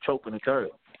and then he choked in the third.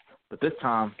 But this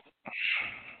time,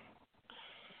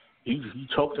 he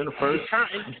choked in the first.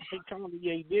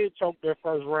 He did choke their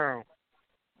first round.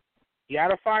 He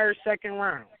had a fire second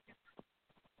round.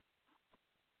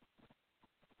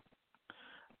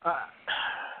 I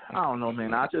don't know,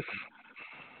 man. I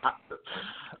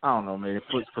don't know, man.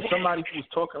 For somebody who was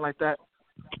talking like that,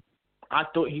 I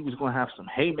thought he was going to have some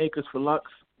haymakers for Lux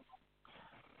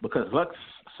because Lux,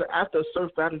 after a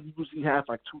surf battle, you usually have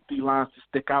like 2-3 lines to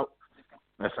stick out.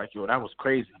 That's like, yo, that was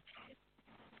crazy.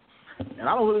 And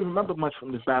I don't really remember much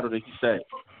from this battle that he said.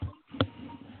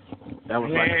 That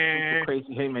was like a super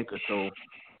crazy haymaker. So,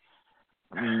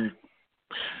 I mean,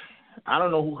 I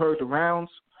don't know who heard the rounds.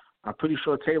 I'm pretty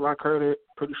sure Tay-Rock heard it.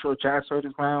 Pretty sure Jazz heard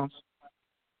his rounds.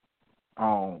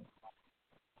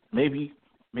 Maybe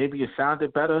it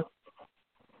sounded better,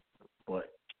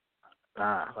 but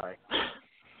like.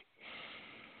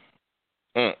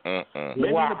 Maybe in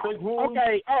the big room.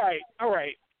 Okay, all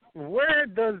right. Where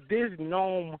does this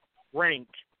Nome rank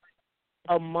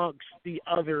amongst the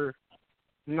other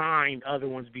 9 other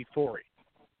ones before it?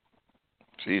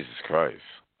 Jesus Christ.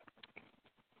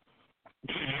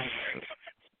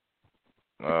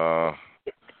 Nah,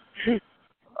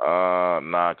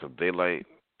 'cause Daylight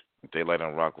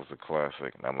and Rock was a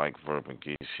classic, and I like Verb and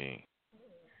Gishi.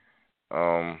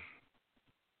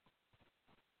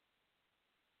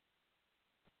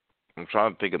 I'm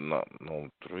trying to think of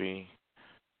Nome 3,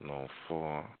 Nome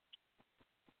 4.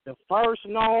 The first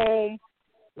Nome,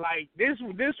 like this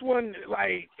one,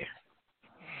 like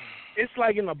it's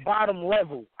like in the bottom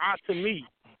level to me.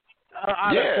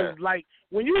 Yeah. Like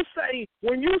when you say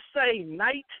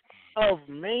night of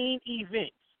main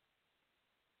events,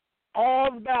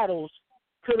 all the battles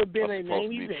could have been a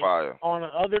main event on the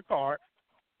other card.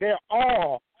 They're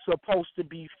all supposed to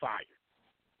be fire.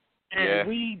 And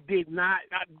we did not,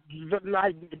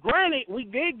 like, granted, we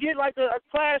did get like a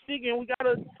classic and we got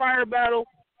a fire battle,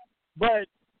 but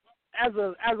as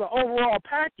an overall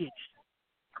package,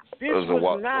 this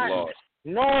was not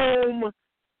Nome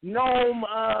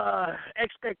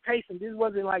expectation. This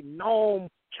wasn't like Nome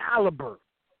caliber.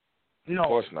 No, of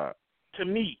course not. To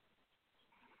me,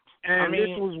 and this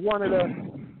was one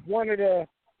of the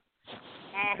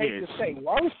I hate to say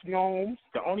worst Nomes.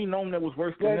 The only Nome that was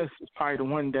worse than this is probably the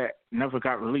one that never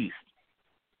got released,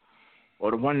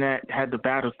 or the one that had the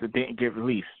battles that didn't get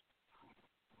released.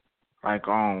 Like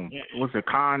was it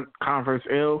Converse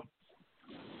Ill?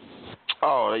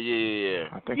 Oh yeah.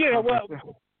 I think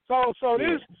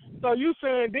so you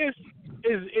saying this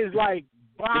is like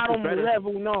bottom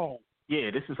level Nome? Yeah,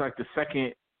 this is like the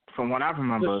second, from what I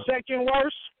remember. The second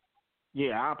worst?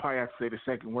 Yeah, I'll probably have to say the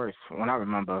second worst from what I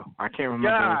remember. I can't remember.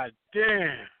 God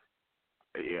damn.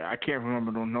 Yeah, I can't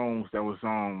remember those Nomes that was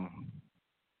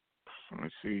let me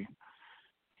see.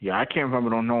 Yeah, I can't remember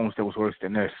those Nomes that was worse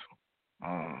than this.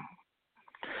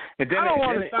 And then I don't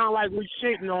want to sound like we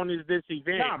shitting on this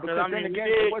event. Nah, because I mean, again,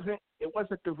 it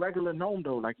wasn't the regular Nome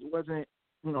though. Like it wasn't,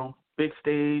 big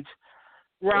stage.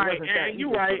 Right, and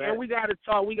you're right, and we got to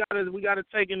talk. We got to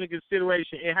take into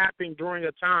consideration it happened during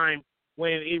a time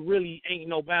when it really ain't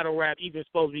no battle rap even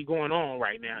supposed to be going on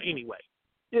right now. Anyway,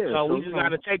 Yeah. So we just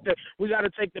gotta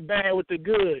take the bad with the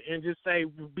good and just say,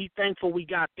 be thankful we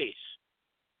got this,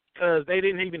 because they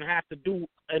didn't even have to do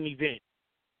an event.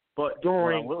 But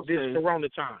during this Corona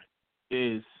time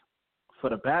is for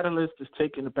the battlers that's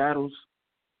taking the battles.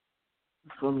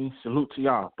 For me, salute to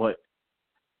y'all. But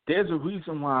there's a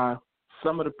reason why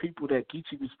some of the people that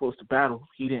Geechee was supposed to battle,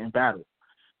 he didn't battle,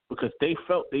 because they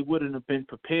felt they wouldn't have been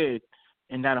prepared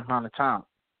in that amount of time.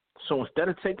 So instead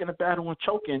of taking the battle and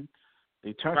choking,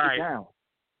 they turned it down.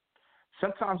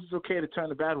 Sometimes it's okay to turn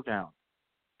the battle down.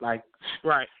 Like,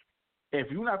 if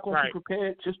you're not going to be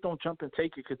prepared, just don't jump and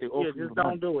take it because they offer you just the don't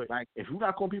money. do it. Like, if you're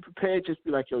not going to be prepared, just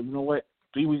be like, yo, you know what?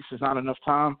 3 weeks is not enough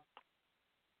time.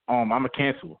 I'm going to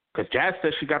cancel. Because Jazz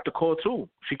said she got the call, too.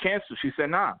 She canceled. She said,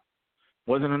 nah,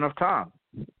 wasn't enough time.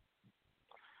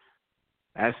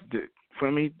 For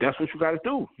me, that's what you got to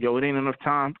do. Yo, it ain't enough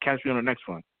time. Catch me on the next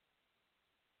one.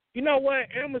 You know what?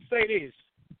 I'm going to say this.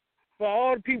 For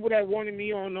all the people that wanted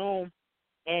me on Nome,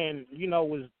 and, you know,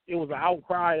 it was an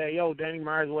outcry that, yo, Danny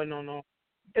Myers wasn't on Nome.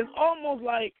 It's almost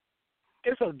like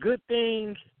it's a good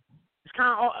thing. It's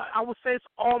kind of, I would say it's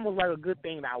almost like a good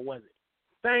thing that I wasn't.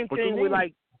 Same thing with,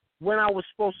 like, when I was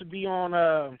supposed to be on,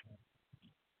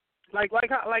 like put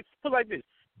it like this.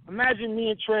 Imagine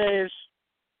me and Trez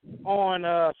on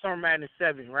Summer Madness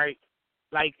 7, right?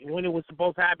 Like, when it was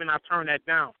supposed to happen, I turned that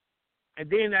down. And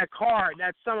then that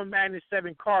Summer Madness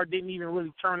 7 card didn't even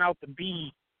really turn out to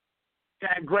be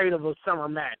that great of a Summer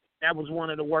Madness. That was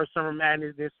one of the worst Summer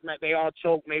Madness. They all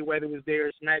choked. Mayweather was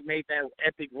there. Smack made that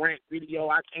epic rant video.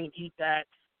 I can't eat that.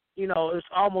 You know, it's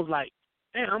almost like,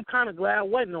 damn, I'm kind of glad I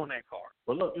wasn't on that card.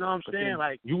 But look, you know what I'm saying?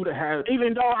 Like, you would have had,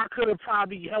 even though I could have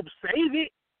probably helped save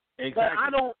it, but I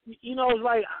don't. You know, it's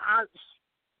like I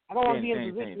don't want to be in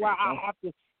a position where I have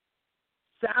to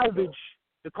salvage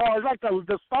the card. It's like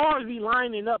the stars be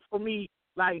lining up for me.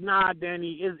 Like, nah,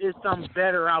 Danny, it's something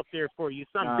better out there for you,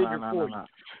 something bigger for you.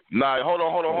 Nah, hold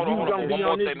on. One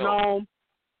more thing, though.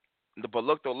 But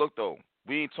look though,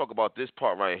 we ain't talk about this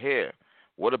part right here.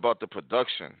 What about the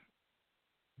production?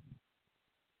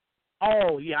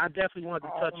 Oh yeah, I definitely wanted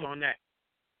to touch on that.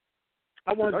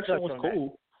 I wanted to touch on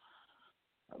cool.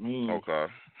 That. I mean, okay.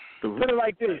 Put it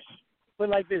like this.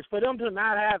 For them to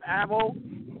not have Avo,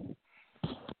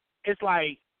 it's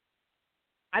like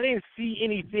I didn't see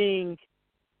anything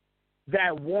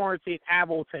that warranted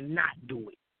Avo to not do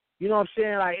it. You know what I'm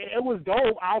saying? Like, it was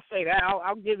dope. I'll say that.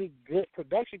 I'll give it good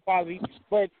production quality.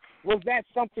 But was that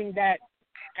something that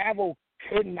Avo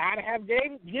could not have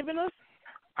given us?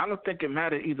 I don't think it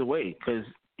mattered either way, because,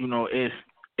 you know, if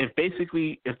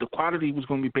the quality was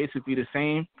going to be basically the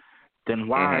same, then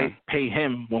why pay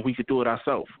him when we could do it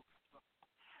ourselves?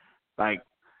 Like,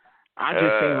 I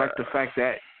just think like the fact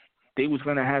that they was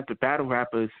going to have the battle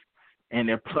rappers and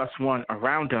their +1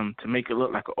 around them to make it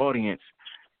look like an audience,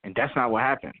 and that's not what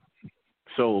happened.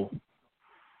 So,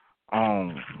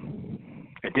 and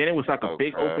then it was like a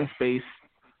big open space.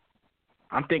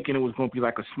 I'm thinking it was going to be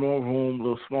like a small room,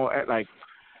 little small, like.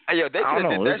 Hey, yo, they could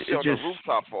have did that shit on just, the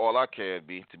rooftop for all I cared,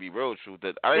 to be real true.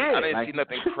 I didn't see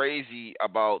nothing crazy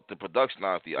about the production,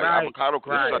 honestly. Like, Avocado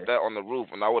could have shut that on the roof,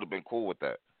 and I would have been cool with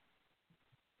that.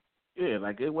 Yeah,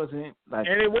 like, it wasn't like.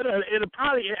 And it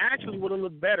actually would have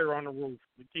looked better on the roof,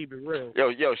 to keep it real.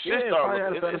 Yo, shit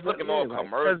it's looking all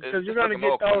commercial. Because you're gonna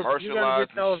get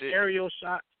those aerial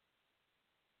shots.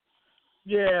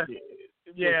 Yeah.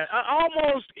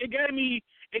 Almost, it gave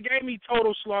me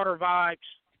Total Slaughter vibes.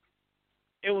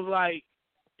 It was like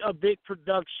a big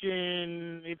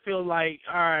production. It feels like,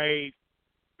 all right,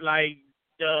 like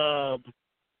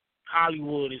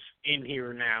Hollywood is in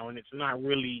here now, and it's not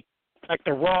really like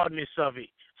the rawness of it.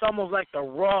 It's almost like that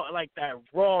raw.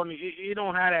 It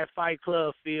don't have that Fight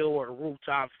Club feel or the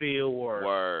rooftop feel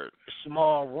or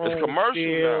small room it's commercial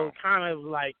feel. now. Kind of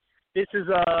like this is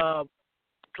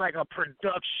like a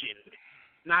production,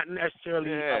 not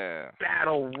necessarily a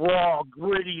battle, raw,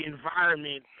 gritty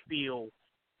environment feel.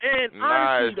 And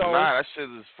honestly, that shit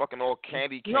is fucking all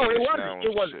candy cane. No, it wasn't. Now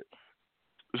It wasn't.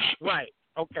 Right.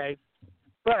 Okay.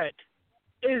 But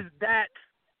is that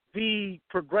the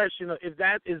progression? Is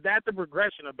that the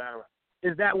progression of battle rap?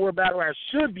 Is that where battle rap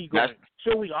should be going?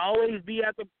 Should we always be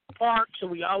at the park?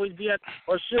 Should we always be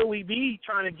or should we be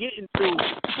trying to get into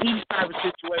these type of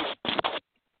situations?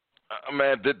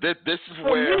 Man, this is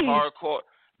where hardcore.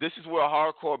 This is where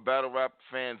hardcore battle rap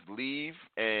fans leave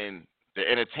and the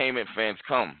entertainment fans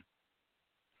come.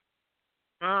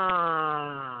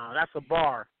 That's a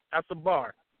bar.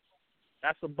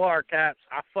 Caps.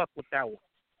 I fuck with that one.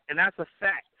 And that's a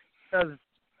fact. Because,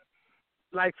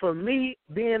 like, for me,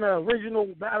 being an original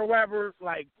battle rapper,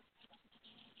 like,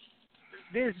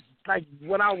 this, like,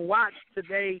 what I watched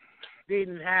today,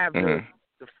 didn't have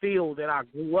the feel that I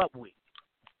grew up with,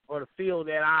 or the feel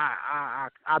that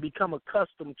I become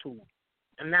accustomed to,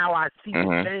 and now I see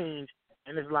the change,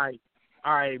 and it's like,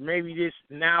 all right, maybe this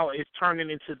now is turning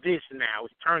into this. Now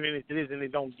it's turning into this, and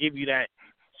it don't give you that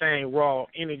same raw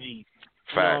energy.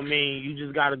 You know what I mean? You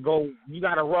just gotta go. You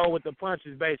gotta roll with the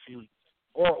punches, basically,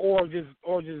 or just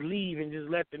leave and just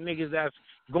let the niggas that's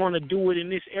going to do it in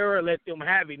this era, let them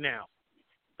have it now.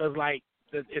 Cause like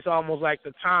it's almost like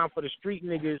the time for the street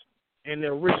niggas and the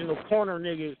original corner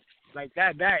niggas. Like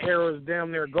that era is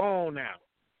damn near gone now.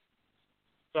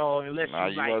 So unless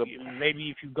you like, maybe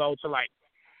if you go to like,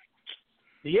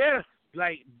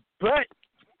 but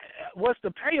what's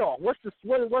the payoff? What's the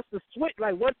switch?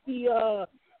 Like, what's the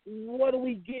what do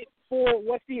we get for?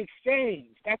 What's the exchange?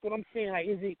 That's what I'm saying. Like,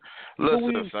 is it?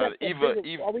 Listen, son.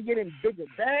 Are we getting bigger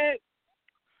bags?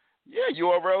 Yeah,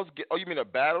 URLs. You mean the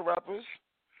battle rappers?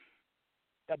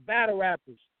 The battle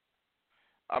rappers.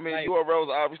 I mean, like, URL's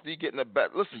obviously getting a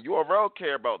bet. Listen, URL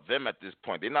care about them at this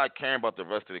point. They're not caring about the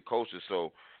rest of the culture,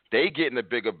 so they getting a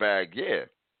bigger bag. Yeah,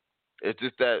 it's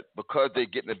just that because they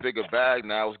getting a bigger bag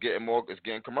now, it's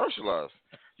getting commercialized.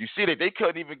 You see that they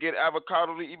couldn't even get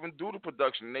Avocado to even do the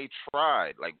production. And they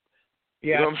tried. Like,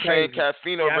 you know what I'm saying?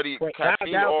 Caffeine already.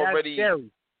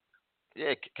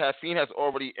 Yeah, Caffeine has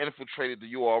already infiltrated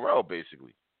the URL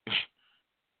basically.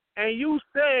 And you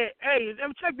said, hey, let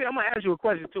me check that. I'm gonna ask you a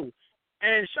question too.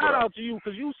 And shout out to you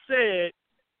because you said,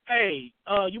 hey,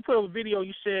 you put up a video.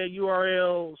 You said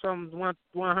URL some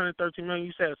 113 million.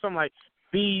 You said something like,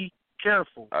 be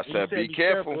careful. I said be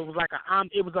careful. It was like an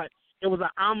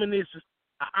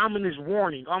ominous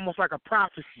warning, almost like a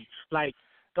prophecy. Like,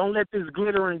 don't let this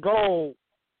glitter and gold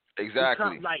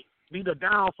be the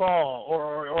downfall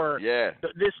or all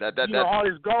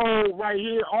this gold right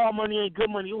here. All money ain't good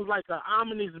money. It was like an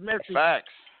ominous message.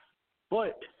 Facts.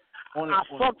 But I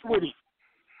fucked with it.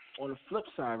 On the flip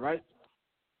side, right?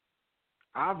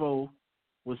 Avo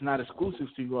was not exclusive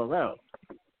to URL.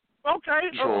 Okay,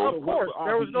 of course.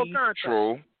 There was no contract.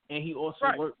 True. And he also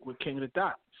worked with King of the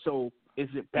Dot. So is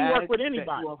it bad that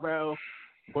URL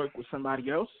worked with somebody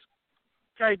else?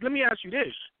 Okay, let me ask you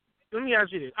this.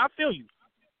 I feel you.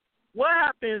 What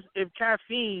happens if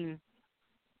Caffeine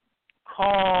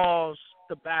calls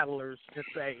the battlers and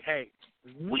say, hey,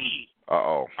 we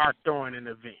are throwing an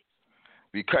event?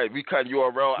 We cut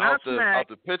URL out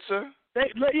the picture.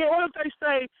 What if they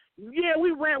say, yeah,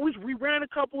 we ran a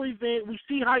couple events. We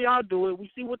see how y'all do it.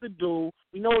 We see what to do.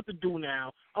 We know what to do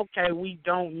now. Okay, we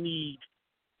don't need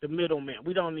the middleman.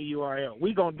 We don't need URL.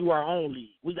 We gonna do our own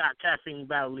league. We got Caffeine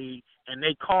Battle League, and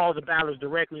they call the battlers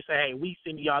directly and say, hey, we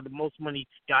send y'all the most money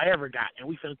y'all ever got, and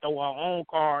we finna throw our own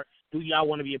card. Do y'all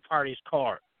want to be a part of this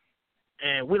card?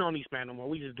 And we don't need spam no more.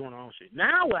 We just doing our own shit.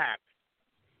 Now what happens?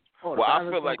 Well, I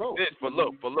feel like this, but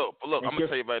look. I'm gonna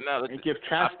tell you right now. And give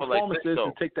cash performances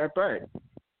and take that bag.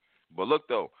 But look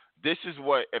though, this is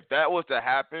what if that was to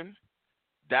happen,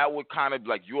 that would kind of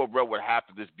like URL would have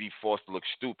to just be forced to look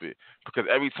stupid because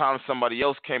every time somebody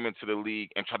else came into the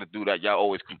league and tried to do that, y'all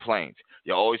always complained.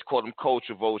 Y'all always called them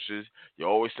culture vultures. You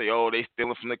always say, oh, they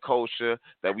stealing from the culture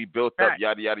that we built up,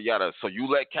 yada yada yada. So you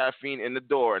let Caffeine in the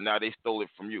door, and now they stole it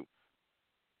from you.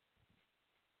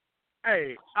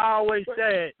 Hey, I always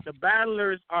said the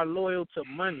battlers are loyal to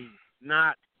money,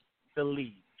 not the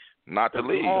league. Not the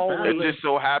league. It just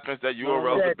so happens that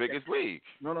URL is the biggest league.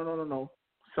 No.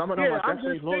 Some of them are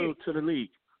definitely loyal to the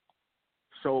league.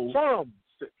 So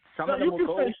some of them will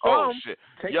go. Oh shit!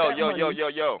 Yo.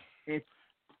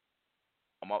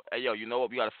 Hey, yo, you know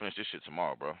what? We gotta finish this shit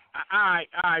tomorrow, bro. All right.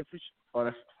 Oh,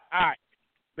 that's all right.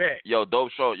 Bet. Yo,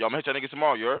 dope show. Yo, I'm gonna hit y'all niggas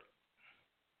tomorrow. You heard?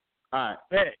 All right.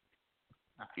 Bet.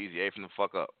 Easy, A from the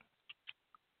fuck up.